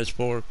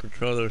PS4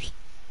 controllers.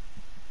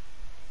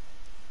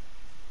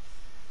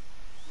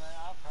 Man,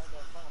 I've heard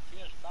that fucking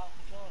PS5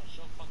 controller is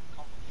so fucking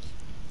complicated.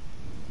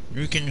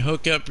 You can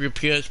hook up your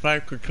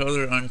PS5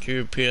 controller onto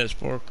your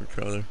PS4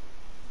 controller.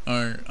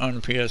 Or on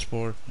the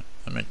PS4,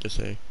 I meant to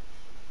say.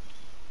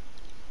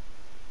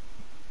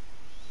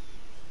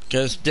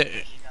 Because You got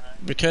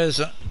a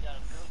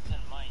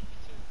built-in mic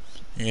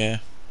too. yeah.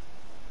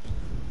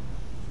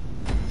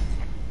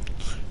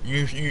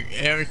 You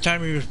every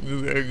time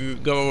you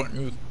go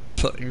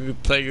you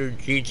play your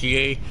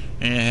GTA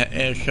and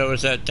it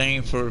shows that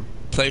thing for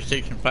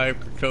PlayStation 5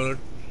 controller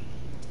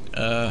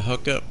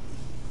hookup.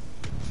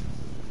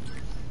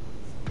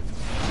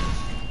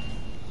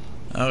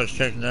 I was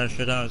checking that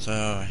shit out. I was like,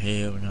 oh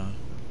hell no.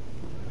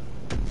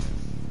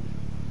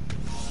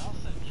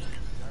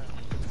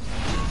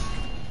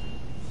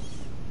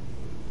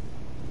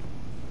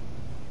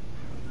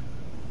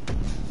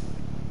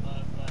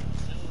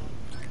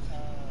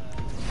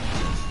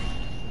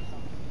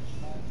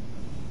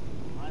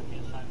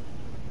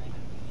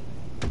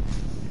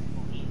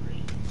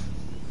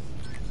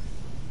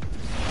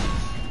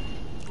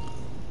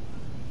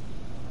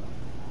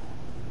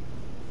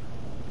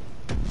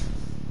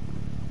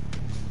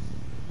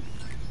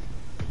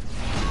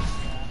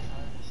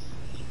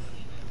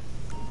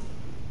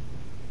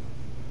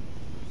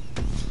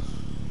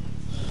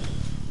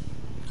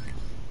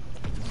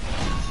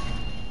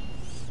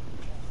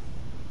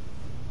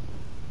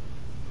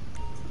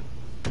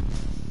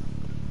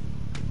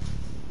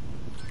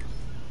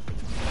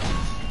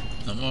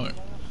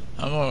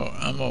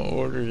 I'm gonna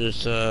order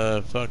this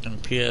fucking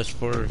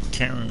PS4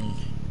 carrying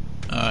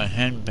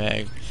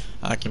handbag.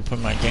 I can put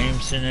my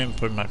games in it,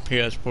 put my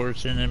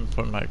PS4s in it,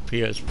 put my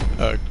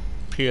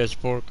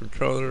PS4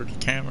 controller, the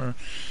camera,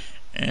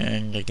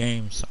 and the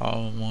games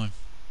all in one.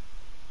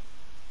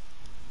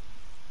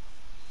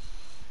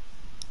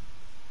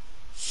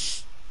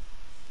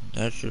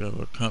 That should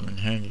have come in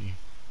handy.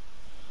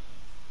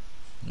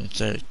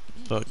 Instead of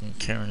fucking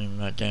carrying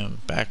my damn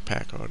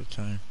backpack all the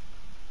time.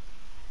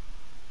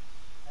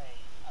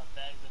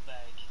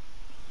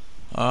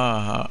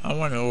 I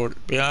want to order.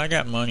 Yeah, I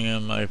got money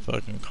on my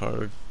fucking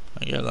card.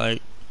 I got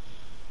like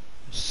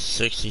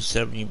 60,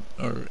 70,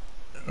 or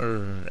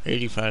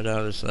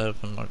 $85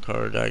 left on my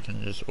card. I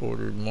can just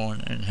order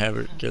one and have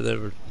it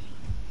delivered.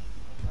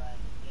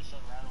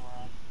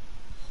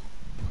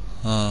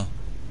 Huh?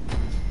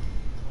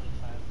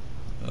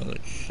 Oh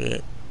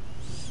shit.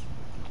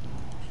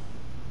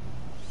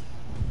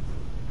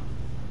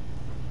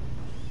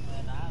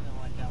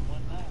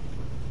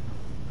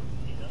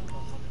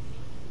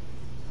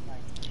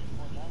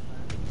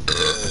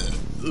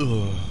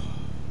 Ugh.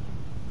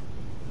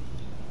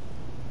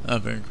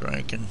 I've been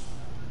drinking.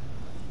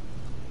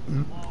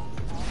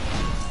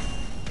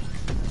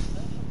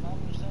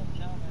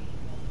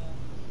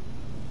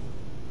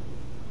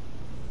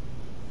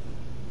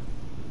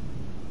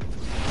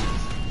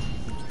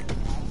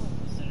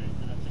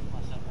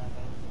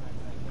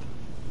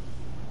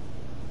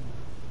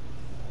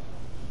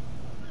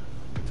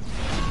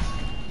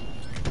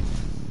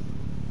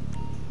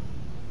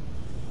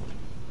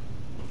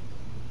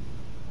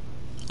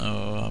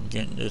 Oh, I'm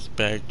getting this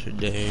bag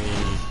today.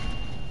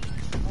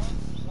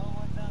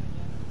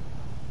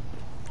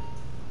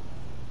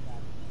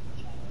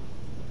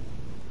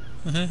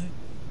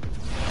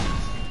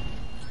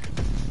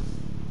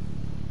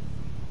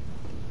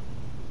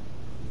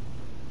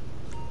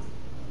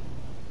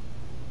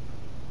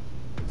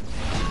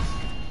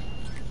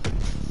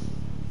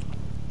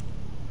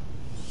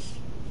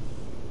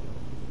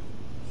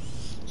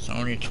 It's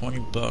only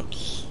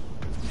 $20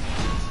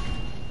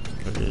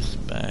 for this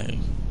bag.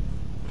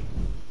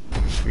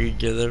 Free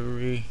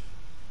delivery.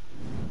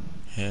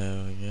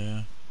 Hell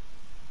yeah.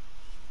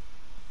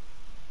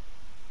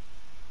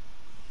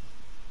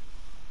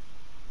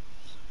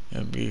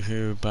 It'll be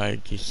here by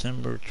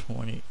December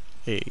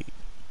 28th.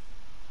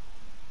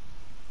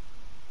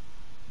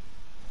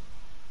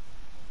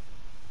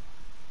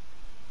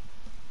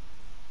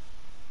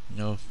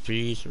 No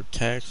fees or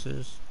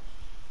taxes.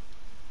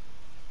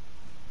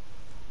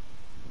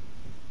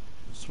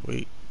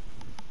 Sweet.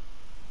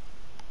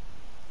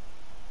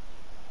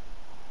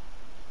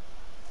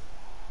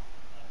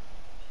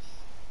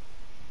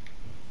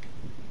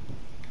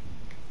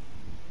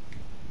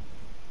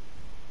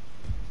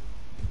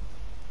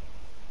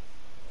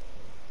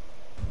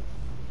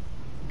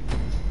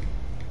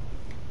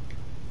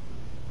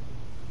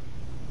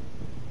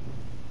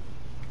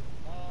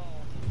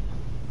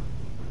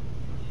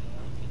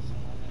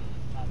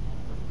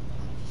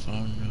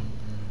 Phone number.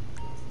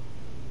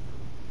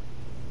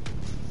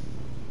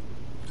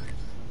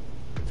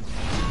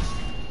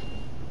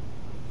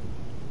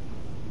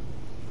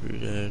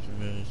 Street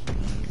address.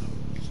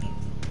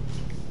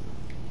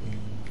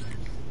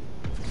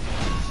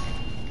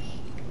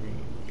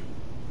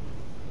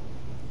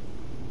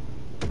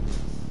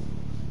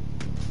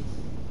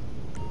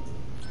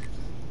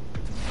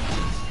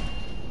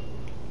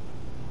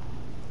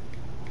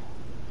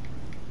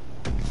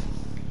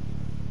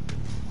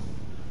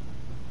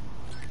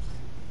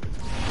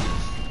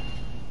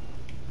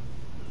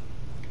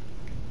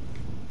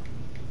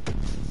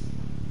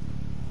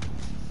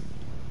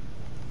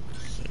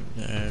 Save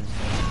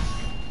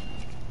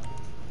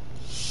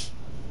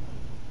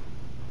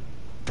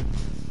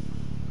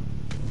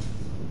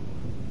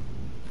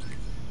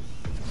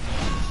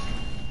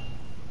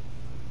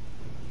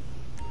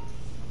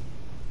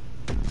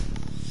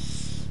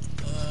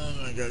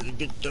I gotta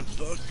get the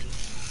fuck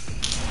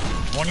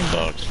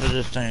 $20 for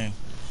this thing.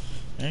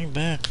 Ain't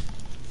bad.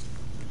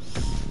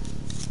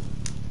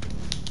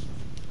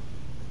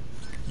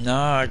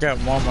 Nah, I got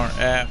Walmart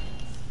app.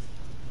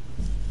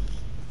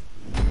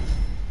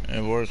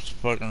 It works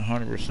fucking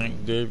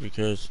 100% good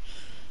because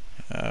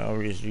I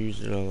always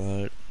use it a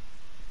lot.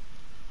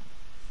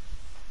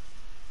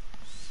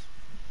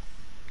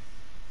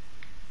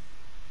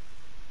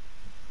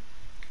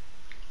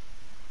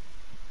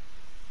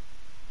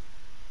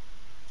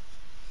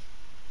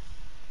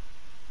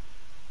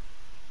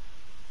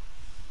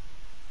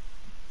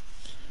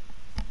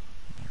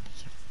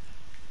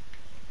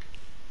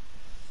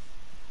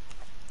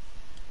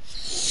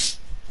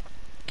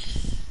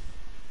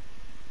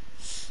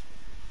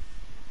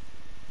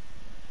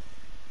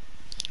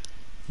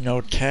 No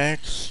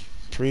tax,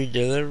 free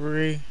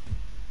delivery.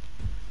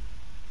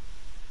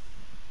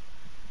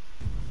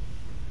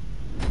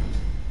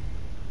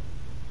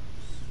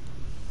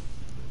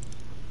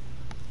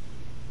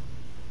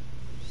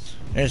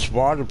 It's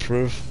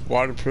waterproof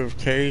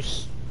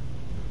case.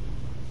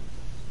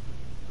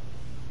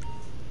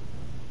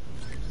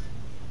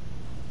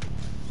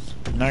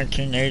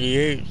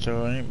 $19.88,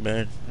 so it ain't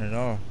bad at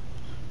all.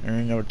 There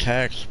ain't no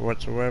tax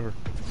whatsoever.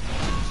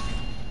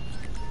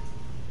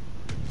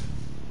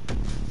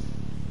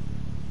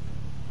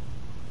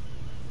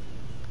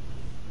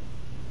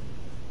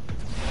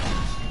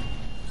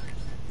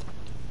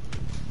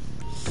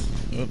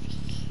 Oops.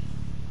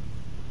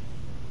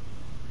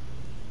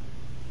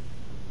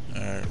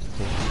 Alright,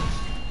 cool.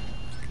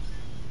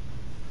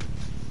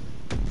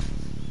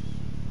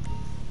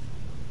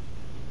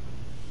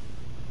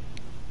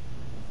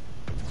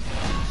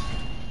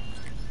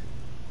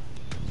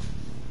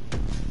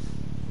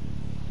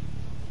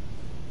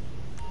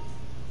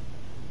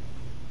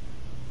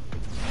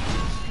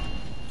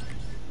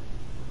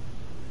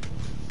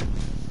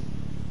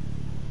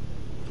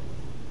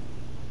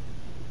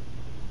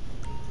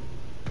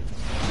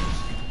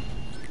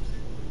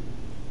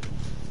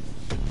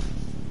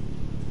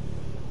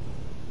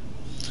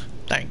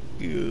 Thank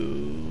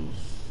you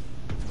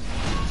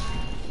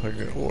for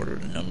your order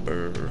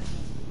number.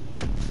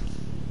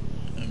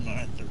 I might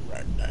have to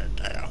write that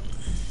down.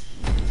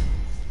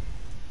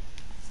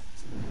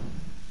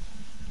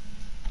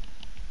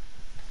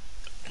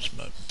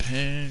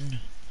 pen.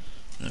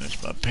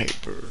 There's my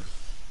paper.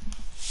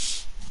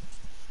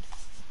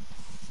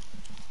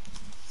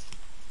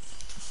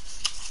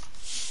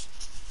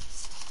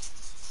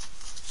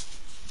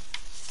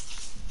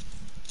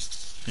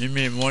 You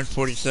mean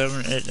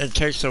 147? It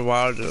takes a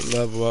while to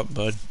level up,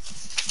 bud.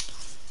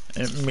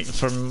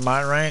 For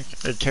my rank,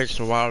 it takes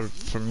a while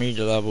for me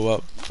to level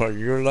up. For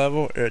your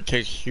level, it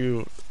takes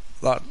you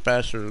a lot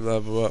faster to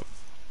level up.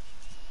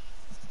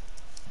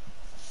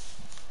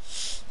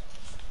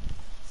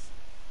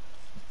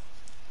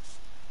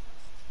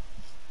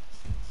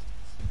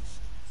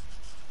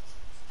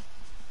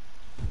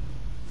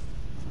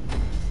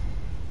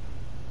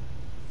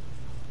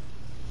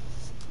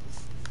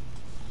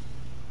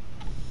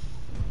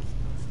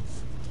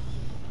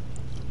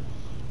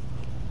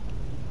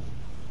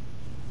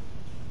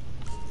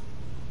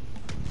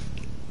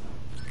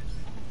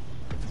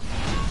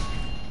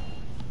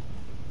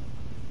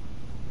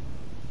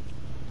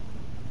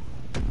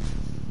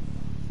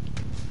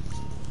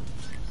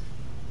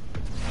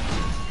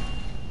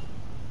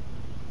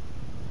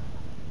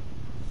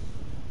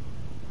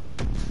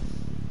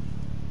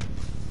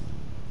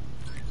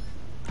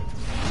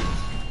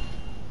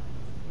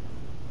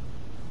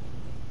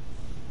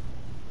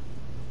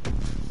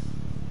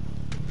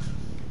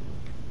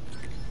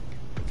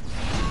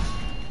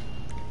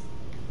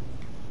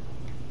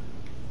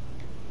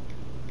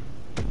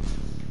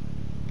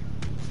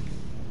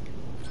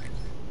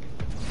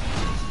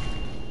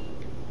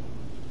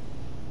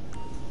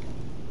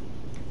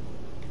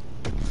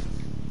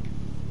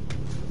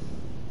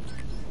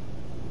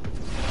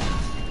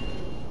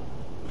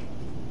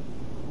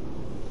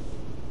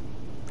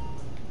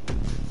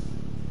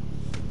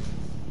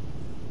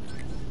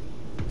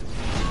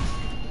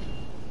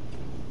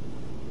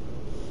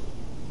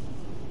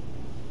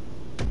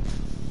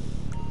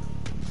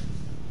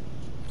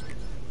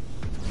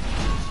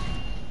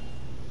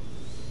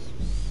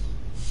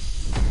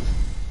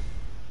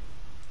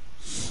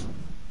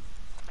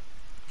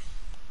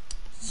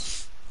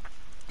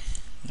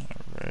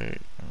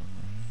 Alright.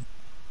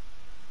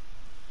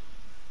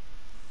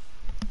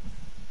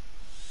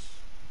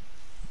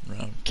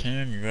 Round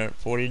 10, you're at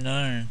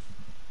 49.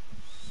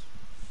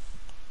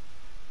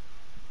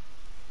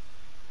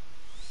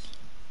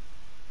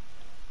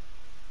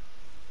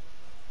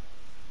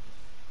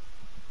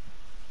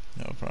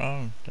 No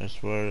problem.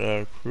 That's what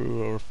our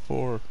crew are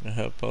for, to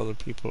help other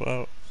people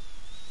out.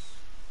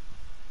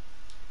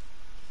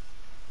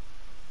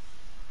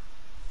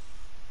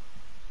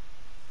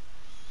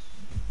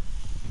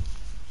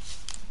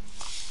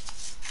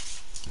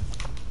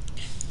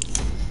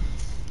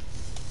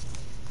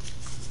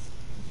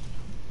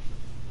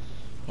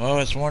 Well,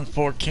 it's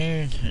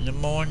 1:14 in the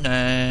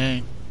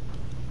morning.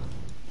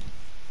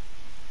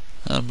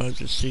 I'm about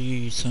to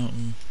see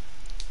something.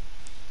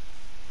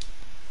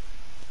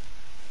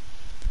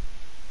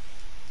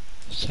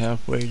 It's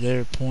halfway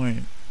there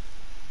point.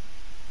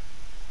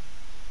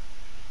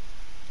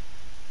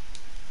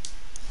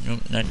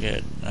 Nope, not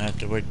yet. I have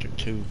to wait till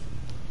 2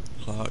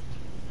 o'clock.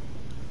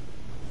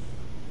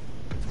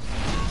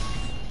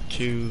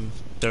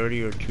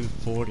 2:30 or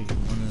 2:40.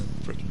 One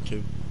of the freaking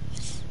two.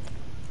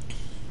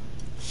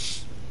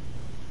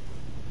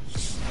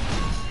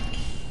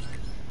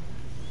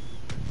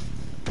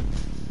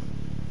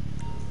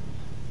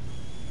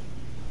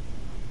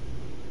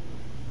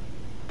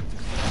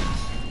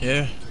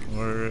 Yeah,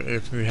 or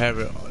if we have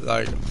it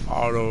like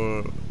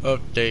auto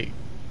update.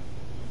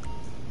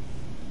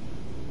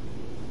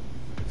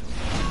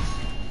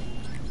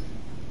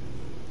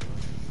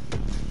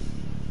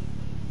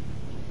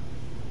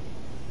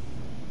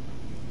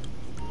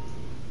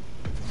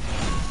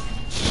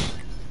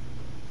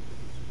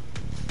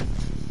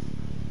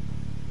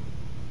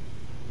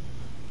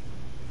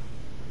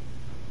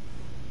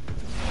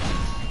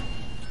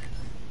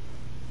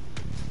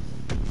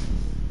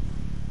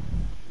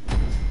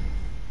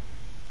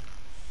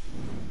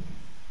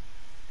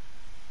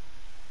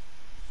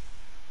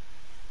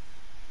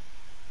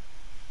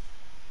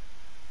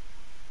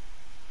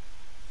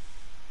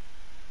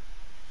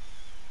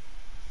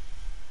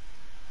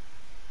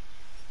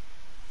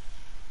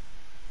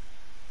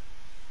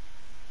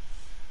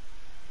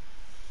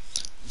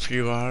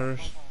 Few hours.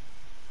 Yeah,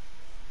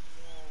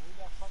 we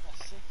got fucking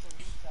 6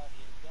 elites out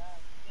here.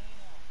 God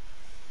damn.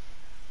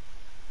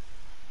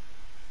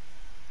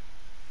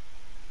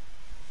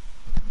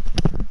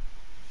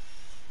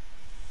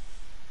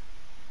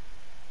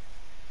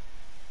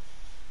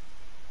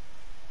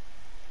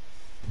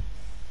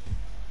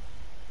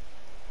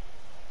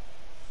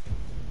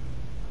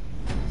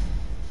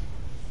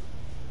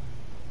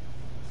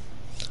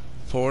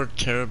 Four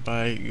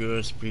terabyte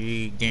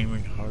USB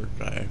gaming hard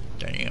drive.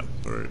 Damn,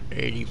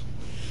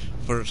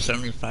 for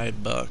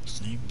 75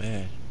 bucks. Ain't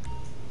bad.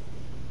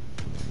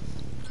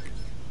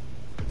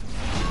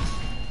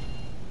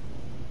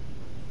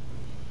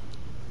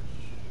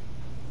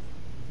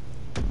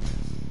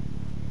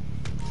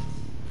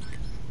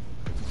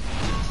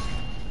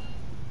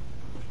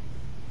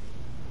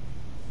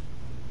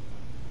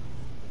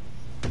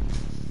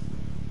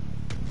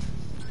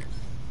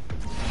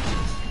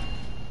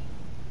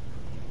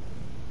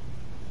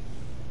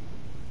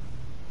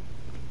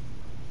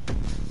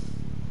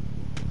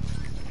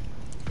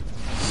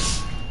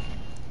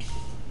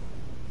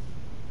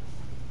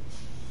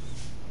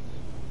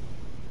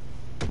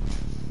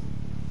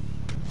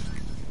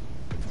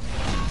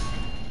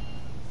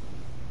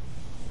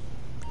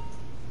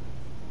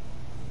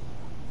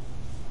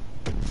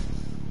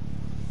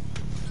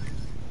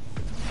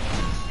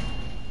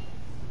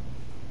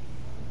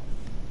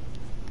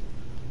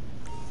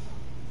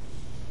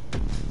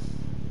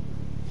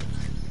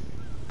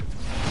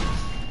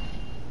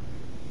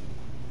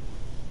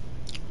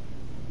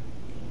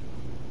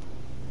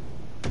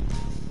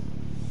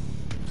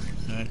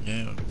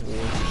 Goddamn,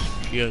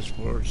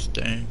 PS4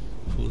 stand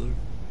cooler.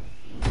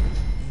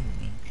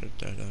 Check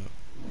that out.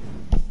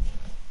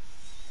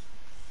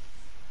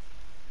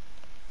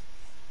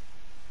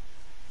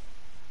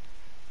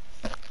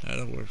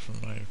 That'll work for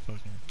my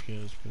fucking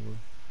PS4.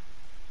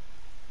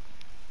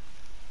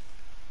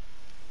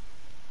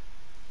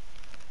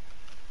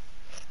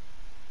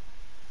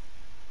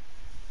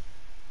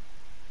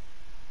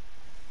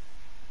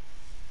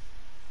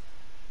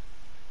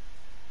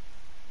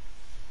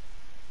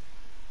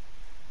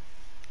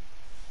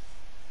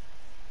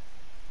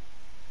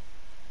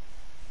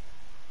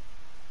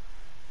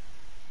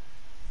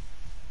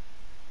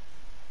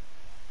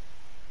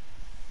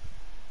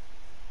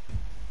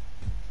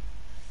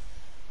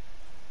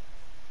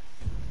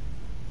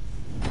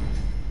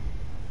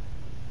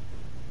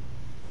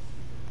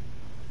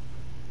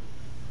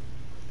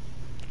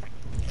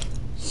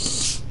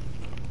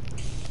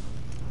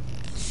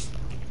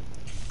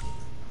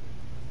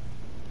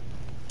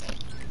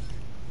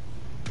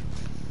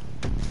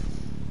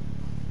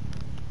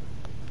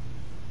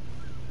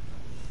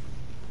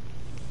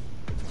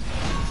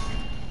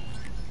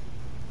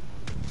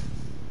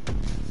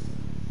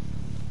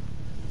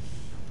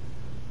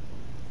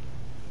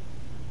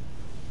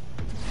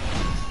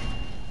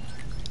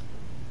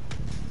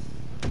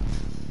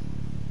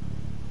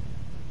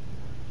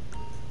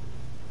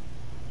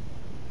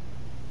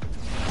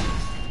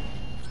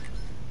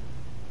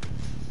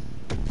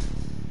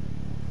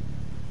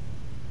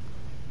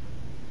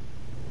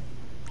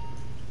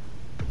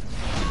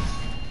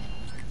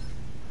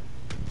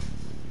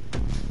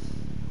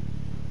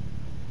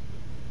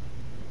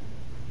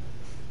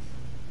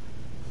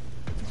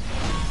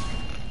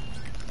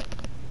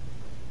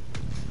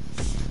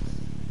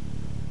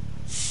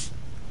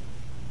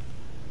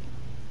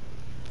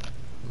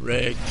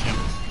 Red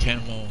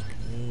camo.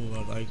 Ooh, I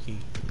like it.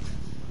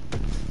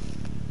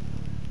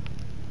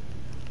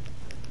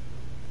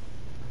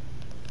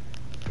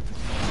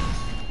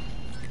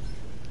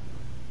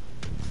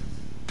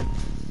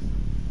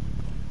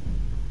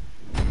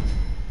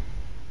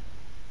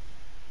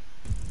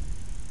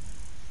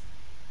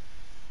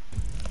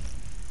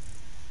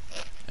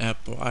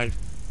 Apple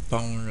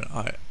iPhone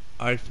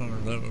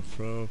 11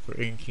 Pro for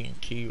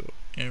AT&T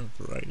and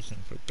Verizon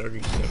for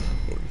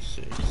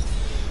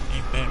 $37.46.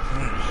 Ain't bad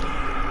price.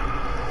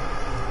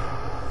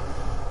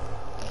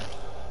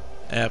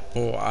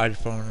 Apple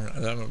iPhone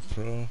 11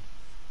 Pro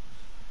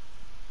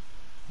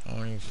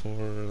only for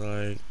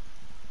like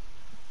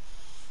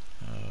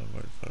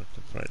what the fuck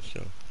the price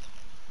go?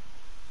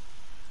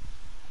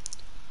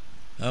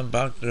 I'm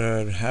about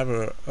to have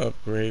a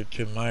upgrade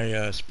to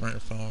my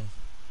Sprint phone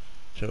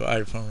to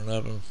iPhone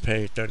 11,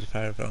 pay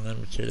 35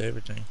 unlimited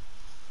everything.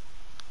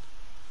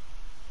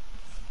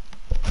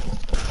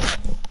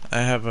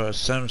 I have a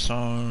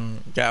Samsung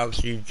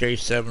Galaxy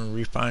J7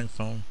 refined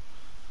phone.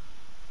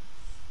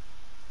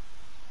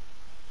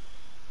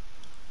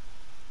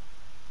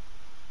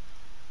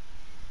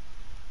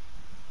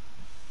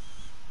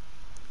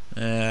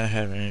 I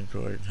have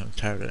Android. I'm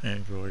tired of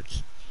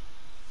Androids.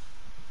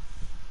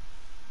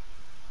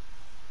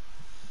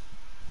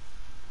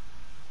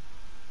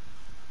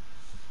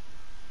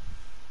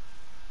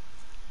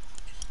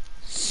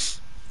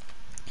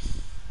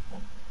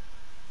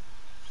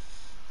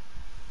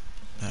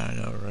 I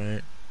know,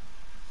 right?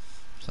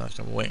 It's like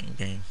a waiting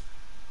game.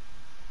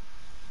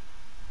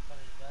 But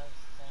it does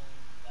same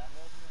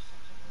downloading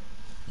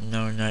restriction?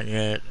 No, not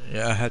yet.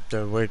 Yeah, I have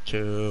to wait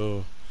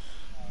till.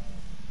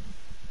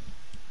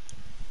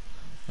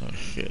 Oh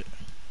shit.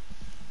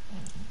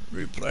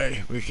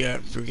 Replay.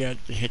 Forgot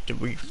to hit the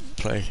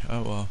replay.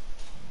 Oh well.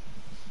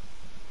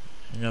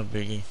 No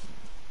biggie.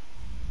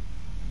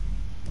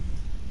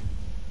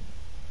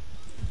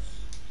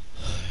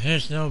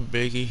 It's no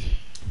biggie.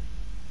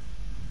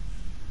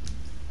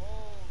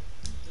 Oh,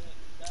 shit,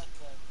 that's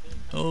a big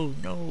hurt. Oh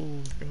no,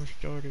 don't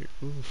start it.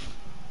 Oof.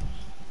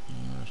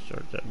 I'm gonna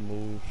start that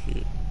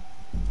bullshit.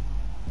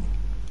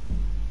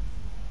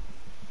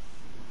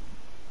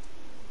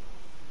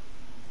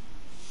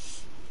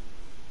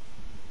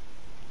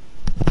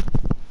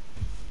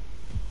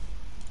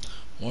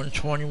 $121.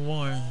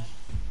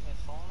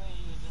 If only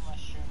you do my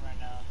stream right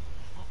now.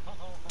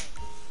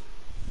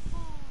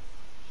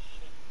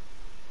 Shit.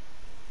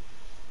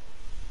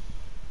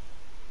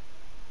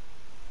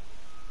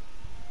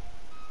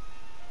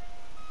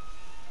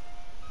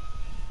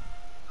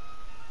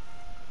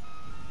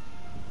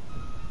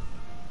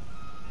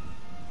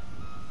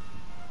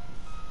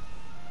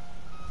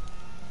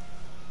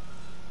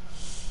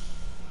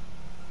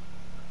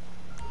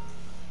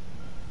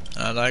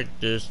 I like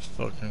this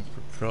fucking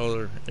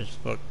controller. It's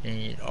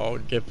fucking all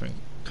different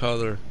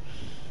color.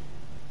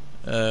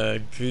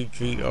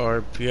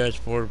 GGR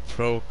PS4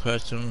 Pro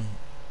custom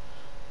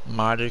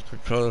modded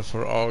controller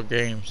for all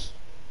games.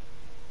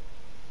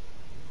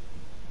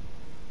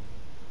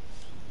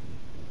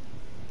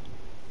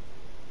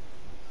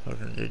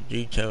 Fucking the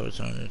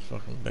details on it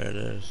fucking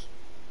badass.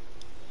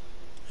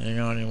 And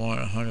you only want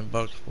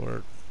 $100 for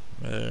it.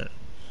 But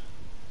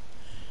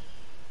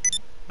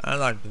I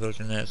like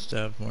looking at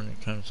stuff when it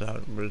comes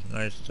out with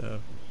nice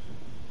stuff.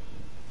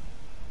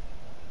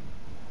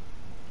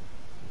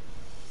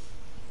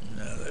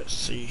 Now let's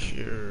see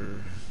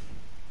here.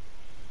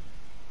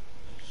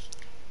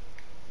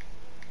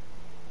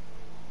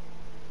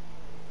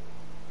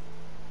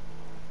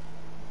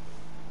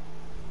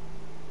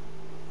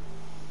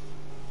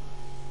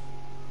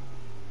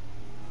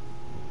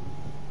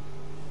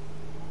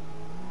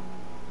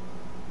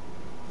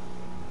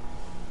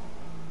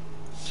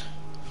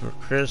 For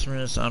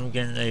Christmas, I'm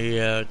getting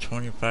a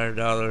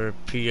 $25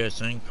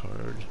 PSN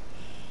card,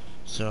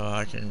 so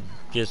I can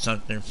get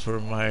something for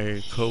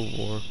my Cold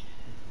War.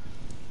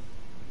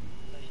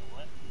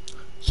 What?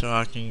 So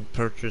I can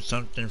purchase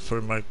something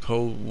for my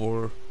Cold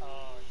War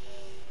Oh,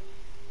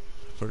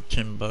 yeah. for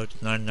 $10,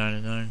 $9.99.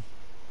 Man,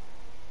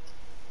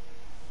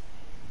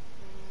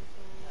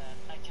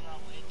 I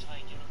cannot wait till I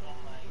get all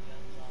my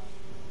guns on.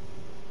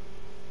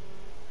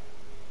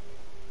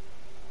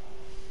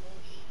 Oh,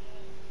 shit.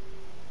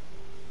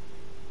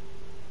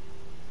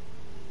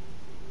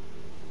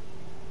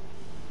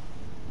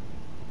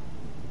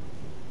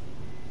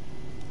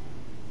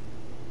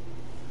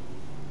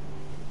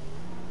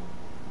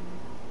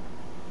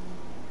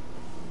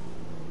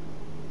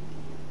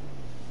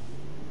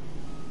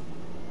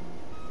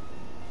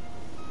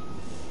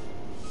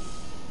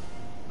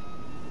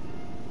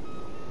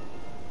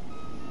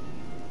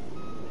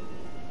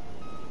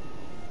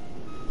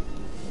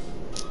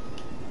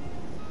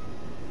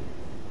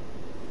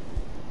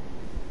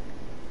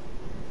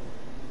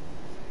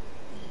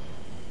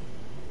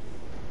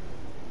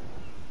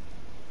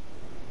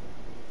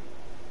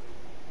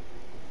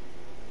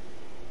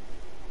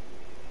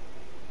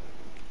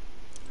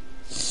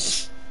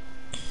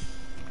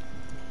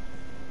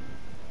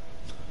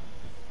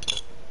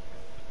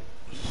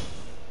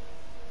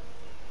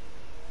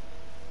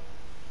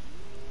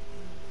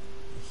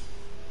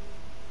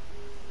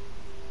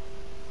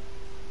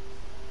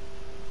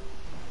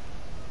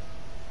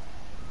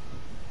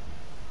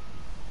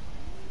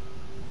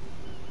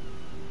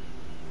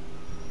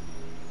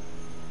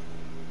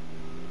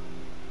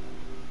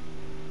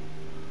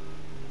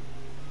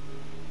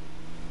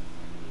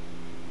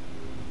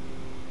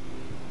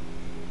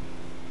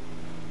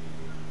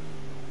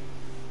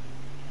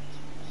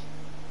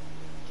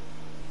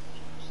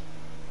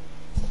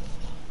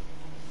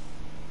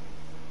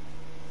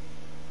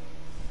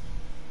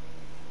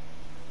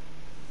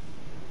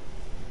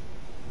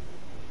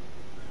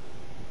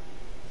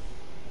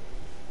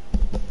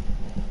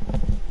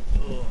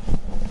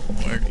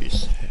 Where are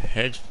these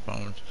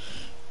headphones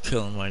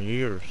killing my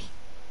ears?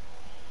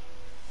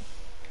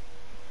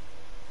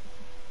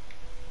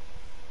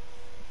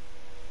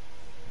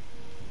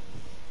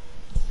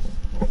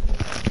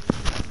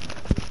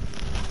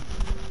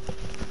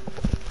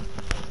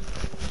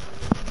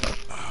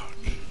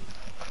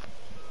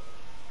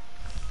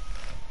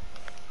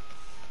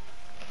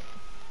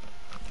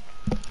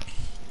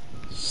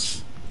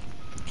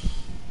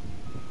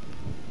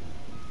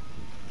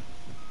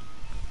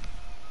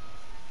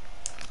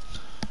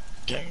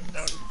 Dang,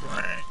 no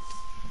brain.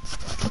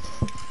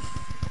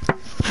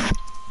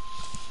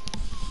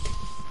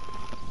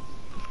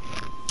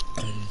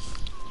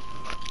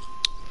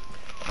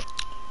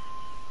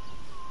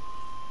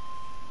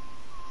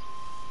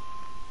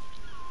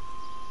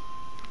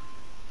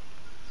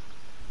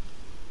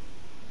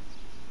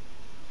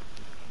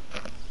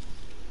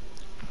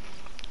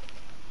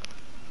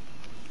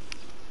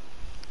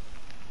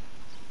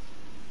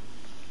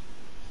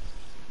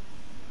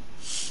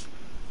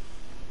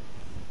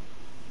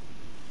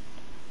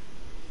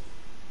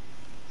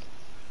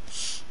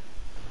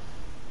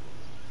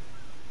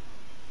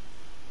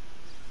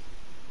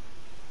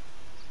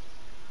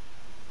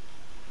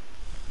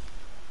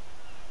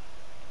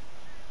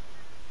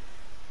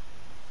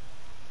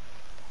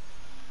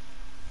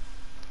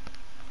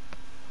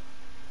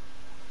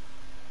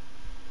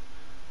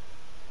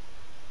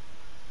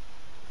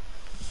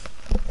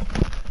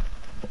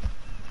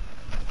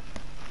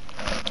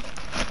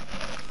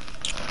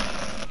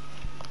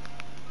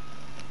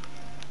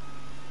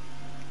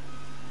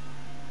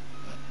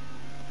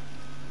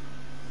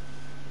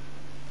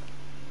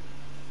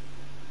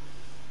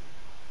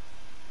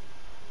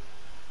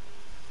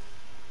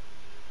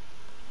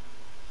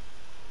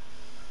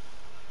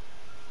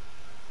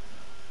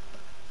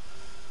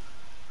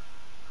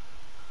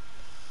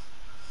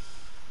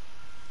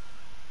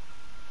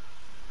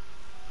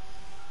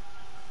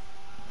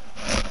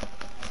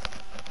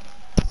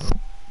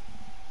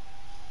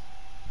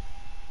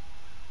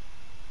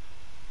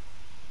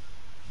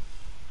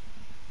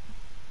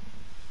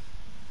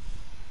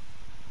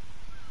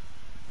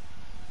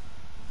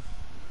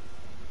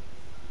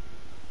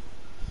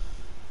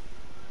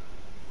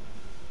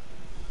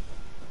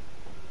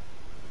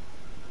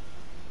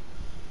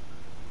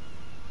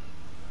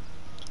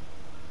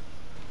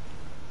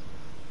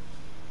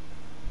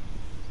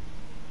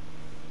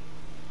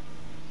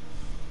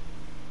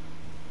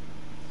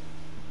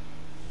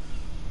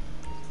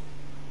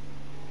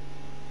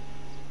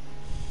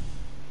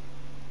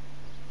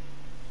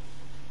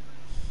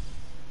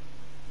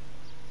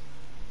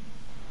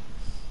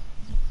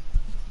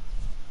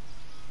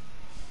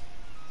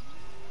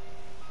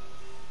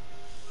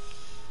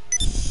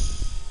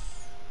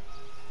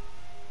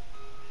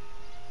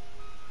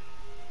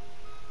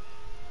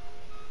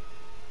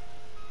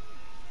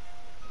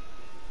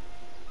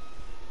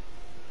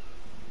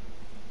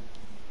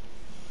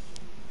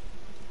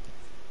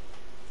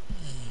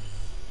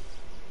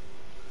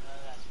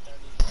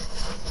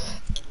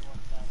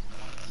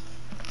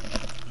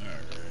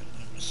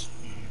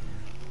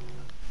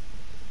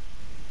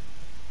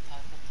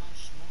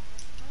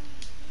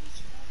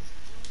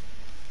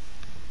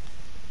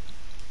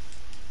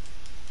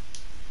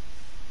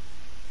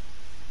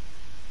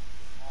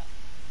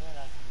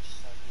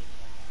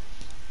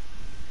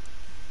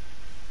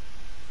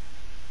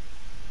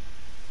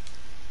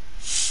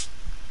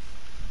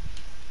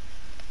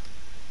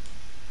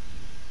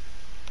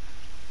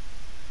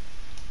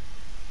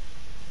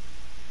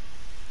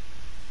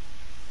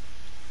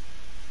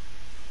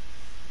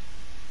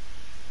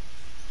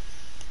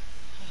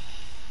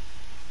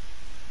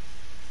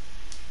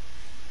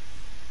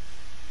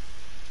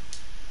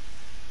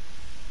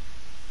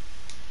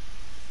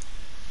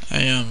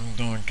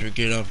 to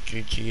get off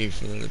GTA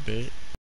for a little bit.